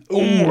side then.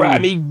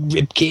 Right in my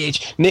rib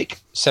cage. Nick,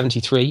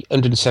 73,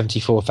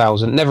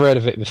 174,000. Never heard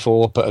of it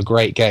before, but a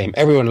great game.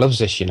 Everyone loves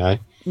this, you know.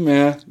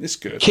 Yeah, it's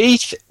good.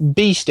 Keith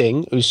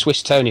Beasting, who's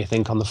Swiss Tony, I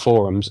think, on the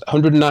forums,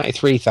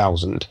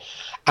 193,000.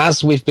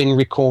 As we've been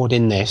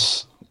recording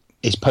this,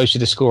 he's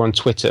posted a score on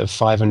Twitter of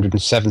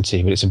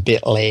 570, but it's a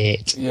bit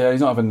late. Yeah, he's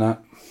not having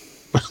that.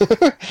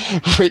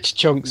 Rich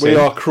Chunks. We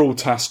are cruel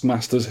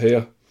taskmasters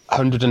here.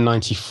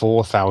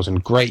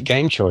 194,000. Great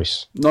game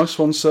choice. Nice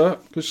one, sir.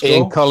 Good score.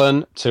 Ian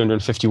Cullen,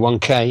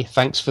 251k.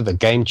 Thanks for the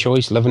game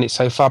choice. Loving it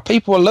so far.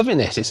 People are loving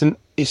this. It's an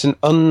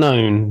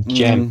unknown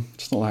gem.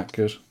 It's not that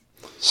good.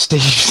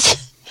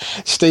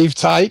 Steve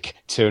Tyke,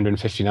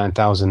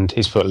 259,000.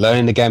 He's put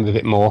learning the game a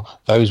bit more.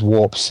 Those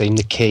warps seem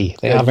the key.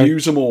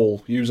 Use them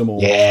all. Use them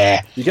all.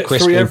 Yeah. You get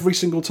 3 every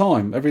single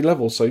time, every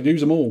level, so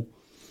use them all.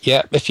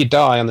 Yeah, if you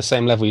die on the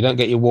same level, you don't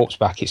get your warps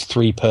back. It's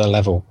 3 per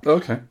level.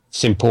 Okay.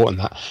 It's important,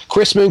 that.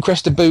 Chris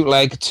Mooncrest,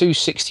 bootleg,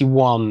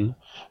 261.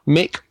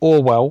 Mick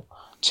Orwell,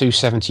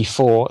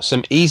 274.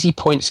 Some easy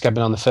point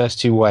scabbing on the first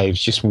 2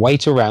 waves. Just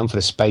wait around for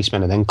the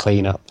spaceman and then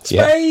clean up.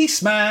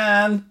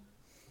 Spaceman!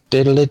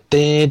 Diddly.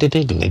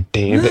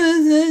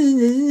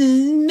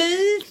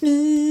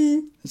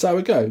 Is that how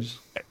it goes?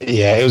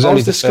 Yeah, it was. I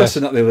was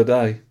discussing that the other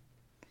day.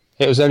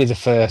 It was only the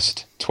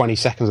first 20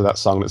 seconds of that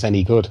song that's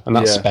any good, and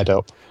that's sped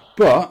up.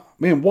 But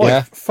me and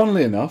wife,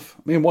 funnily enough,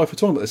 were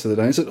talking about this the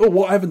other day, and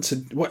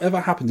said,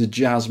 whatever happened to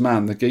Jazz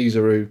Man, the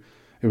geezer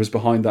who was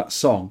behind that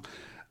song?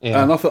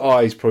 Yeah. And I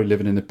thought, he's probably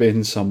living in a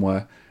bin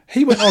somewhere.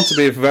 He went on to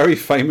be a very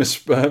famous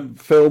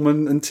film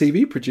and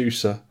TV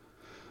producer.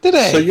 Did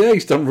he? So yeah,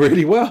 he's done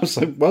really well.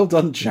 So well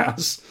done,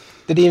 Jazz.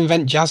 Did he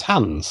invent jazz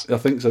hands? I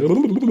think so.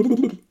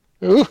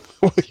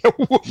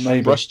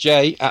 Maybe. Russ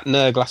J at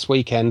Nerg last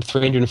weekend,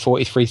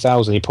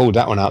 343,000. He pulled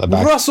that one out of the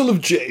bag. Russell of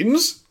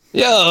James.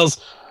 Yes.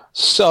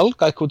 Sol,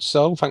 guy called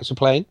Sol. Thanks for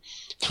playing.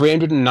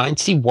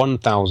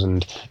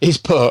 391,000. He's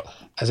put.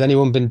 Has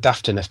anyone been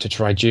daft enough to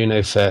try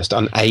Juno first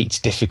on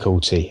 8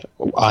 difficulty?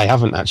 I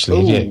haven't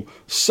actually. Have you?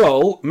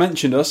 Sol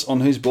mentioned us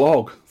on his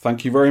blog.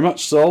 Thank you very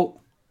much, Sol.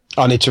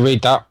 I need to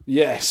read that.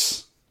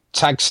 Yes.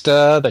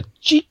 Tagster, the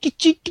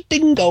cheeky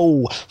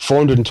dingo,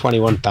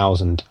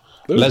 421,000.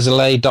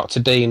 Leslie, Dr.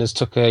 Dean has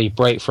took a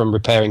break from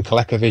repairing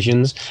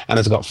ColecoVisions and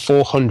has got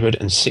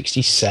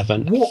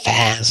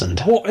 467,000.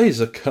 What is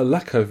a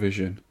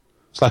ColecoVision?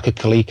 It's like a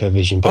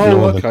ColecoVision, but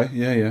northern. Okay.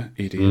 Yeah.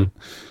 Idiot.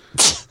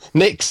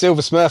 Nick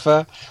Silver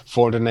Smurfer,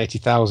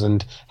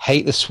 480,000.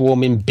 Hate the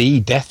swarming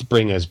bee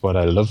Deathbringers, but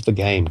I love the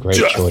game. Great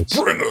choice.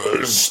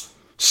 Deathbringers!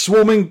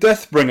 Swarming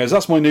Deathbringers.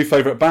 That's my new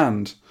favourite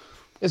band.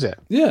 Is it?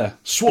 Yeah.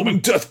 Swarming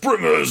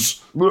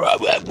Deathbringers!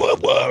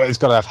 It's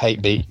got to have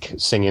Hate Beak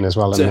singing as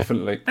well,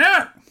 Definitely.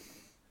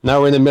 Now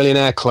we're in the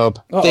Millionaire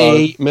Club.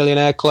 The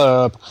Millionaire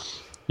Club.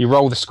 You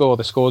roll the score.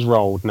 The score's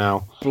rolled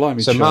now.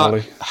 Blimey, so Charlie.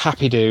 Mark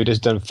Happy Dude has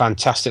done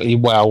fantastically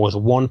well with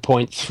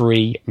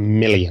 1.3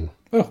 million.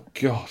 Oh,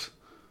 God.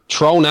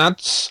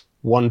 Trollnads,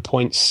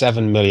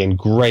 1.7 million.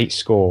 Great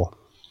score.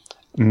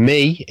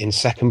 Me, in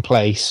second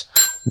place,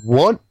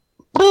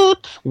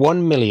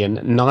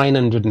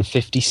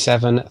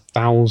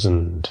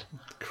 1,957,000.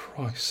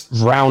 Christ.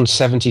 Round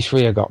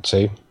 73 I got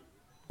to.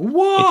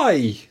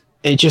 Why?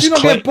 It just Did you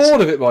not clicked. get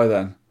bored of it by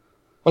then?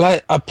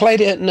 Well, I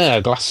played it at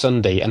NERG last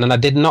Sunday, and then I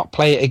did not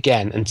play it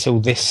again until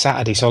this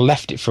Saturday. So I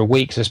left it for a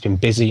week because I've been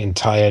busy and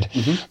tired.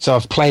 Mm-hmm. So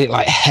I've played it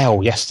like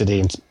hell yesterday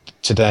and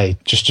today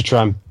just to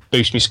try and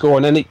boost my score,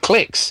 and then it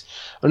clicks.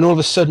 And all of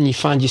a sudden you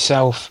find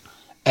yourself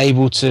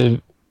able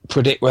to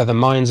predict where the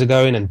mines are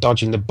going and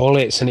dodging the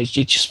bullets, and it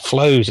just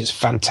flows. It's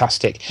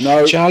fantastic.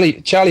 No.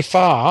 Charlie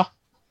Farr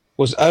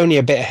was only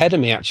a bit ahead of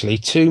me, actually.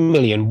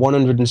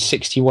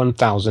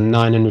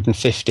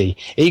 2,161,950.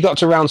 He got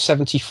to round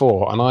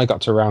 74 and I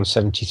got to round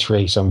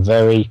 73, so I'm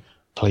very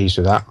pleased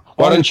with that.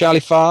 Well done, Charlie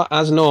Farr,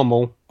 as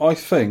normal. I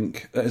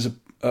think that is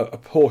a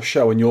poor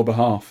show on your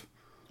behalf.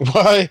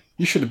 Why?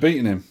 You should have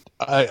beaten him.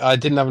 I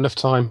didn't have enough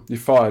time. You're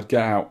fired,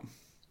 get out.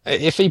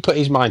 If he put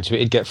his mind to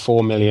it, he'd get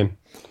 4 million.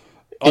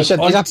 He's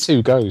had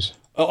 2 goes.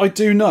 I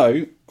do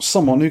know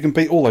someone who can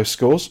beat all those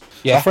scores.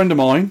 Yeah. A friend of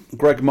mine,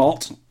 Greg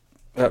Mott,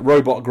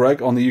 Robot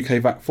Greg on the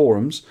UK VAC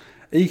forums,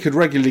 he could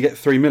regularly get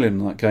 3 million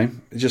in that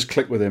game. It just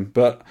clicked with him.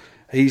 But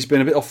he's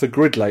been a bit off the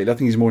grid lately. I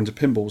think he's more into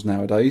pinballs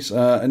nowadays.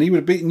 And he would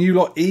have beaten you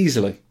lot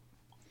easily.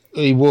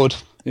 He would.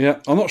 Yeah.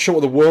 I'm not sure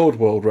what the world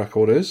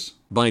record is.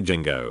 By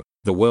Jingo,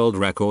 the world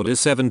record is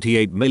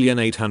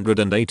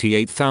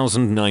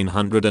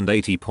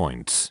 78,888,980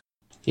 points.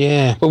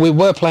 Yeah, but we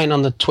were playing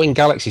on the Twin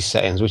Galaxy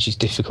settings, which is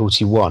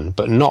difficulty 1,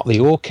 but not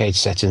the arcade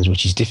settings,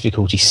 which is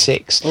difficulty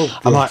 6. Oh,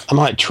 I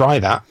might try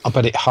that. I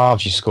bet it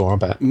halves your score, I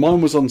bet. Mine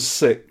was on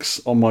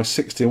 6 on my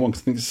 61,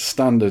 because I think it's a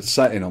standard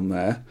setting on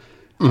there.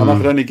 And I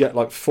could only get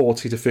like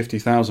 40 to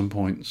 50,000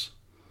 points.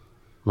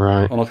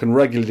 Right. And I can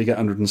regularly get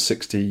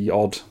 160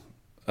 odd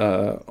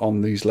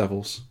on these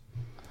levels.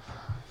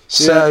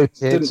 So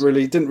yeah,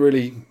 didn't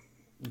really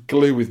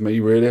glue with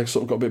me, really. I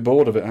sort of got a bit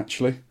bored of it,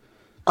 actually.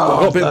 I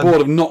got a bit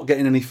bored of not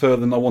getting any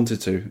further than I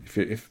wanted to,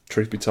 if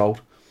truth be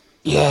told.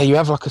 Yeah, you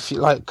have like a few,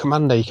 like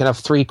Commander, you can have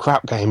 3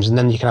 crap games and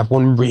then you can have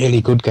one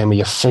really good game where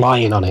you're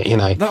flying on it, you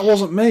know. That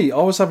wasn't me.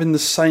 I was having the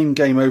same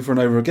game over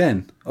and over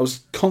again. I was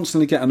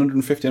constantly getting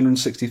 150,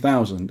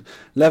 160,000.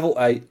 Level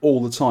 8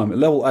 all the time. At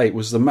level 8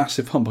 was the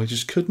massive hump I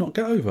just could not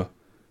get over.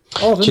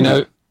 Do you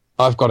know,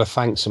 I've got to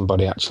thank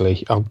somebody,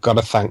 actually. I've got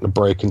to thank the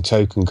Broken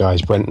Token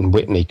guys, Brent and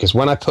Whitney, because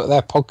when I put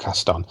their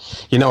podcast on,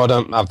 you know I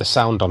don't have the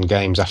sound on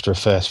games after the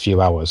first few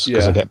hours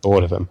because I get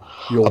bored of them.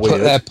 I put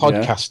their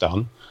podcast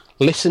on,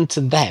 listened to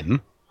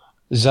them,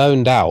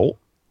 zoned out.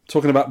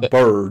 Talking about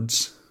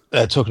birds.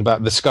 Talking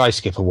about the Sky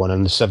Skipper one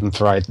and the Seven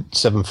Fried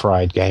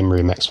Game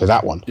Remix for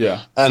that one.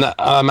 Yeah. And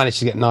I managed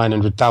to get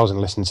 900,000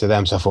 listening to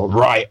them, so I thought,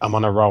 right, I'm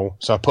on a roll.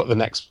 So I put the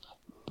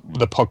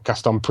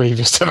podcast on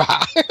previous to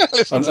that.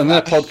 and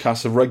their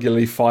podcasts are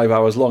regularly 5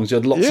 hours long, so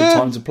you had lots of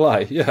time to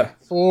play. Yeah.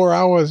 4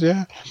 hours,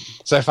 yeah.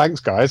 So thanks,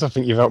 guys. I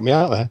think you've helped me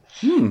out there.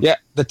 Yeah,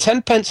 the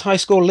 10 pence high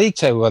score league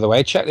table, by the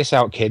way. Check this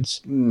out,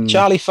 kids.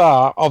 Charlie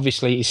Farr,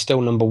 obviously, is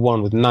still number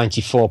 1 with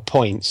 94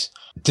 points,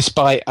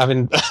 despite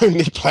having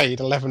only played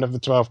 11 of the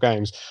 12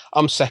 games.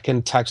 I'm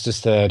second, Tagster's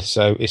third,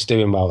 so it's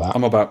doing well, that.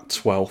 I'm about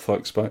 12th, I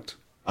expect.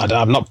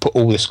 I've not put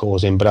all the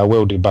scores in, but I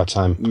will do by the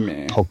time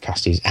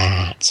podcast is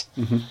out.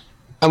 Mm-hmm.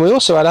 And we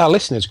also had our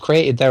listeners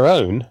created their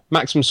own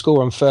maximum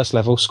score on first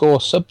level score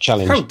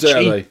sub-challenge. How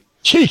dare they?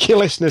 Cheeky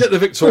listeners. Get the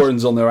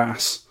Victorians on their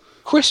ass.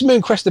 Chris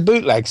Mooncrest the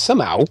Bootleg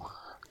somehow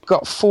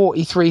got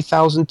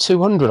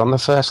 43,200 on the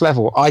first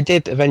level. I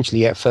did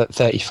eventually get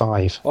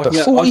 35. I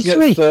can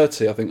get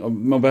 30, I think.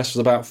 My best was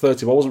about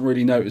 30, but I wasn't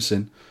really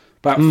noticing.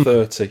 About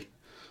 30,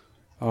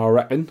 I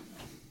reckon.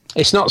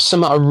 It's not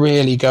something I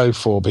really go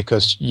for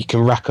because you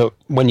can rack up,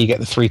 when you get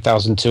the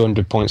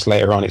 3,200 points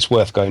later on, it's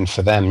worth going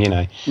for them, you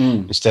know,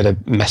 instead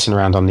of messing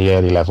around on the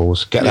early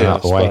levels, get them out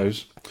of the way.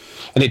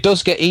 And it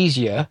does get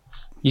easier.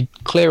 You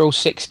clear all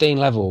 16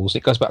 levels,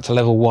 it goes back to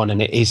level 1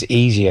 and it is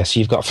easier. So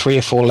you've got 3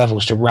 or 4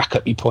 levels to rack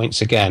up your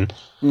points again.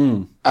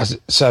 I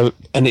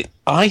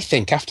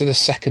think after the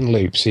second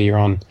loop, so you're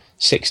on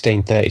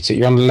 1630, so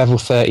you're on level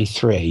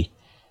 33,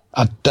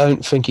 I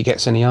don't think it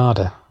gets any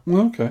harder.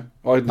 Okay.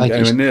 I didn't get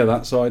anywhere near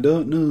that, so I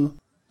don't know.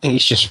 I think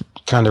it's just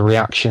kind of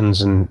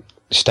reactions and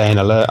staying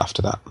alert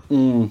after that.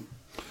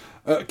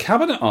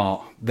 Cabinet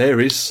art, there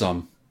is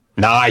some.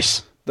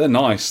 Nice. They're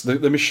nice.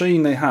 The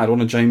machine they had,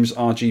 one of James'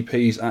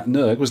 RGPs at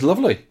NERG, was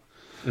lovely.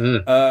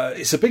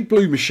 It's a big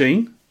blue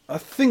machine. I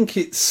think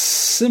it's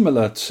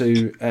similar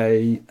to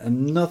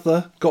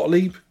another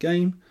Gottlieb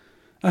game.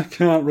 I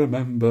can't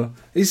remember.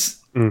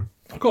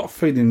 I've got a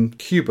feeling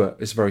Cuba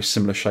is a very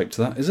similar shape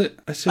to that, is it?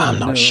 I'm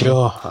not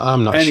sure.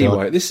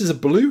 Anyway, this is a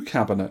blue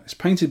cabinet. It's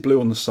painted blue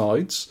on the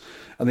sides,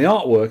 and the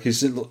artwork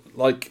is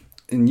like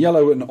in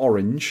yellow and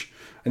orange,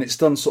 and it's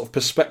done sort of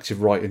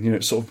perspective writing, you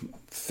know, sort of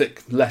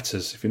thick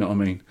letters, if you know what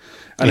I mean.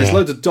 And there's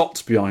loads of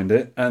dots behind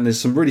it, and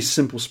there's some really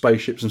simple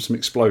spaceships and some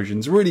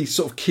explosions. Really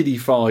sort of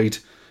kiddified,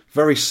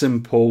 very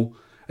simple,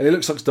 and it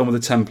looks like it's done with a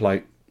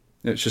template.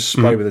 It's just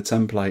spray with a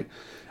template.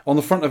 On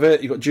the front of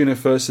it, you've got Juno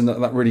first in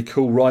that really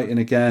cool writing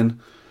again.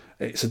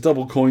 It's a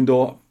double coin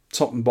door,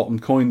 top and bottom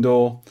coin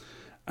door.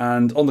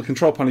 And on the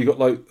control panel, you've got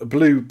like a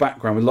blue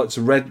background with lots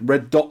of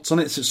red dots on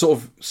it. So it sort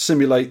of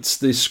simulates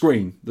the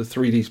screen, the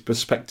 3D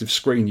perspective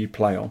screen you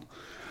play on.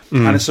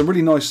 And there's some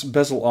really nice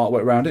bezel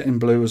artwork around it in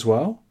blue as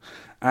well.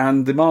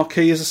 and the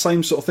marquee is the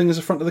same sort of thing as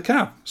the front of the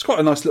cab. It's quite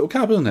a nice little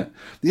cab, isn't it?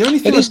 The only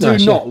thing I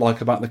do not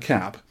like about the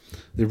cab,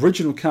 the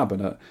original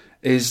cabinet,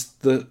 is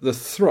the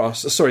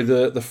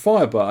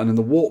fire button and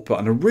the warp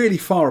button are really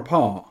far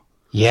apart.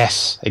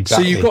 Yes,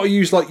 exactly. So you've got to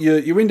use like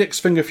your index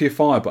finger for your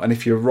fire button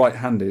if you're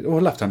right-handed,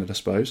 or left-handed, I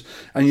suppose,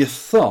 and your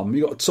thumb.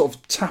 You've got to sort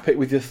of tap it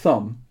with your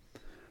thumb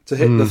to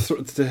hit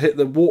to hit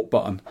the warp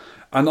button.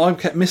 And I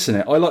kept missing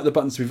it. I like the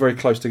buttons to be very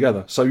close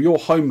together. So your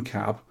home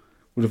cab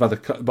would have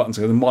had the buttons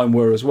together, and mine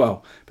were as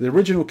well. But the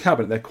original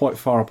cabinet, they're quite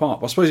far apart.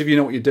 But I suppose if you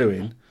know what you're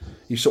doing,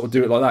 you sort of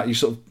do it like that. You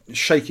sort of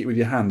shake it with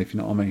your hand, if you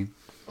know what I mean.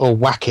 Or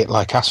whack it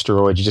like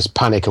Asteroid. You just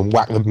panic and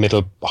whack the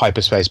middle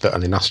hyperspace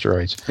button in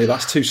Asteroids. Yeah,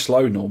 that's too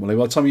slow normally.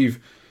 By the time you've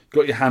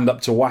got your hand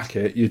up to whack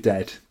it, you're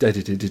dead.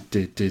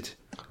 Dead.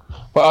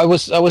 Well, I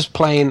was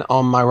playing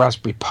on my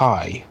Raspberry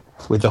Pi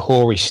with the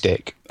Hori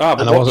stick. Ah,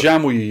 but what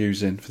jam were you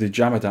using for the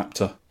jam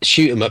adapter?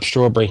 Shoot 'em up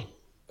Strawberry.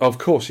 Of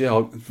course, yeah.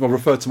 I'll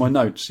refer to my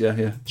notes.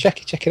 Yeah.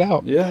 Check it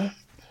out. Yeah.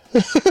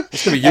 It's going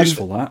to be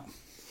useful, that.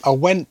 I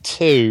went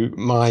to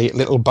my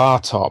little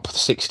bar top,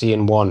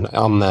 60-in-1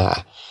 on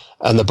there,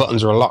 and the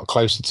buttons are a lot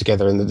closer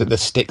together, and the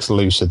stick's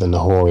looser than the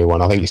Hori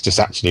one. I think it's just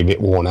actually a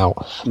bit worn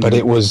out. But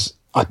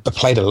I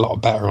played a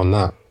lot better on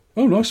that.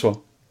 Oh, nice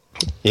one.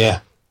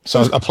 Yeah.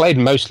 So I played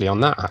mostly on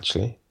that,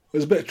 actually.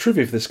 There's a bit of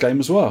trivia for this game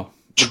as well.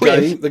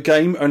 The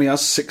game only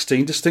has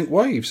 16 distinct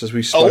waves, as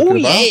we've spoken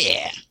about. Oh,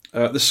 yeah!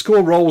 The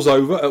score rolls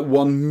over at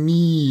 1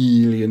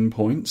 million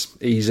points.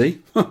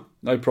 Easy.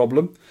 No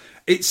problem.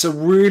 It's a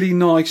really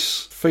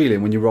nice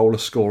feeling when you roll a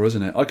score,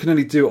 isn't it? I can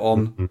only do it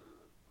on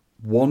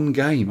one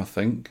game, I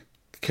think.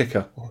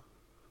 Kicker.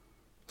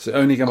 It's the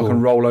only game I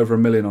can roll over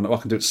 1 million on it. I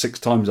can do it 6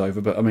 times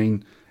over, but I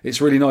mean,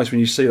 it's really nice when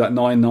you see that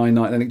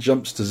 999 and it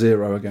jumps to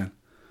 0 again.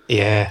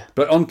 Yeah.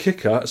 But on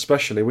Kicker,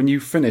 especially, when you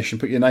finish and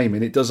put your name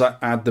in, it does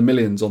add the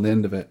millions on the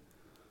end of it.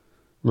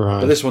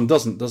 Right. But this one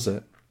doesn't, does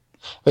it?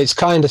 It's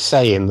kind of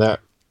saying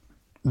that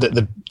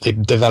the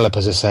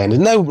developers are saying,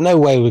 there's no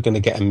way we're going to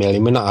get 1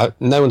 million.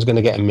 No one's going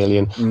to get 1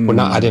 million. We're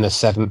not adding a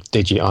 7th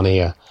digit on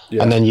here.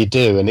 Yeah. And then you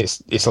do, and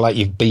it's like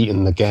you've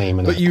beaten the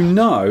game. But you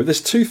know,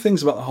 there's 2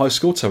 things about the high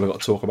score table I've got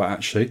to talk about,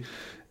 actually.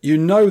 You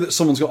know that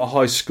someone's got a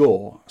high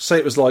score. Say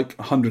it was like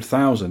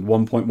 100,000,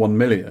 1.1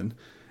 million.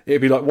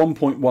 It'd be like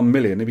 1.1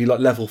 million. It'd be like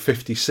level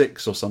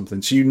 56 or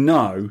something. So you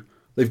know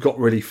they've got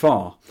really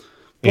far.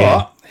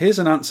 But here's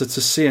an answer to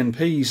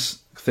CNP's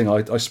thing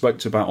I spoke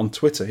to about on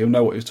Twitter. He'll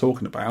know what he was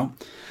talking about.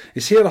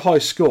 Is he had a high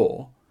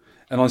score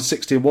and on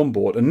 60-in-1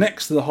 board, and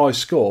next to the high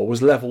score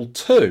was level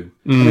 2.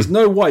 And there's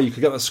no way you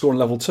could get that score on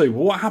level 2. But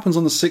what happens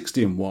on the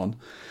 60-in-1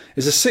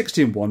 is the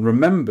 60-in-1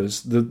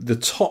 remembers the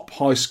top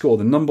high score,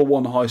 the number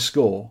 1 high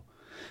score,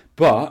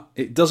 but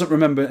it doesn't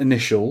remember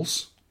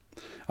initials.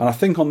 And I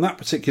think on that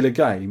particular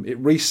game,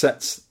 it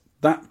resets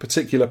that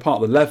particular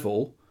part of the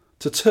level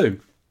to 2.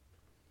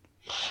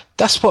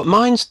 That's what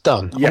mine's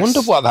done. Yes, I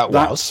wonder what that was.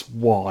 That's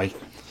why.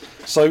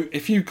 So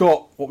if you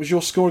got, what was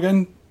your score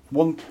again?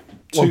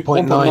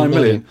 1.9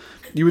 million.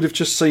 You would have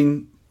just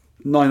seen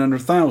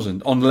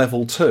 900,000 on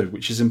level 2,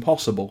 which is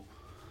impossible.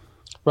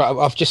 Right,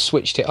 I've just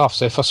switched it off.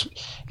 So if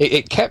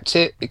it kept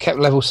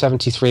level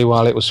 73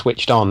 while it was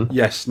switched on.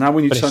 Yes. Now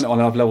when you turn it on,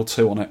 I have level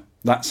 2 on it.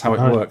 That's how it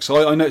works.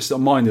 So I noticed it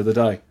on mine the other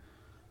day.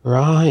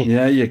 Right.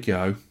 There you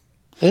go.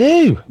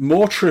 Ooh.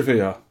 More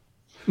trivia.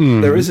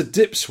 There is a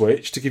dip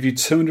switch to give you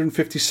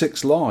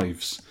 256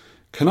 lives.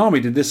 Konami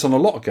did this on a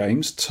lot of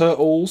games.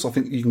 Turtles, I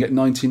think you can get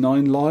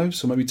 99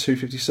 lives, or maybe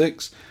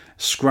 256.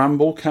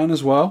 Scramble can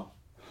as well.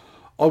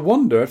 I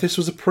wonder if this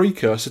was a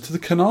precursor to the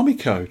Konami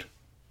code.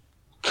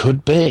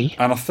 Could be.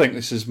 And I think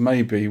this is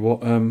maybe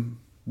what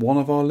one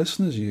of our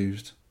listeners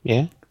used.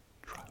 Yeah.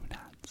 Drone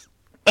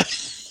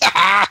hands.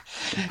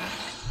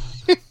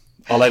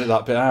 I'll edit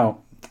that bit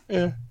out.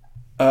 Yeah.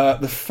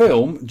 The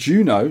film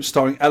Juno,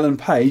 starring Ellen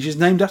Page, is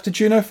named after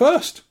Juno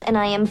first. And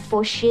I am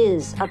for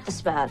shiz up the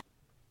spout.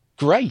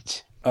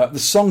 Great. The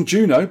song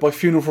Juno by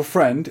Funeral for a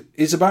Friend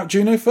is about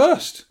Juno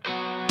first.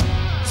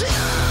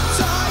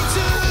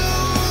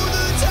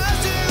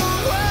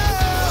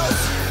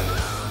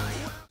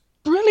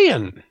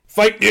 Brilliant.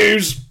 Fake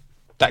news.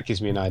 That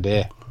gives me an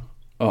idea.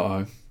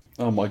 Uh-oh.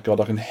 Oh my God,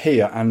 I can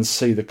hear and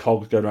see the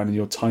cogs go around in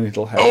your tiny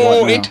little head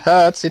right now. It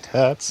hurts, it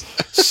hurts.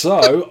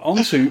 So,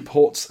 on to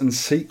ports and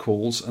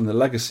sequels and the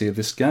legacy of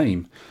this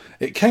game.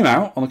 It came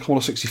out on the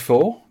Commodore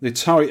 64, the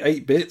Atari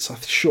 8-bits, I'm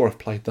sure I've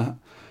played that,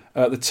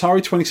 the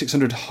Atari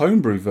 2600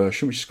 homebrew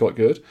version, which is quite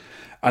good,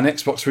 and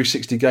Xbox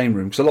 360 Game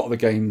Room, because a lot of the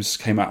games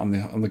came out on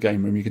the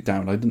Game Room you could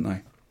download, didn't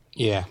they?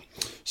 Yeah.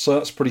 So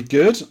that's pretty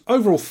good.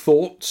 Overall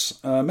thoughts,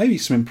 maybe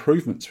some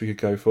improvements we could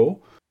go for.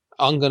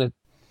 I'm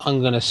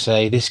gonna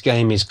say this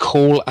game is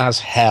cool as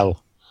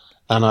hell,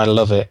 and I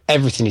love it.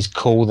 Everything is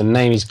cool. The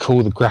name is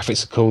cool. The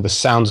graphics are cool. The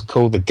sounds are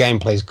cool. The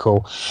gameplay is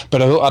cool.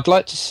 But I'd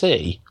like to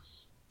see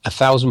a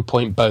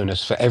 1,000-point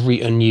bonus for every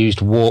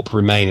unused warp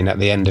remaining at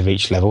the end of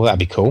each level. That'd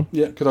be cool.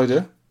 Yeah, good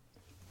idea.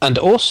 And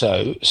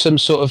also some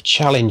sort of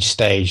challenge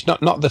stage,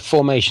 not the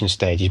formation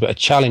stages, but a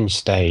challenge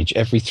stage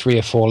every 3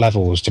 or 4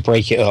 levels to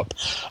break it up.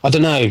 I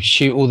don't know,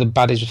 shoot all the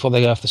baddies before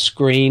they go off the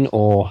screen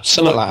or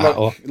something like that.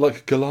 Or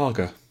like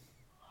Galaga.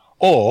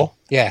 Or,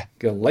 yeah.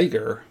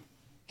 Galaga.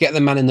 Get the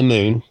man in the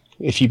moon,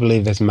 if you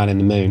believe there's a man in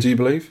the moon. Do you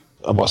believe?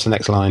 What's the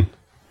next line?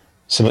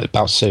 Something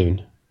about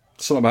soon.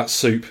 Something about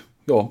soup.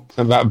 Go on.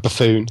 About a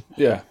buffoon.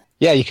 Yeah.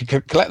 Yeah, you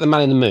could collect the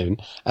man in the moon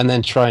and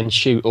then try and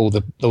shoot all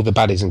the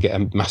baddies and get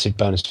a massive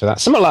bonus for that.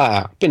 Something like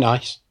that. Be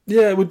nice.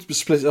 Yeah, it would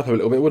split it up a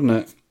little bit, wouldn't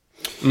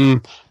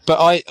it? But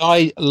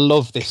I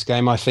love this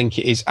game. I think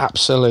it is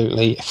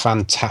absolutely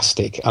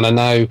fantastic. And I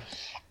know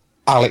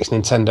Alex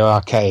Nintendo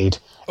Arcade,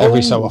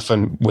 every so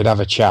often we'd have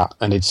a chat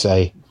and he'd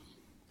say,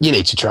 you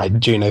need to try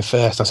Juno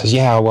first. I says,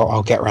 yeah, well,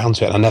 I'll get round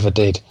to it. And I never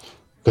did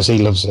because he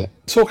loves it.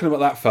 Talking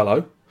about that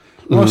fellow,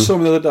 when I saw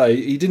him the other day,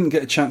 he didn't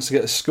get a chance to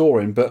get a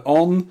score in, but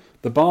on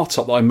the bar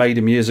top that I made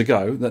him years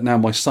ago, that now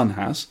my son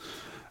has,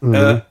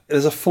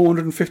 there's a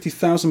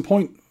 450,000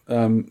 point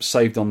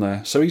saved on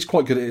there. So he's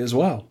quite good at it as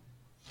well.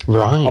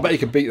 Right. I bet he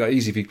could beat that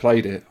easy if he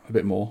played it a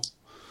bit more.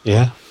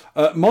 Yeah.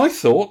 My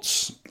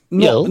thoughts,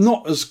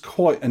 not as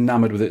quite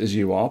enamoured with it as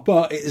you are,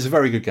 but it is a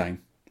very good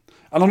game.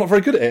 And I'm not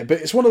very good at it, but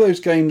it's one of those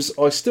games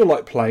I still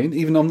like playing,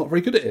 even though I'm not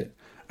very good at it.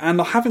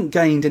 And I haven't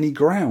gained any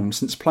ground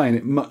since playing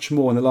it much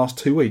more in the last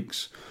 2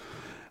 weeks.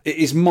 It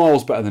is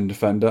miles better than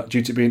Defender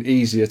due to being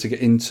easier to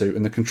get into,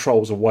 and the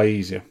controls are way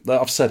easier.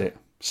 I've said it.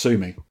 Sue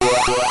me.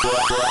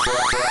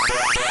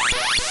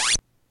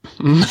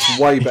 It's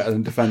way better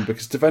than Defender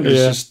because Defender is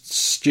just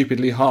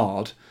stupidly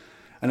hard.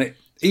 And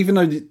even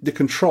though the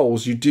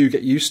controls you do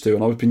get used to,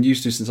 and I've been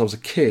used to since I was a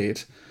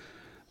kid,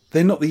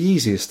 they're not the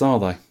easiest, are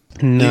they?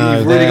 No.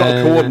 You've really got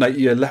to coordinate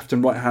your left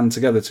and right hand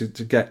together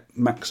to get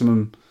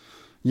maximum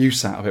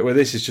use out of it, where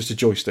this is just a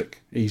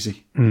joystick.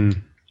 Easy.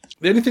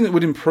 The only thing that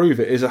would improve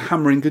it is a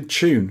hammering good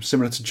tune,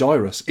 similar to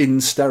Gyrus,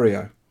 in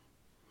stereo.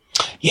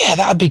 Yeah,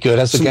 that'd be good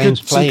as the game's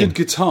playing. Some good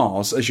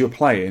guitars as you're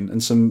playing,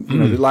 and some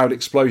the loud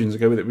explosions that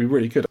go with it would be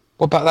really good.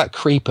 What about that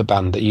Creeper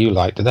band that you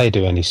like? Do they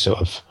do any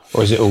sort of...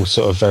 Or is it all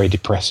sort of very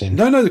depressing?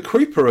 No, the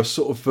Creeper are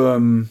sort of...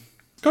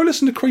 go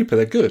listen to Creeper,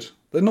 they're good.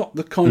 They're not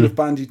the kind of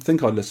band you'd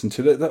think I'd listen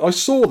to. I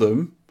saw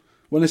them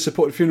when they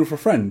supported Funeral for a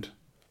Friend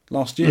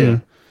last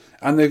year,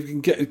 and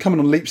they're coming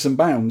on leaps and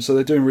bounds, so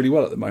they're doing really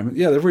well at the moment.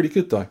 Yeah, they're really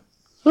good, though.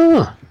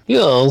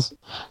 Yes.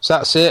 So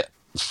that's it.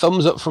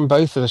 Thumbs up from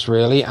both of us,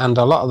 really, and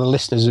a lot of the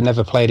listeners who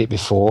never played it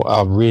before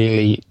are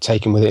really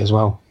taken with it as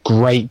well.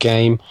 Great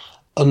game.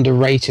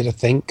 Underrated, I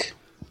think.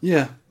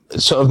 Yeah.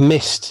 Sort of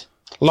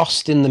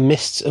lost in the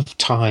mists of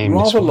time.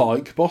 Rather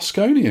like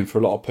Bosconian for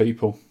a lot of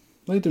people.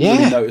 They didn't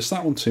really notice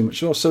that one too much.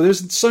 So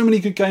there's so many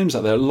good games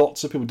out there,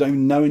 lots of people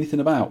don't know anything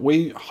about.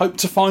 We hope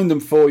to find them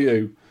for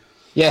you.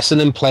 Yes,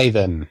 and then play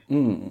them.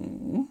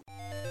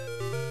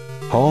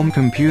 Home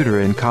computer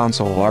and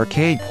console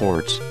arcade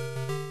ports.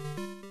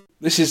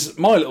 This is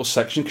my little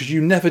section because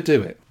you never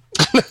do it.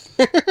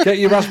 Get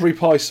your Raspberry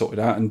Pi sorted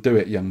out and do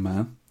it, young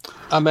man.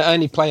 I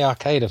only play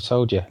arcade, I've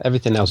told you.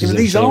 Everything else is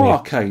these are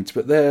arcades,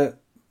 but they're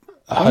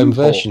home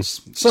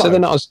versions. So they're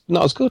not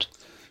as good.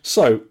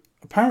 So,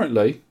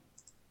 apparently,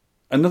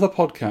 another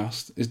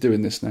podcast is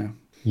doing this now.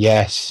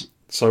 Yes.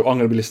 So I'm going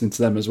to be listening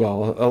to them as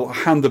well. I'll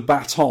hand the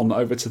baton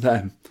over to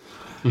them.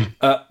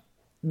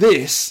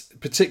 This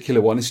particular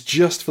one is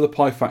just for the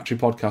Pie Factory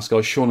podcast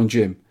guys, Sean and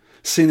Jim.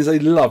 Seeing as they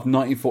love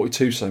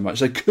 1942 so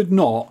much, they could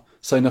not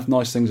say enough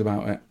nice things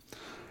about it.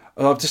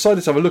 I've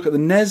decided to have a look at the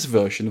NES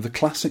version of the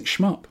classic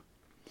shmup.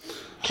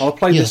 I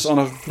played this on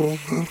a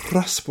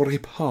Raspberry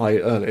Pi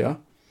earlier.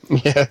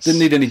 Yes. Didn't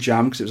need any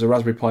jam because it was a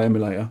Raspberry Pi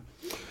emulator.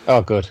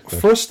 Oh, good.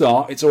 For a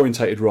start, it's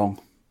orientated wrong.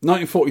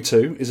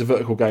 1942 is a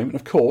vertical game, and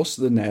of course,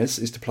 the NES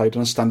is to play it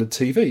on a standard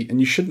TV, and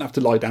you shouldn't have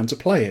to lie down to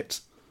play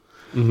it.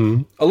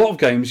 A lot of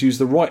games use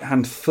the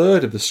right-hand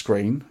third of the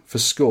screen for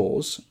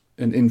scores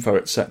and info,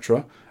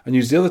 etc., and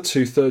use the other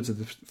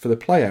 2/3 for the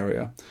play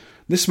area.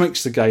 This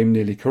makes the game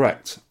nearly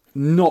correct.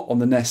 Not on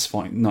the NES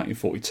fight in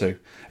 1942.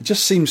 It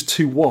just seems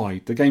too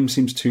wide. The game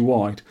seems too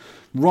wide.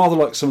 Rather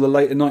like some of the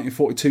later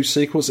 1942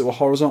 sequels that were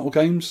horizontal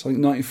games. I think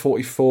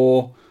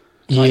 1944,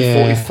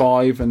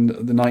 1945 and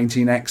the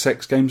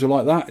 19XX games were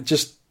like that.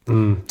 Just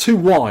too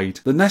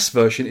wide. The NES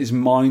version is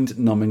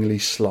mind-numbingly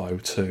slow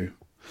too.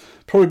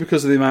 Probably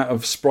because of the amount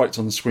of sprites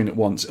on the screen at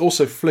once. It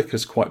also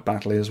flickers quite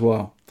badly as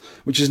well,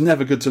 which is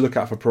never good to look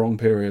at for prolonged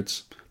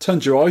periods.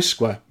 Turns your eyes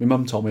square. My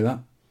mum told me that.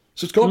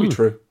 So it's got to be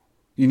true.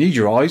 You need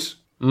your eyes.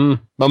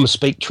 Mum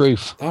speak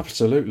truth.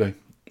 Absolutely.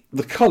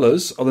 The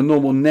colours are the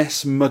normal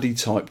NES muddy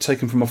type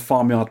taken from a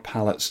farmyard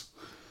palette.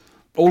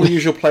 All the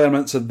usual play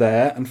elements are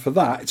there, and for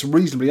that it's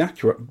reasonably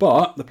accurate,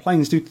 but the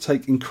planes do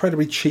take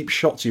incredibly cheap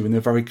shots of you when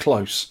they're very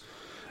close.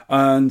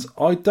 And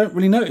I don't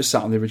really notice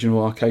that on the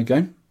original arcade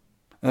game.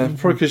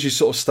 Probably because you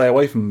sort of stay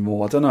away from them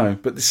more, I don't know.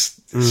 But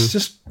it's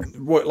just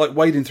like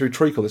wading through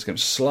treacle, this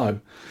game's slow.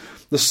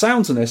 The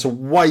sounds in this are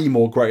way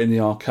more great in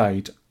the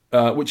arcade,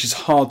 which is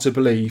hard to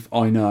believe,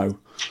 I know.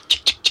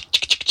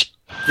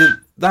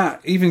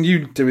 That, even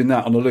you doing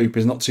that on a loop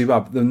is not too bad,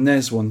 but the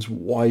NES one's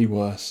way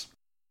worse.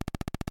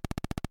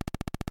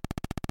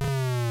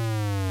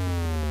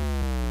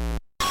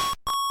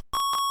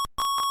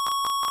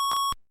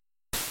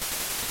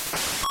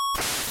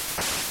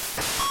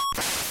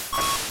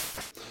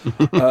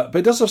 But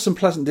it does have some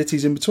pleasant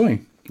ditties in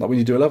between, like when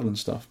you do a level and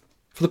stuff.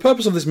 For the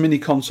purpose of this mini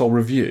console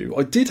review,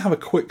 I did have a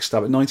quick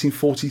stab at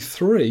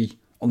 1943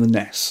 on the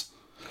NES.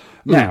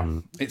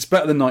 Now, it's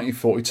better than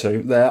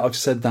 1942. There, I've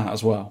said that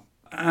as well.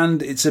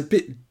 And it's a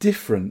bit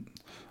different.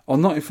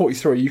 On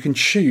 1943, you can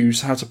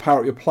choose how to power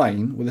up your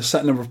plane with a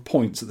set number of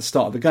points at the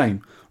start of the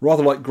game,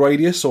 rather like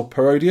Gradius or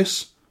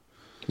Parodius.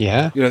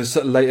 Yeah. You know,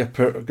 the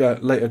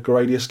later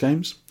Gradius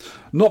games.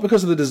 Not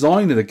because of the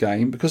design of the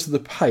game, because of the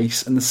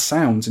pace and the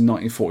sounds in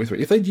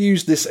 1943. If they'd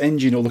used this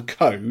engine or the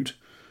code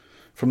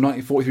from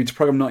 1943 to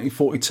program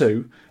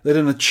 1942, they'd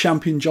done a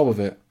champion job of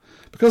it.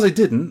 Because they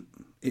didn't,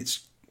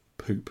 it's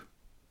poop.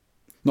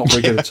 Not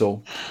very good at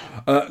all.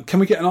 Can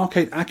we get an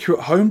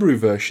arcade-accurate homebrew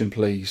version,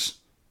 please,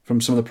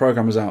 from some of the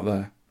programmers out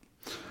there?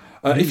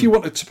 If you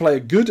wanted to play a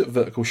good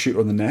vertical shooter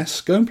on the NES,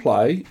 go and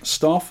play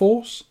Star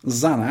Force,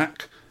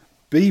 Zanak,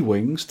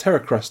 B-Wings, Terra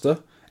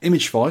Cresta,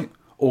 Image Fight,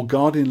 or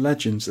Guardian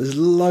Legends. There's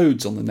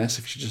loads on the NES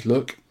if you just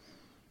look.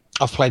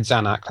 I've played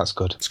Zanak, that's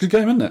good. It's a good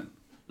game, isn't it?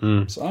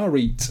 It's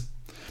alright.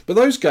 But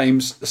those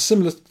games are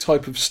similar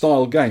type of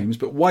style games,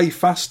 but way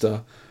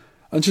faster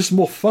and just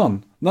more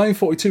fun.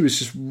 1942 is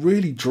just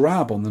really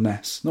drab on the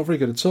NES. Not very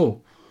good at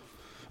all.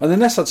 And the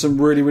NES had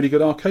some really, really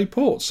good arcade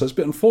ports, so it's a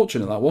bit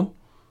unfortunate, that one.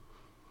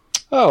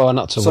 Oh,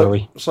 not to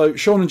worry. So,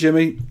 Sean and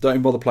Jimmy, don't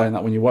even bother playing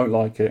that one. You won't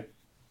like it.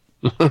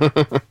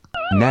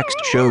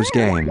 Next show's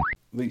game.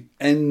 The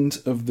end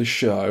of the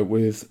show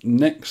with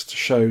next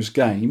show's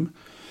game.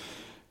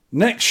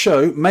 Next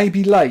show may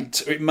be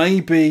late. It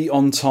may be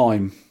on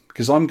time,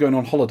 because I'm going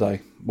on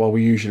holiday while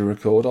we usually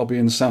record. I'll be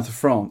in the south of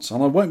France,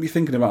 and I won't be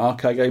thinking about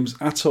arcade games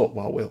at all.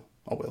 Well,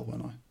 I will,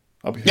 won't I?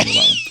 I'll be thinking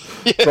about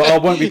them. But I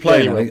won't be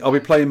playing any. I'll be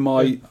playing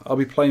by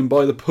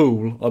the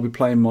pool. I'll be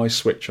playing my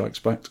Switch, I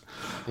expect.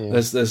 Yeah.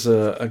 There's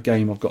a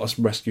game I've got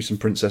to rescue some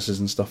princesses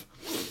and stuff.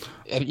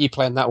 Are you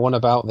playing that one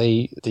about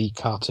the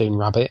cartoon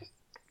rabbit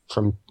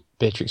from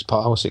Beatrix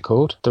Potter? What's it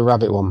called? The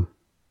rabbit one.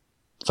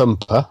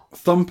 Thumper.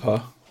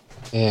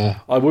 Yeah.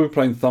 I will be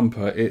playing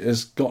Thumper. It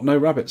has got no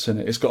rabbits in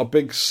it. It's got a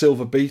big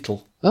silver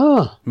beetle.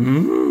 Oh.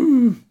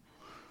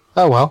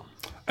 Oh, well.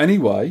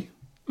 Anyway,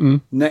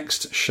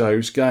 next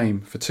show's game.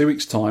 For 2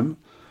 weeks' time,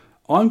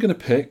 I'm going to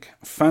pick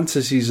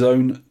Fantasy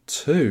Zone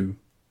 2.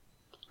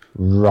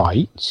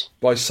 Right.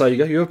 By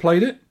Sega. You ever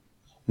played it?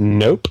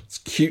 Nope. It's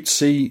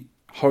cutesy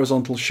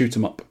horizontal shoot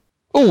 'em up.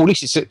 Oh, at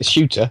least it's a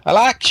shooter. I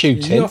like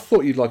shooting. Yeah, I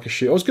thought you'd like a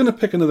shooter. I was going to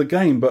pick another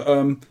game, but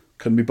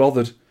couldn't be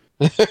bothered.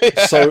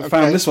 So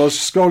found this one. I was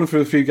scrolling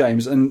through a few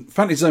games, and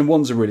Fantasy Zone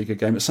 1's a really good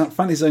game, but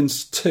Fantasy Zone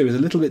 2 is a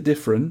little bit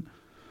different.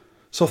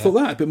 So I thought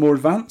that, a bit more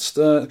advanced,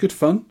 good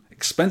fun.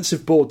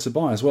 Expensive board to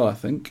buy as well, I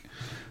think.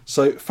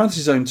 So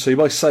Fantasy Zone 2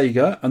 by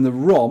Sega, and the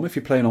ROM, if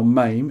you're playing on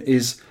MAME,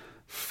 is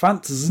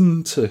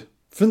Fantzn 2.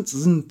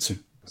 Fantzn2.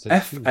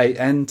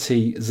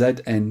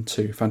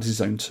 Fantasy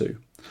Zone 2.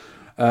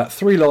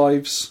 3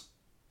 lives,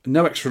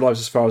 no extra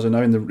lives as far as I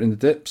know in the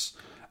dips.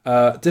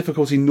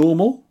 Difficulty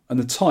normal, and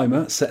the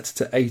timer set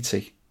to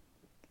 80.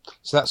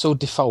 So that's all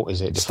default, is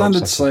it? Default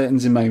Standard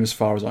settings in MAME as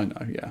far as I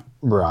know, yeah.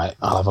 Right,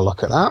 I'll have a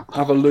look at that.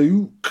 Have a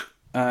look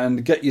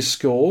and get your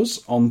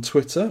scores on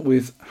Twitter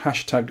with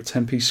hashtag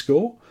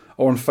 10pscore,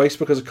 or on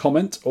Facebook as a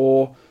comment,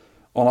 or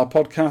on our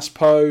podcast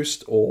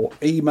post, or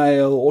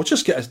email, or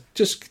just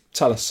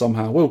tell us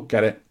somehow. We'll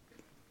get it.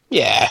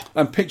 Yeah.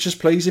 And pictures,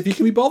 please, if you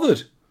can be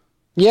bothered.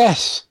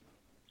 Yes.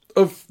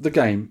 Of the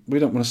game. We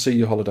don't want to see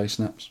your holiday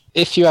snaps.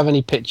 If you have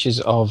any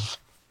pictures of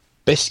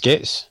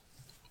biscuits,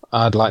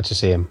 I'd like to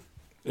see them.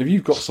 If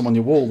you've got some on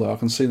your wall, though, I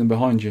can see them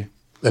behind you.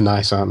 They're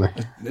nice, aren't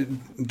they?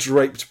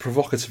 Draped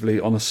provocatively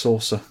on a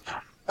saucer.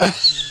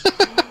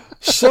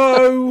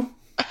 So,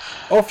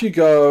 off you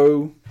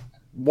go.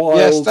 Wild,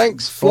 yes,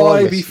 thanks.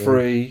 Fly, be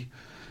free.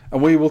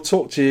 And we will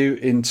talk to you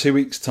in 2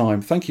 weeks'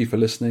 time. Thank you for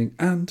listening,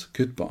 and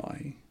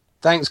goodbye.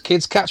 Thanks,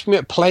 kids. Catch me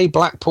at Play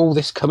Blackpool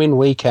this coming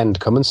weekend.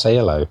 Come and say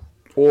hello.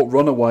 Or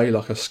run away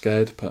like a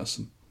scared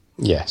person.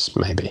 Yes,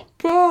 maybe.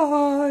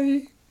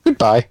 Bye.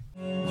 Goodbye.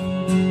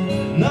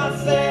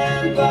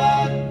 Nothing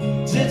but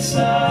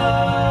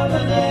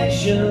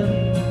determination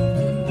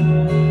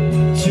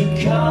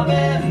to come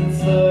in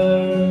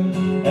third,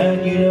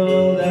 and you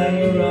know that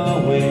you're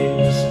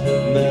always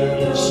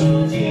meant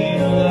to be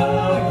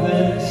like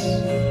this.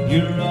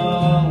 You're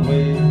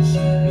always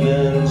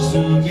meant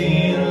to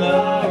be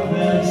like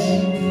this.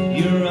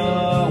 You're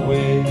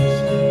always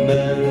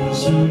meant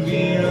to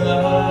be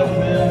like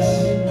this.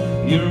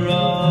 You're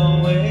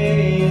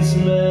always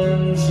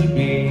meant to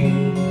be.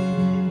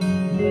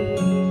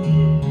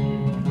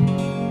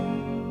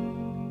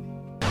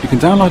 You can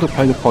download or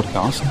play the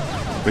podcast,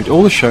 read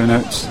all the show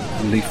notes,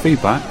 and leave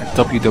feedback at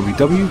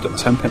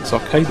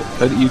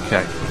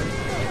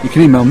www.tenpencearcade.co.uk. You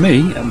can email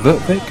me at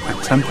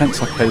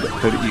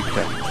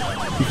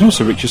vertvic@tenpencearcade.co.uk. You can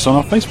also reach us on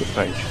our Facebook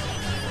page.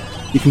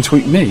 You can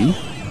tweet me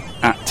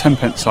at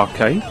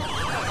tenpencearcade,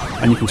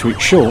 and you can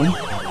tweet Sean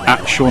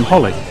at Sean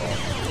Holly.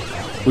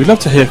 We'd love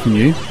to hear from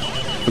you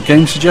for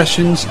game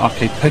suggestions,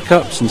 arcade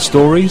pickups and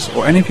stories,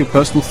 or any of your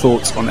personal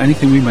thoughts on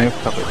anything we may have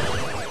covered.